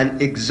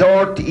and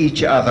exhort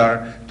each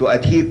other to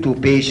adhere to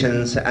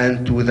patience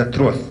and to the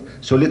truth.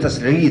 So let us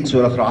read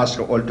Surah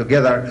Al-Asr all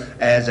together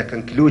as a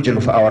conclusion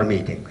of our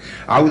meeting.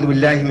 أعوذ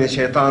بالله من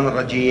الشيطان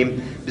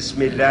الرجيم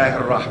بسم الله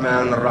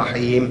الرحمن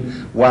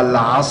الرحيم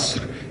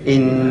والعصر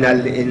إن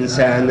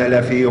الإنسان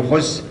لفي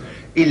خسر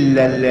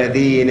إلا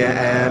الذين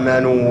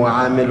آمنوا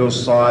وعملوا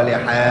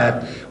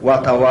الصالحات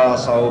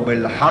وتواصوا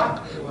بالحق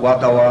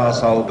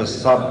وتواصوا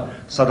بالصبر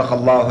صدق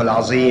الله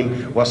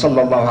العظيم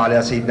وصلى الله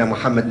على سيدنا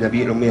محمد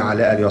نبي الأمي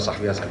على آله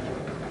وصحبه وسلم.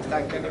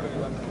 Thank you.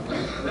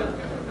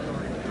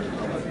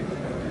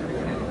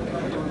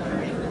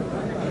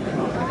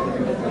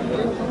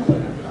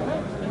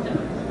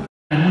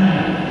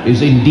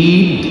 Is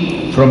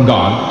indeed from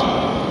God.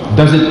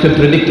 Does it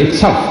contradict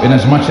itself in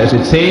as much as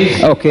it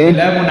says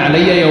سلام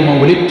علي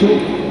يوم ولدت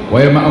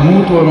ويوم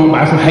أموت ويوم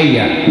أبعث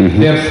حيا.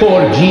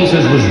 Therefore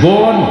Jesus was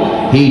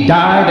born, he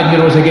died, and he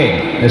rose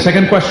again. The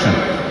second question,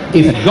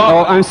 if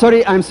God... I'm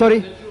sorry.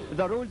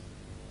 The rules...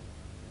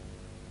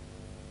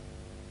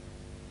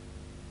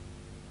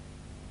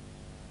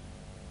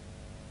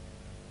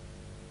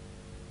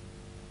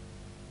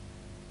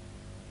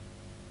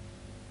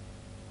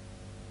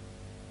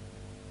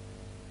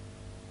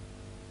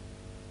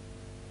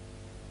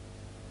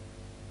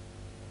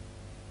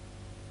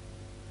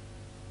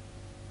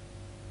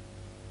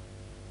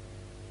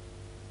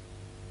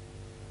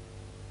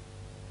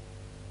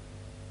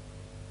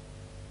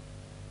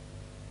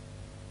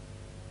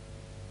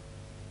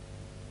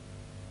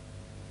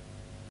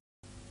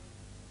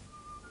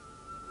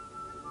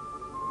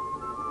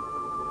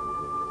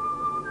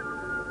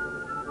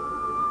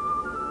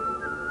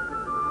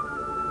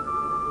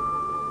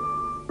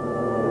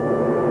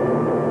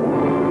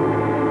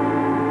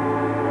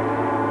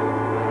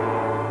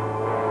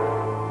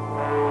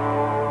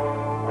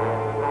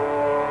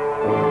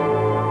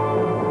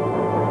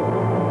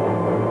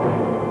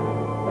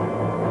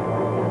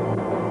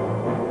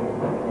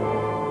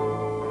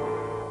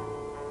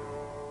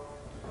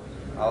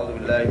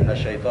 من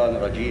الشيطان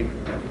الرجيم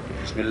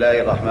بسم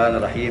الله الرحمن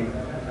الرحيم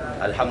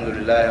الحمد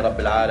لله رب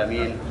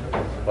العالمين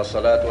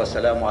والصلاة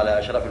والسلام على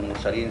أشرف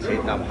المرسلين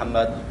سيدنا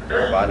محمد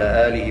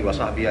وعلى آله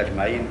وصحبه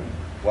أجمعين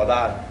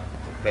وبعد.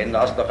 فإن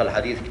أصدق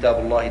الحديث كتاب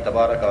الله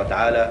تبارك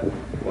وتعالى،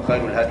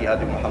 وخير الهدي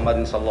هدي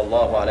محمد صلى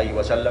الله عليه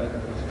وسلم،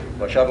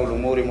 وشر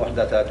الأمور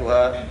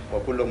محدثاتها،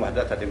 وكل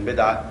محدثة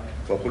بدعة،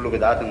 وكل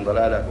بدعة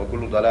ضلالة،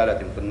 وكل ضلالة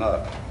في النار.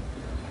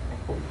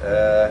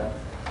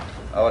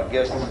 Our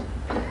guests,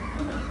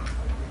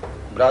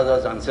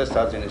 brothers and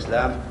sisters in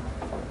Islam,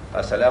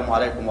 Assalamu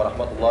alaikum wa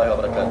rahmatullahi wa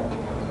barakatuh.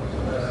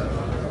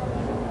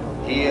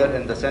 Here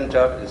in the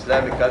center,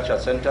 Islamic Culture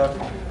Center,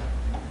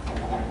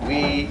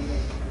 we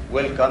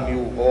welcome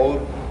you all.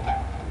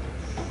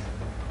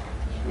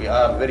 We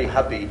are very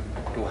happy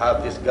to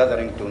have this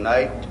gathering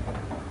tonight,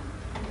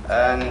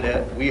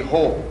 and we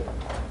hope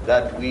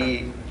that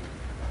we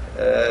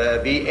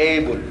be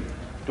able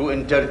to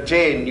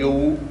entertain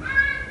you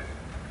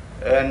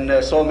in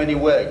so many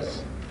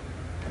ways,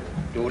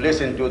 to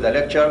listen to the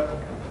lecture,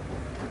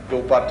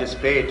 to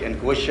participate in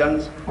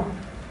questions,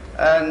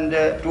 and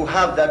to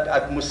have that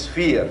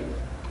atmosphere,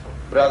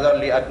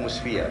 brotherly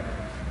atmosphere.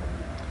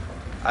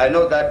 I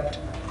know that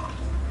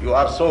you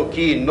are so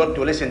keen not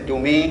to listen to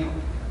me,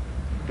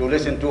 to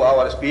listen to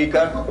our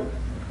speaker,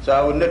 so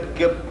I will not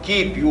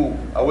keep you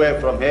away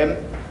from him.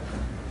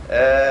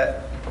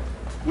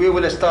 We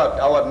will start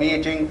our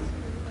meeting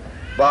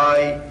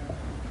by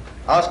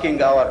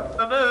asking our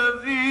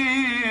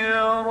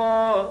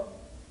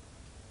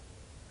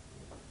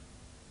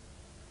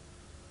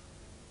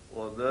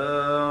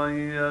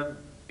وداعيا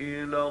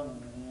إلى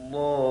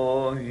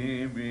الله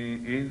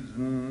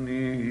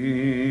بإذنه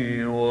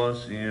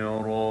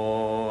وسراجا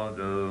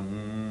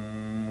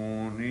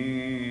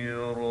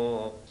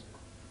منيرا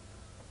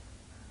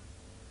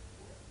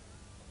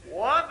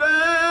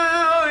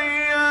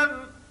وداعيا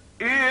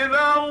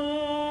إلى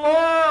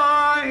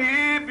الله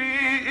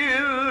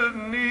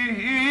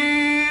بإذنه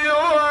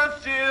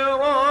وسراجا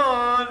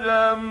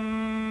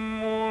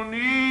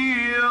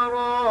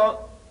منيرا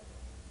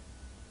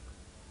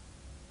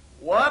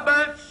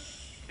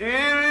وبشر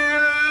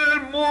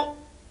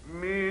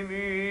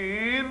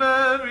المؤمنين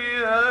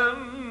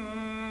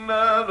بأن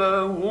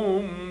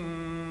لهم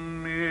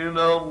من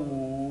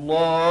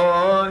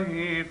الله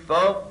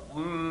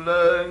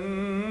فضلا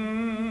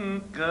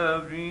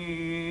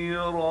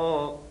كبيرا.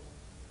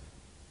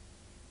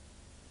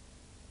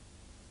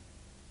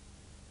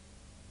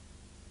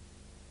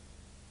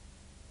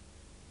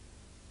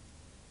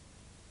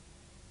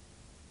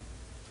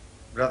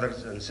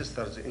 Brothers and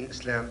sisters in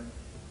Islam,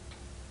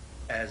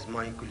 as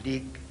my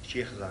colleague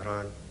Sheikh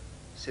Zahran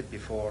said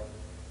before,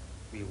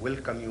 we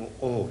welcome you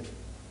all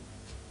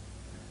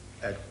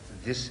at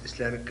this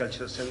Islamic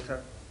Culture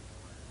Center.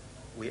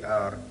 We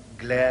are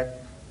glad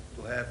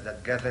to have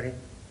that gathering,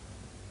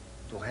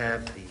 to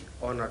have the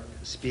honored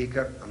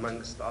speaker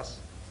amongst us,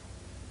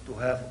 to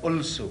have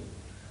also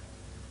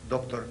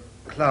Dr.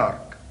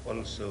 Clark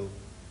also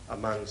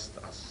amongst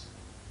us.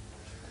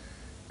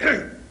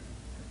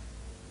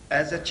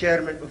 As a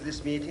chairman of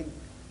this meeting,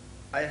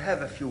 I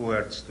have a few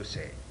words to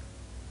say.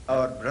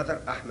 Our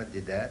brother Ahmed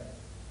Deedat,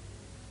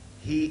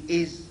 he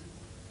is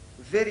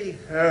very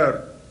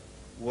hard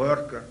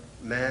worker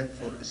man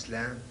for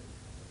Islam.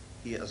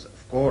 He is,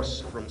 of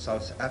course, from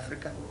South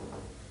Africa,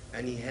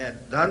 and he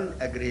had done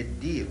a great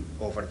deal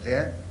over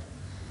there.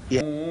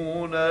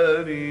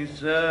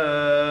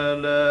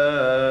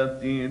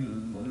 رسالات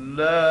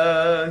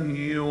الله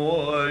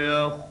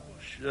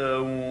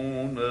ويخشونه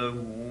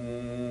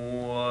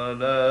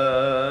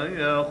ولا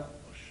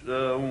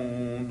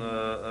يخشون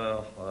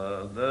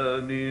أحدا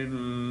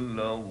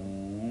إلا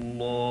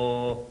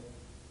الله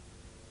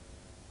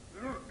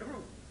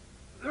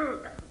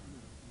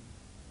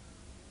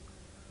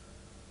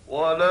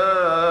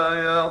ولا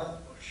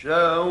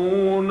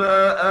يخشون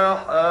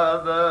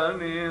أحدا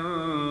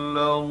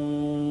إلا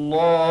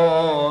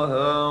الله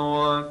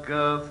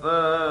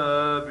وكفى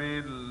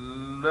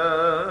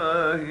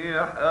بالله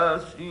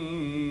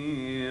حسيبا.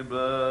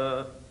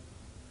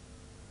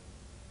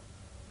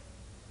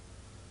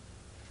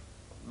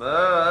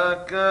 ما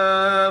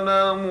كان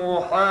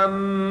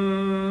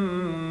محمد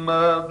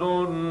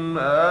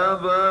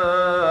أبا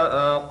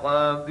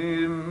أحد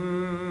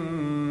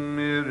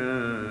من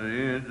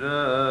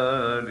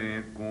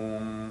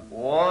رجالكم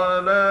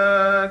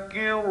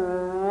ولكن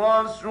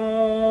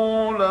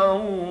رسول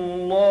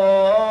الله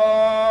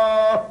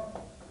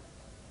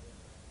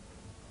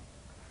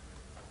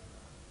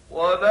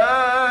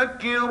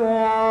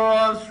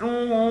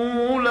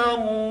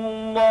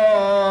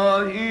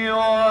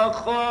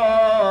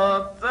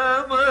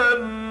وخاتم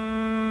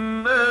النبيين.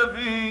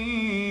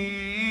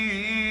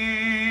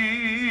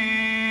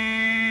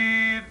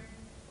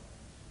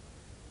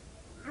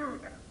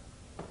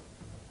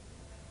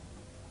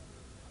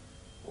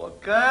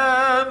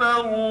 وكان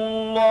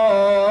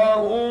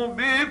الله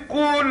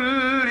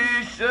بكل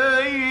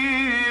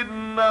شيء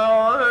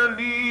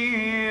عليما.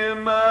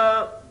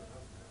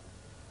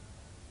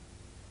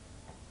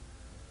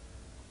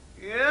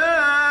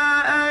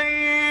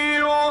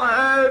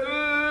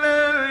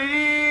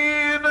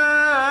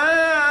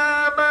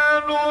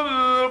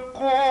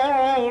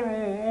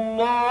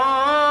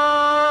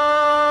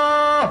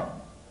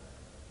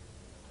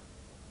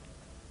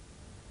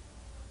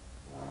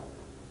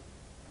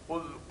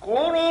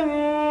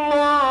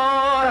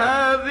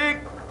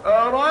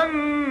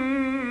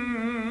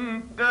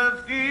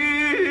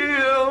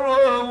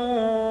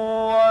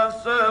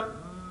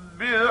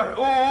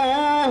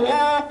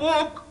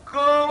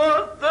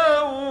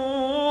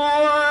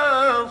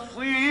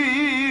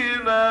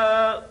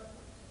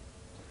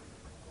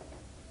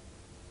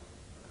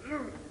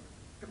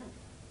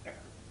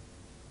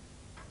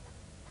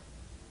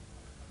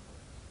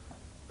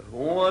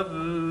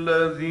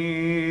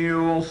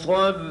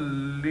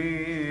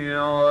 يصلي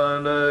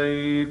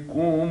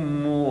عليكم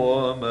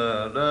وملائكته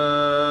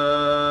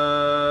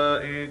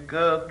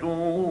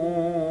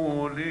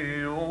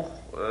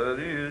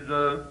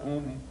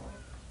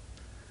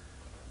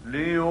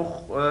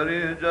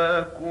ليخرجكم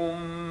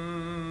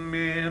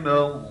من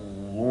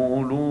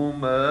الظلمات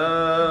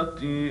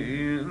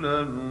إلى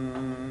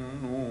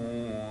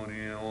النور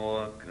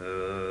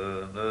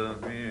وكان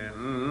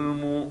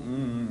بالمؤمنين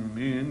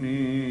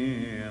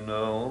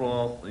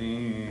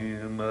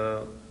رحيما.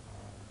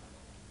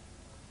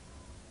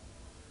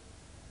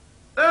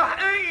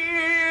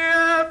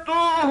 تحيتهم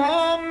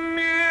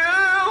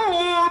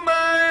يوم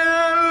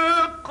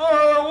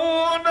يلقونه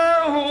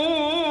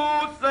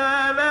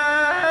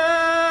سلام.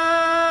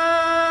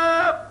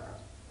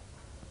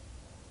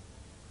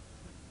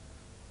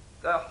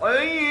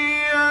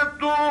 تحيتهم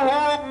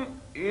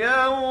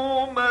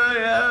يوم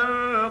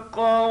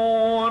يلقونه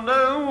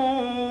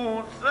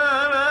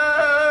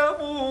سلام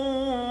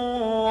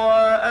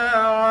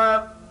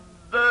وأعد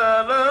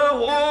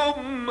لهم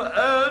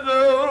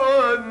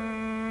أجرا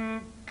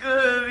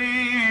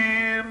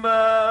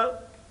كريما.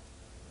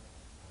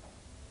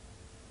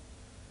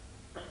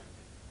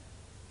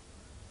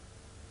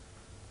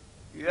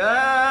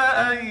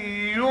 يا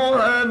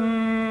أيها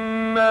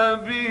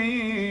النبي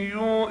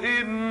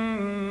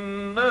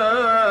إنا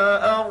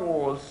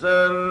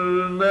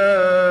أرسلناك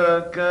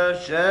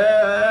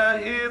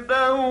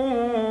شاهدا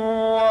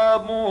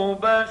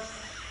ومبشرا.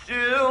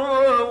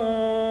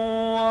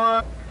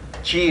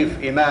 Chief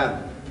Imam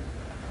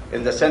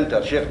in the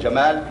center, Sheikh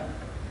Jamal,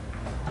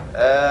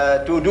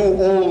 to do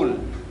all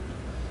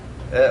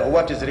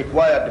what is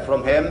required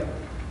from him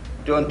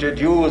to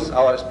introduce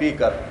our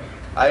speaker.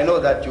 I know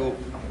that you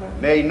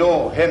may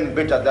know him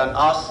better than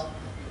us,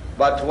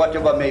 but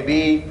whatever may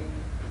be,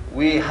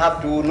 we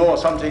have to know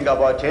something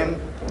about him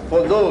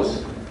for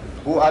those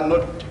who are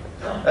not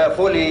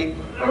fully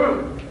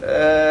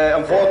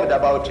informed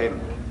about him.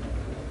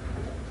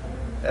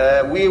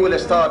 We will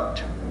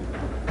start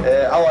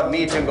our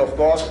meeting, of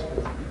course,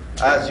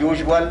 as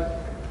usual,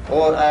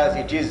 or as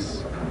it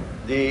is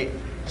the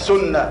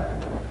Sunnah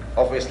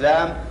of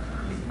Islam,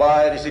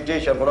 by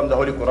recitation from the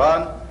Holy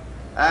Quran.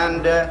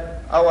 And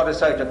our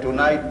reciter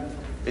tonight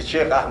is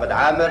Sheikh Ahmed.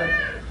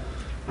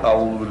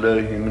 أعوذ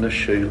بالله من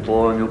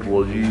الشيطان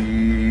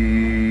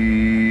الرجيم.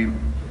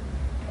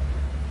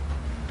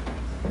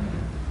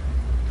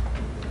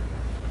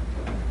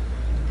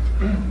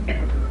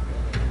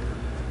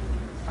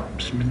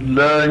 بسم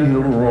الله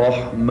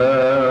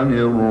الرحمن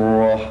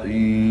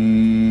الرحيم.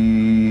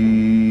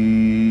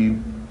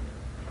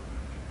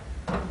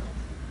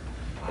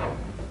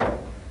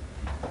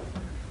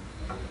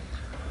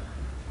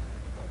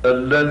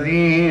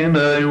 الذين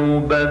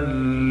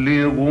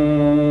يبلغون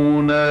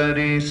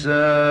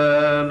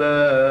رسالات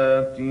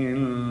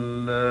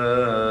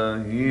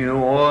الله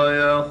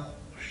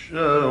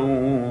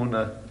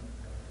ويخشونه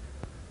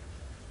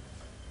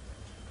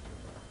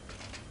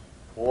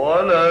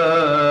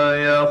ولا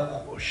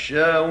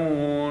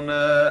يخشون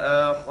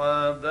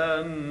أحدا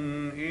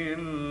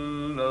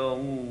إلا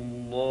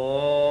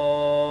الله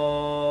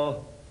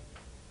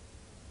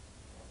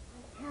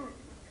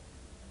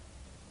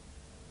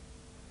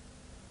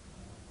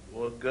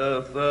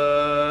وكفى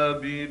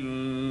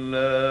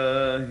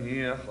بالله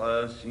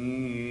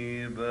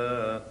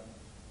حسيبا.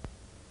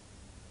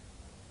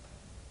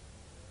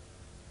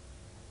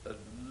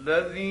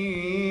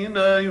 الذين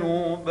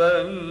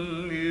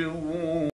يبلغون